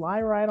just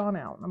fly right on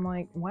out. I'm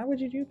like, why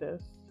would you do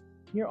this?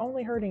 You're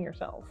only hurting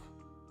yourself.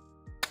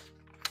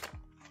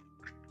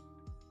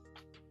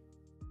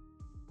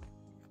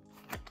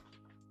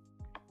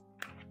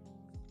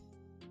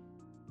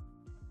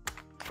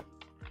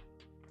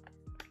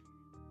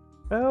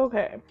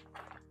 Okay.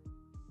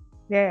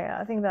 Yeah,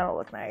 I think that'll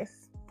look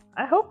nice.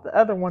 I hope the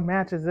other one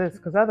matches this,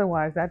 because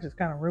otherwise that just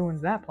kind of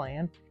ruins that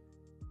plan.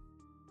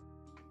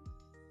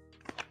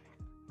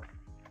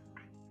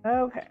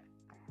 Okay.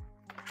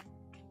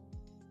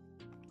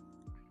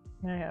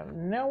 I have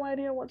no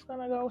idea what's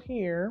gonna go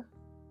here.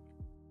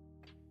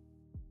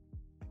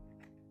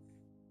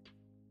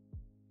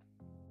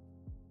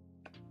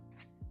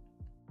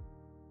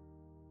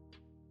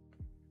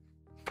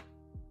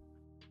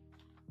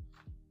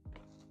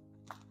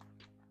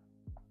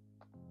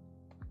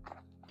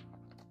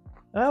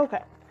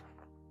 Okay,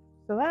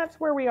 so that's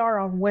where we are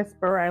on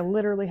Whisper. I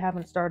literally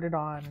haven't started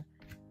on,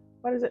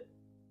 what is it?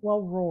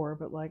 Well, Roar,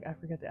 but like, I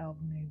forget the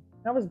album name.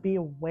 That was Be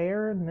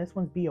Aware, and this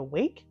one's Be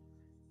Awake?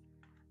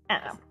 I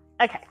don't know.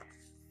 Okay,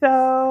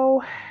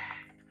 so,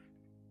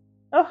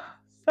 oh,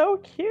 so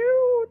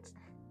cute.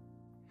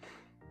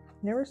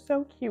 They were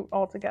so cute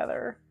all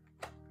together.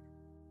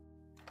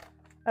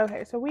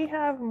 Okay, so we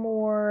have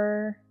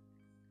more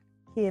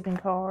Kevin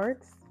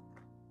cards.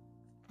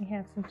 We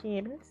have some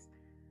Kevins.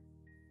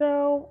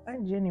 So I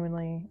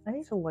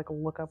need to like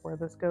look up where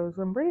this goes.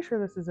 I'm pretty sure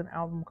this is an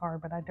album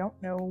card, but I don't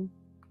know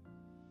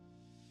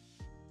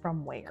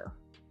from where.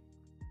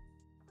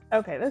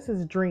 Okay, this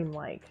is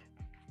Dreamlike.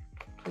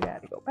 We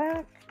gotta go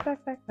back.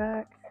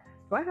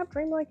 Do I have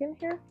Dreamlike in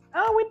here?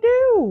 Oh, we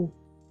do!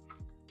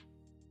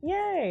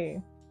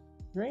 Yay!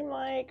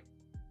 Dreamlike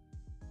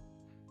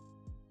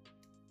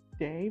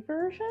day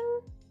version?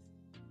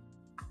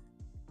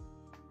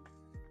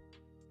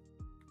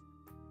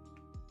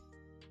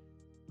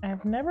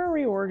 I've never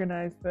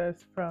reorganized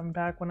this from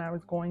back when I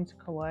was going to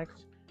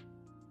collect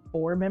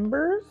 4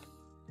 members.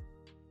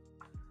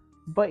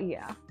 But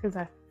yeah, because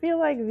I feel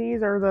like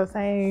these are the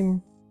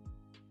same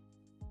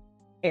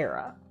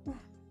era.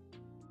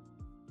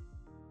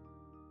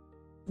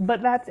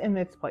 But that's in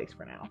its place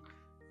for now.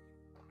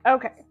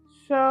 Okay,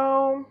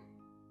 so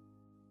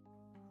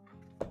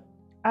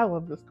I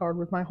love this card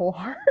with my whole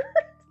heart.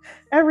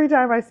 Every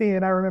time I see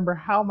it, I remember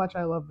how much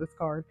I love this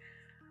card.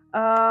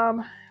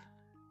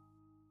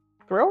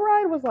 Thrill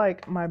Ride was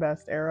like my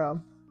best era.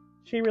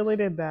 She really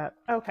did that.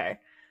 Okay.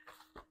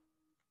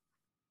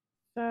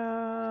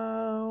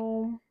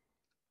 So,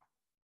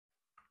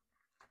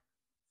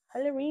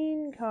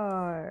 Halloween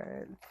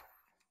cards.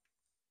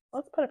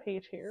 Let's put a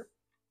page here.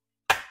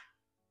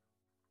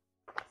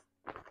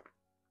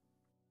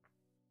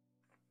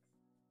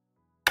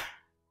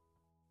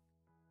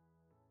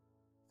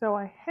 So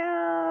I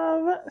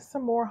have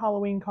some more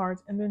Halloween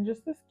cards and then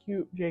just this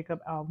cute Jacob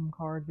album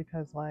card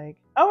because like,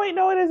 oh wait,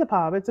 no, it is a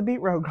pop. It's a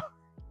Beat Road card.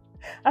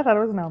 I thought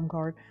it was an album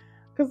card.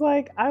 Because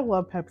like, I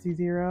love Pepsi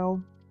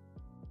Zero.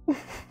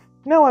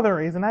 No other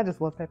reason. I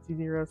just love Pepsi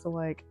Zero. So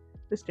like,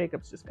 this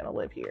Jacob's just gonna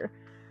live here.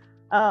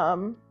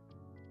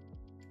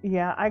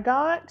 Yeah, I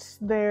got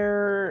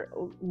their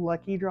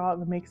lucky draw,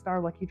 the Make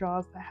Star lucky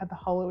draws that had the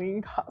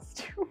Halloween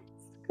costumes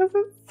because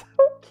it's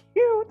so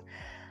cute.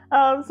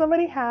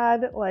 Somebody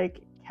had like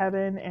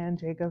Kevin and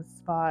Jacob's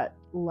spot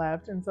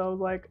left, and so I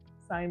was like,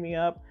 sign me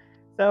up.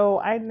 So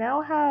I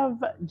now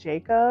have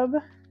Jacob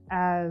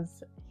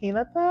as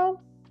Hinata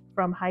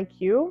from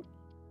Haikyuu.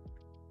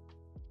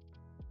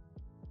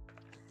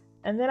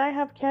 And then I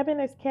have Kevin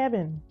as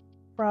Kevin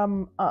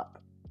from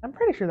Up. I'm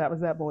pretty sure that was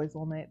that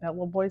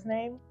little boy's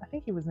name. I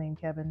think he was named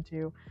Kevin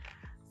too.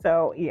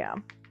 So yeah.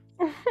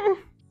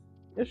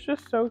 It's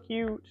just so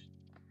cute.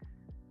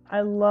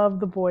 I love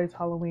the boys'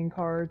 Halloween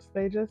cards.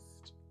 They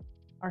just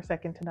are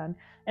second to none.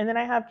 And then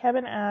I have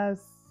Kevin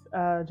as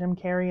Jim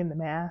Carrey in The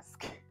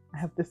Mask. I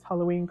have this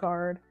Halloween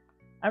card.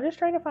 I'm just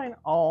trying to find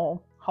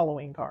all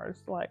Halloween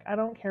cards. Like, I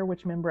don't care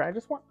which member. I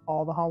just want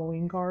all the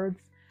Halloween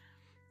cards.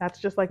 That's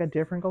just like a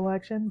different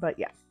collection. But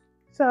yeah.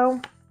 So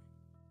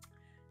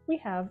we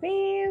have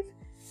these.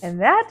 And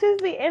that is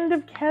the end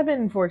of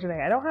Kevin for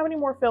today. I don't have any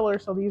more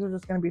fillers, so these are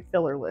just going to be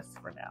filler lists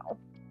for now.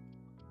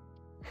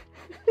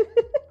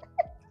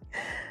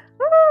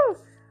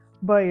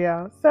 But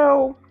yeah,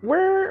 so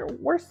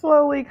we're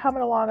slowly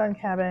coming along on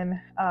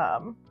Kevin.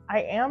 I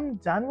am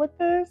done with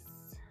this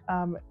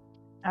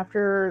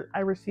after I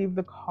received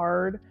the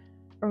card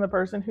from the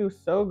person who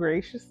so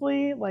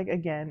graciously, like,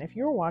 again, if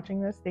you're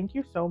watching this, thank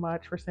you so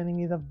much for sending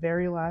me the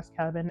very last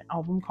Kevin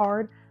album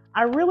card.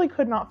 I really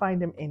could not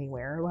find him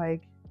anywhere.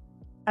 Like,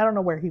 I don't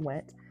know where he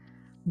went,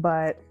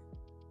 but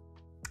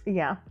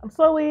yeah, I'm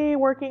slowly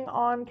working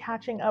on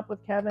catching up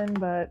with Kevin,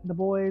 but the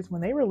boys,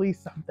 when they release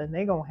something,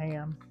 they go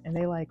ham and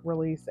they like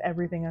release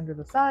everything under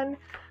the sun.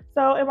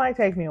 So it might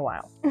take me a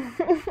while.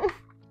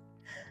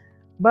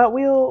 But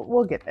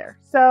we'll get there.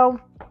 So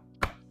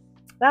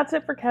that's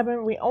it for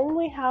Kevin. We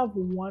only have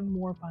one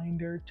more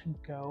binder to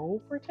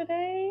go for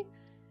today,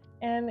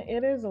 and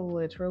it is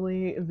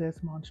literally this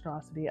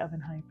monstrosity of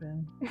an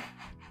hyphen.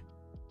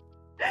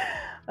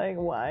 Like,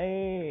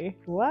 why?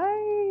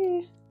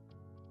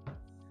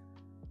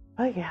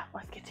 But yeah,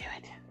 let's get to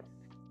it.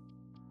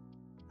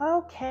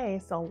 Okay,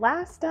 so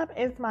last up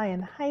is my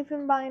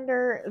Enhypen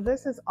binder.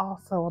 This is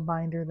also a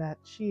binder that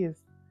she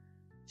is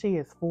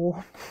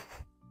full.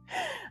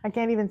 I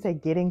can't even say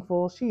getting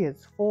full. She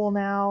is full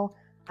now.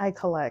 I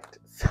collect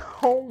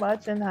so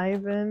much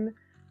Enhypen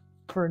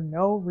for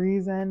no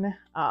reason.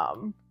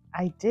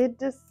 I did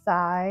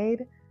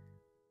decide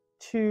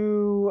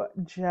to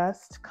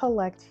just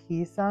collect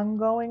Heesung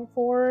going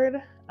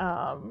forward,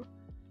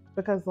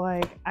 because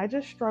like I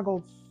just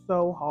struggled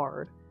so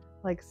hard,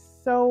 like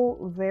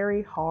so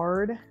very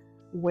hard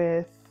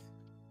with,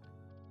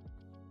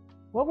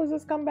 what was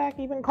this comeback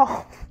even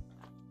called?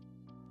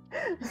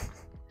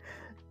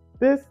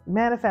 This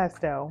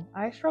Manifesto.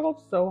 I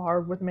struggled so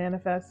hard with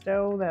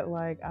Manifesto that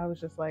like I was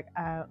just like,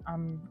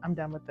 I'm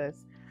done with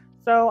this.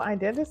 So I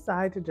did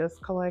decide to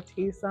just collect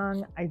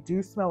Heesung. I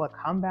do smell a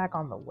comeback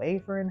on the way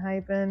for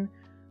Enhypen,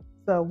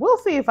 so we'll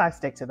see if I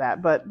stick to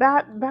that. But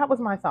that was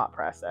my thought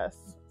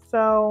process.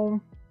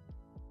 So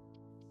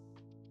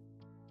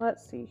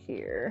let's see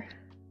here.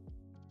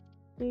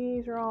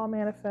 These are all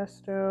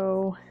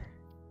Manifesto.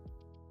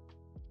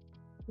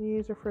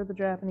 These are for the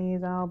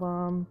Japanese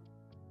album.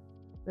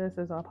 This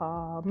is a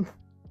pop.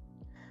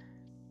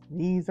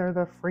 These are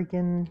the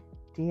freaking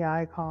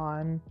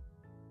D-Icon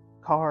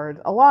cards.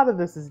 A lot of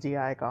this is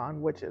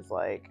D-Icon, which is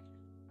like,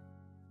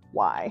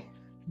 why?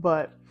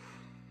 But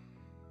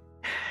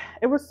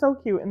it was so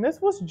cute. And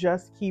this was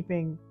just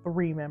keeping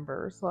 3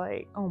 members.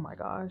 Like, oh my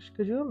gosh.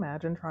 Could you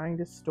imagine trying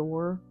to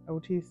store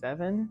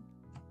OT7?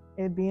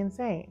 It'd be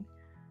insane.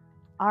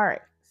 All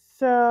right.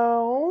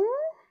 So,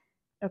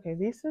 okay,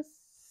 this is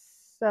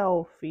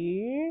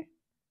Selfie.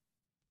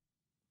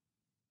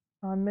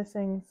 I'm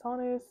missing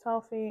Sonu's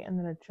selfie and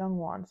then a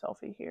Jungwon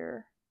selfie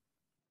here.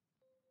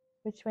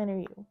 Which one are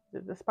you?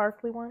 Is it the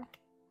sparkly one?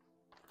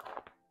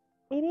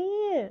 It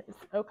is.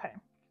 Okay.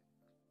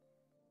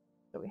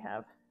 So we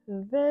have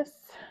this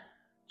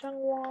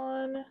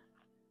Jungwon.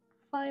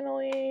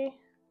 Finally.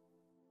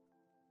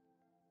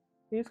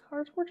 These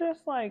cards were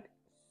just like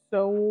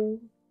so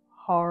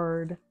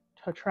hard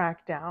to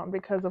track down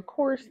because of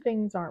course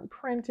things aren't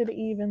printed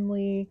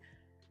evenly.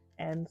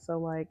 And so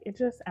like it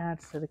just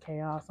adds to the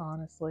chaos,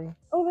 honestly.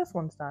 Oh, this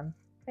one's done.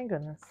 Thank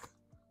goodness.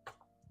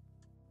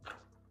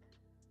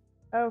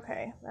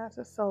 Okay, that's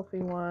a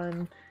selfie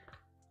one.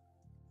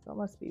 So it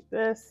must be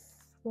this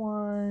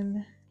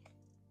one.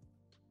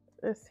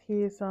 This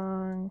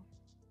Heesung.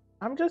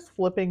 I'm just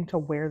flipping to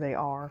where they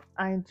are.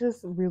 I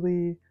just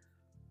really...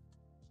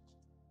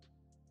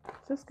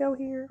 Does this go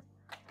here?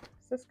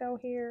 Does this go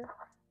here?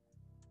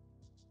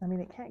 I mean,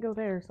 it can't go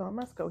there, so it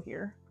must go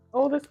here.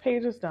 Oh, this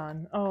page is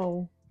done.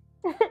 Oh.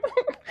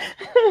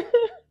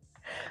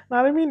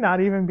 Not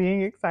even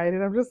being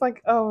excited. I'm just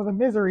like, oh, the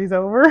misery's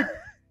over.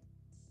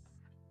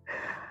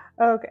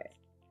 Okay,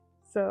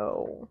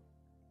 so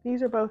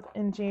these are both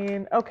in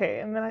Jean. Okay,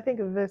 and then I think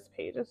this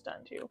page is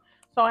done too.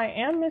 So I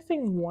am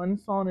missing one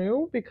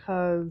Sonu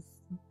because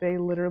they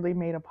literally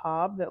made a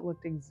pop that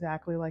looked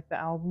exactly like the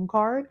album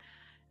card,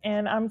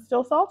 and I'm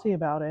still salty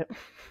about it.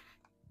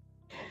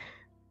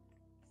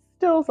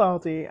 Still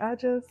salty.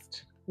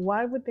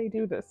 Why would they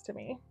do this to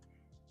me?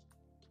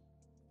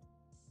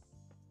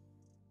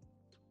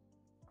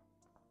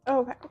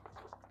 Okay,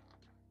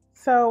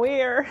 so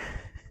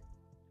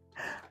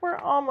we're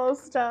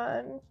almost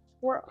done.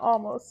 We're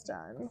almost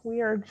done.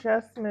 We are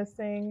just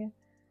missing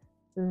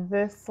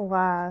this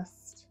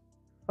last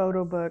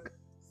photo book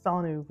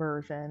Sonu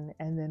version,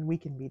 and then we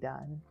can be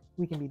done.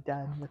 We can be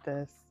done with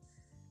this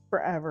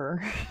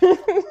forever.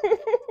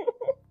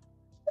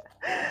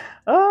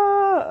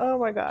 Oh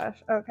my gosh.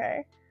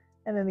 Okay.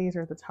 And then these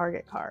are the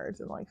Target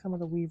cards and like some of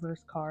the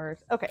Weavers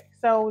cards. Okay,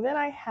 so then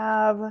I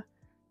have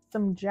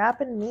some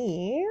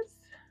Japanese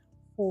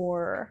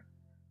for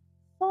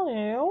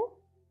Sonu.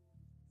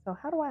 So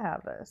how do I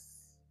have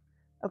this?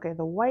 Okay,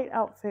 the white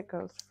outfit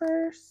goes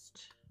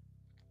first.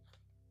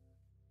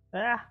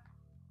 Ah,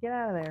 get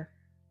out of there.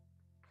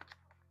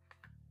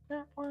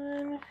 That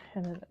one,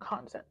 and then the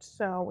concept.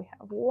 So we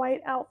have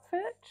white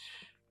outfit.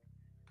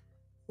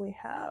 We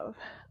have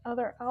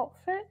other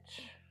outfit.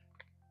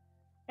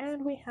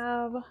 And we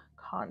have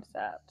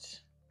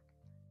concept.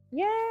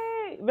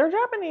 Yay! Their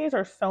Japanese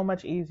are so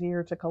much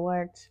easier to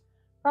collect.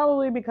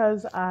 Probably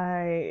because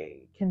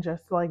I can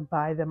just like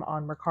buy them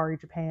on Mercari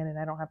Japan and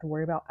I don't have to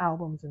worry about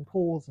albums and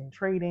pools and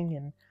trading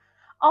and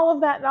all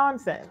of that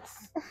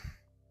nonsense.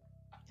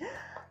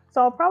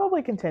 So I'll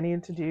probably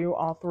continue to do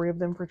all 3 of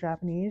them for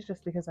Japanese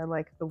just because I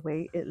like the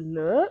way it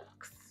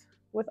looks.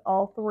 with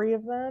all three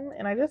of them,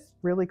 and I just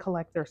really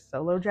collect their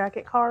solo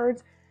jacket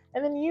cards,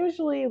 and then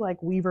usually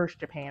like Weavers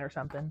Japan or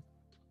something.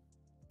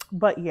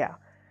 But yeah,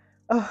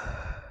 ugh,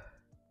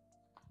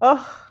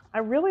 I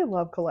really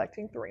love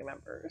collecting three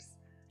members.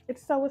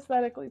 It's so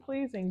aesthetically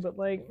pleasing, but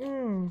like,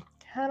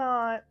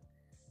 cannot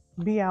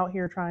be out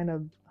here trying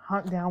to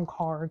hunt down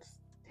cards,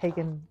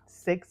 taking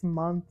 6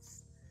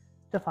 months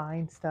to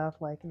find stuff.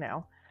 Like,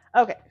 no.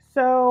 Okay,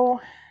 so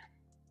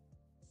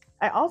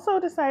I also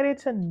decided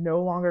to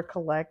no longer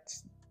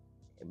collect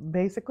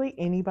basically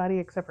anybody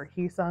except for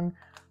Heesung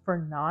for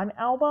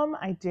non-album.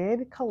 I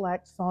did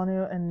collect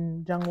Sonu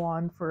and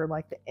Jungwon for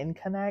like the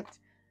Inconnect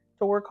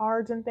tour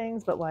cards and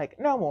things, but like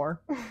no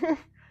more.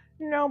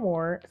 No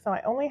more. So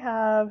I only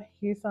have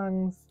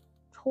Heesung's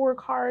tour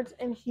cards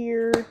in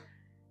here,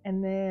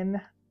 and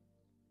then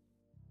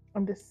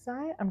I'm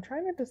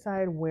trying to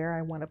decide where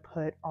I want to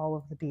put all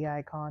of the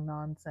D-Icon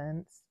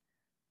nonsense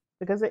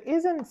because it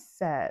is in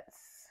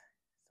sets.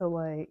 So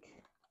like,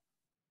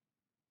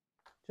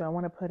 do I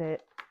want to put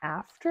it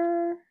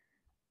after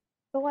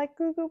the like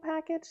Goo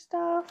package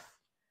stuff?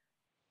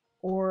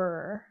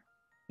 Or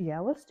yeah,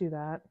 let's do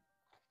that.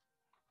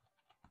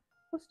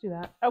 Let's do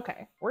that.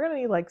 Okay, we're gonna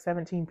need like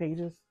 17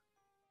 pages.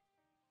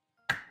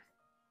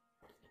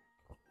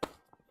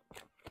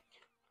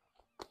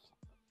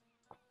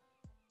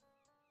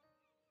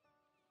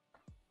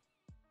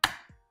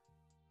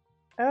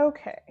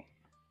 Okay,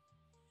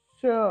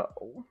 so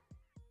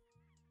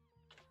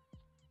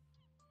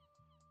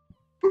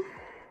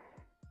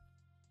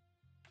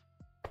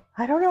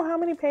I don't know how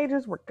many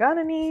pages we're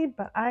gonna need,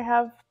 but I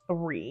have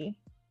 3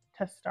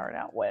 to start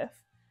out with.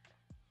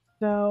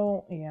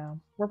 So yeah,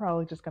 we're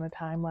probably just gonna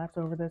time lapse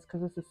over this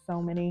because this is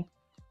so many.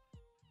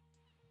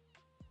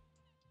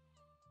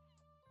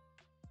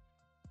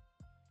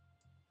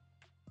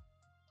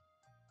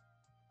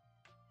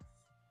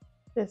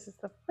 This is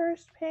the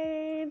first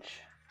page.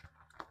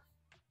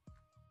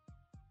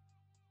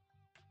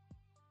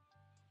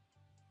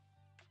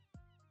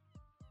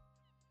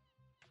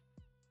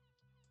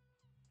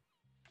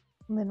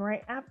 And then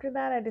right after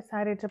that, I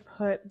decided to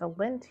put the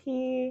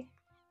Linty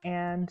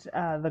and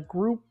the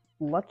group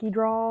lucky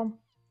draw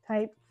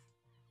types.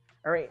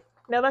 All right,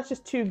 now that's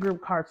just 2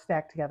 group cards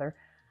stacked together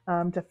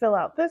to fill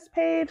out this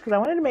page because I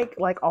wanted to make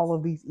like all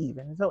of these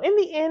even. So in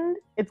the end,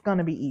 it's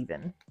gonna be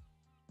even.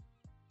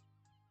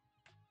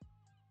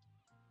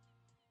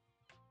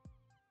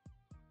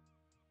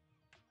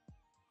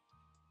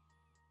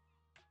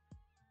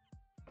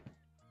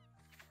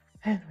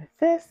 And with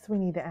this, we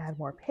need to add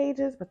more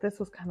pages, but this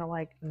was kind of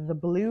like the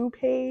blue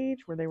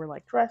page where they were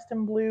like dressed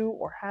in blue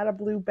or had a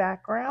blue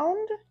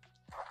background.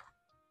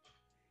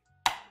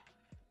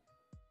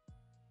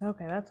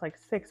 Okay, that's like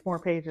 6 more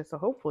pages, so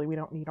hopefully we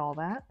don't need all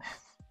that.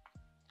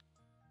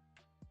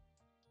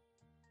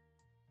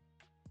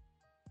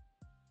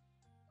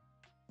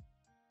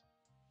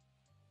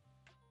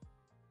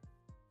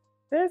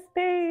 This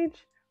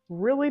page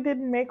really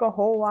didn't make a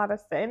whole lot of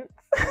sense,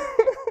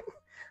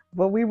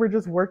 but we were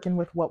just working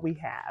with what we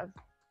have.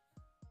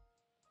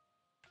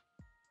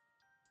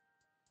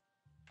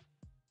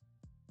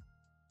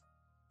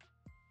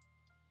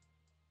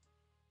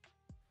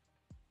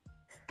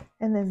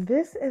 And then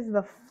this is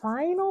the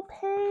final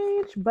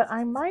page, but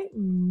I might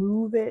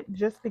move it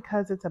just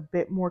because it's a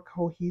bit more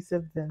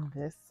cohesive than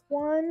this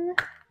one.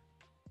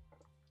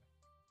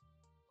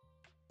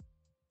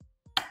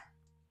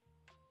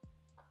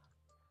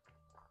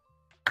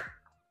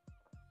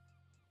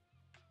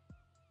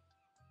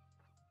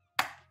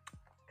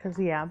 Because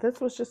yeah,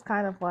 this was just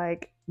kind of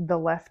like the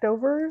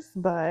leftovers,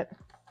 but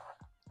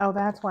oh,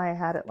 that's why I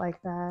had it like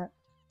that.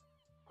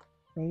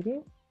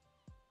 Maybe?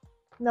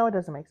 No, it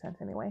doesn't make sense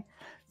anyway.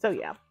 So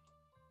yeah,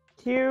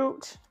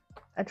 cute.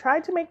 I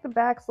tried to make the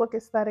backs look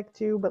aesthetic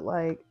too, but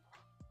like,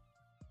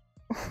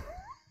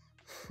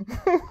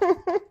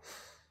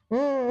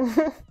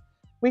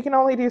 we can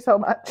only do so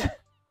much.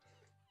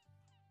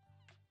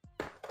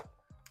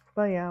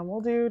 But yeah,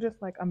 we'll do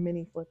just like a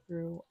mini flip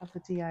through of the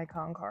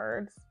D-Icon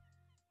cards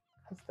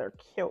because they're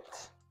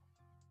cute.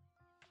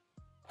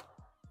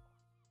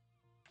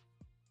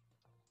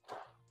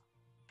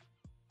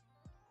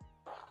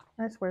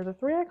 I swear, the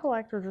 3 I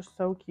collect are just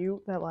so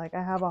cute that like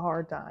I have a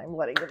hard time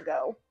letting them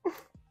go.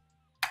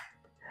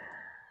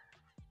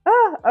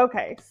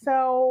 Okay,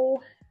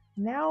 so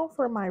now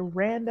for my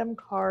random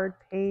card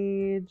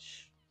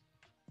page.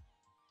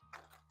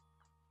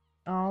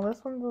 Oh,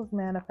 this one was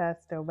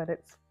Manifesto, but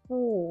it's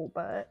full.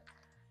 But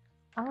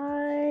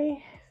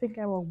I think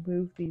I will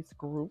move these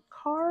group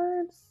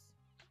cards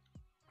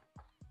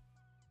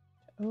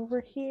over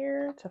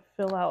here to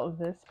fill out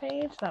this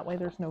page. That way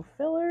there's no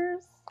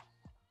fillers.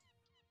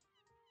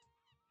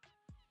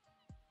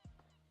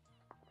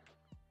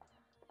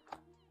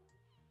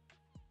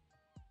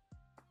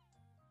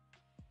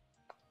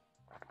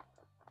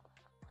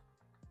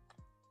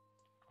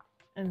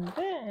 And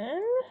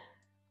then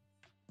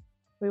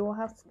we will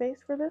have space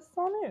for this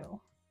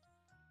Sonu.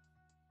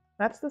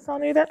 That's the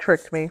Sonu that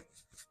tricked me.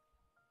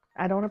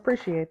 I don't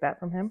appreciate that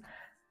from him.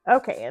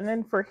 Okay, and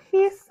then for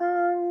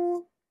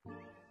Heesung,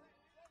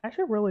 I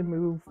should really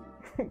move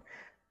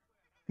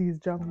these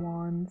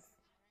Jungwons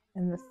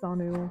and the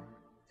Sonu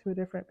to a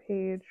different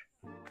page.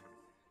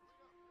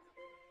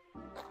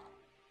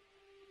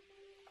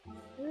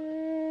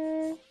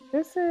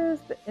 This is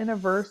the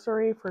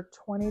anniversary for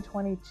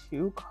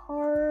 2022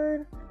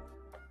 card.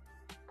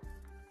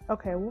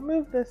 Okay, we'll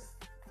move this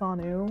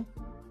Sonu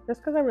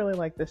just because I really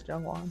like this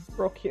Jungwon. It's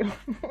real cute.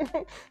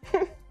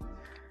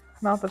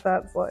 Not that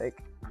that's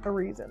like a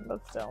reason,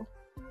 but still.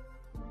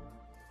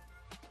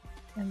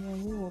 And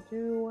then we will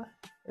do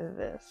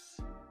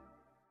this.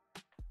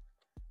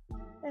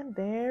 And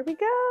there we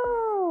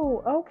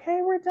go.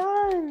 Okay, we're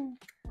done.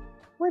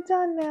 We're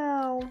done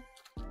now.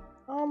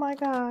 Oh my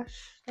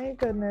gosh, thank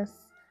goodness.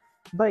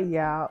 But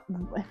yeah,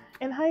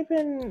 and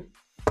Hypen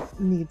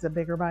needs a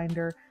bigger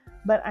binder,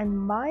 but I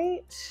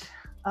might,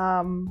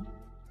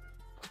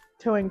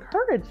 to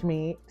encourage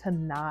me to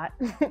not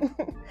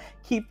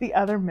keep the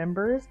other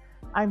members,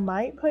 I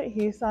might put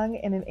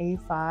Hyesung in an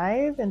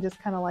A5 and just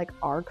kind of like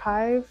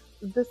archive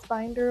this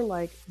binder,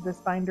 like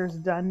this binder's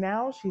done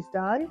now, she's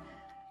done.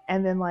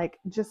 And then like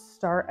just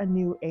start a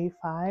new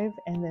A5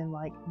 and then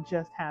like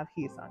just have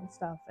Hyesung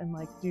stuff and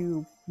like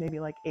do maybe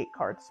like 8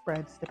 card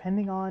spreads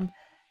depending on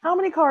how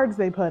many cards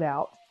they put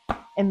out.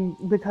 And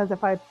because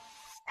if I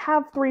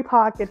have 3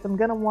 pockets, I'm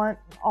gonna want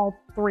all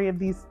 3 of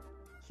these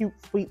cute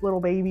sweet little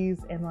babies,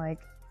 and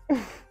like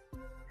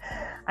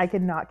I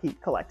cannot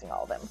keep collecting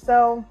all of them.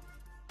 So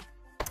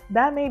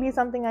that may be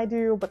something I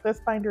do, but this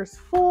binder's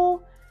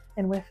full.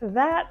 And with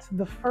that,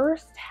 the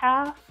first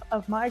half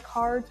of my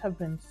cards have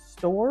been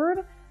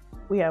stored.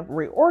 We have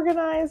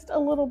reorganized a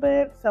little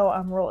bit, so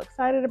I'm real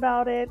excited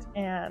about it.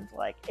 And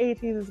like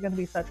ATs is going to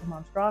be such a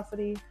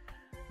monstrosity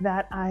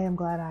that I am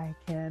glad I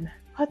can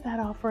put that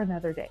off for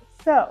another day.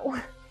 So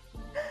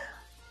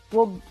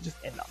we'll just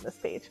end on this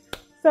page.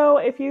 So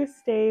if you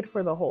stayed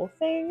for the whole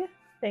thing,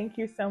 thank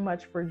you so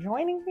much for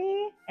joining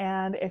me.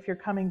 And if you're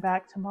coming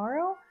back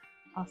tomorrow,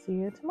 I'll see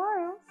you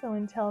tomorrow. So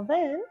until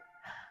then,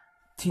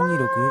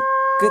 126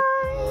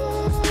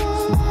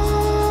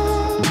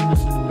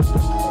 끝.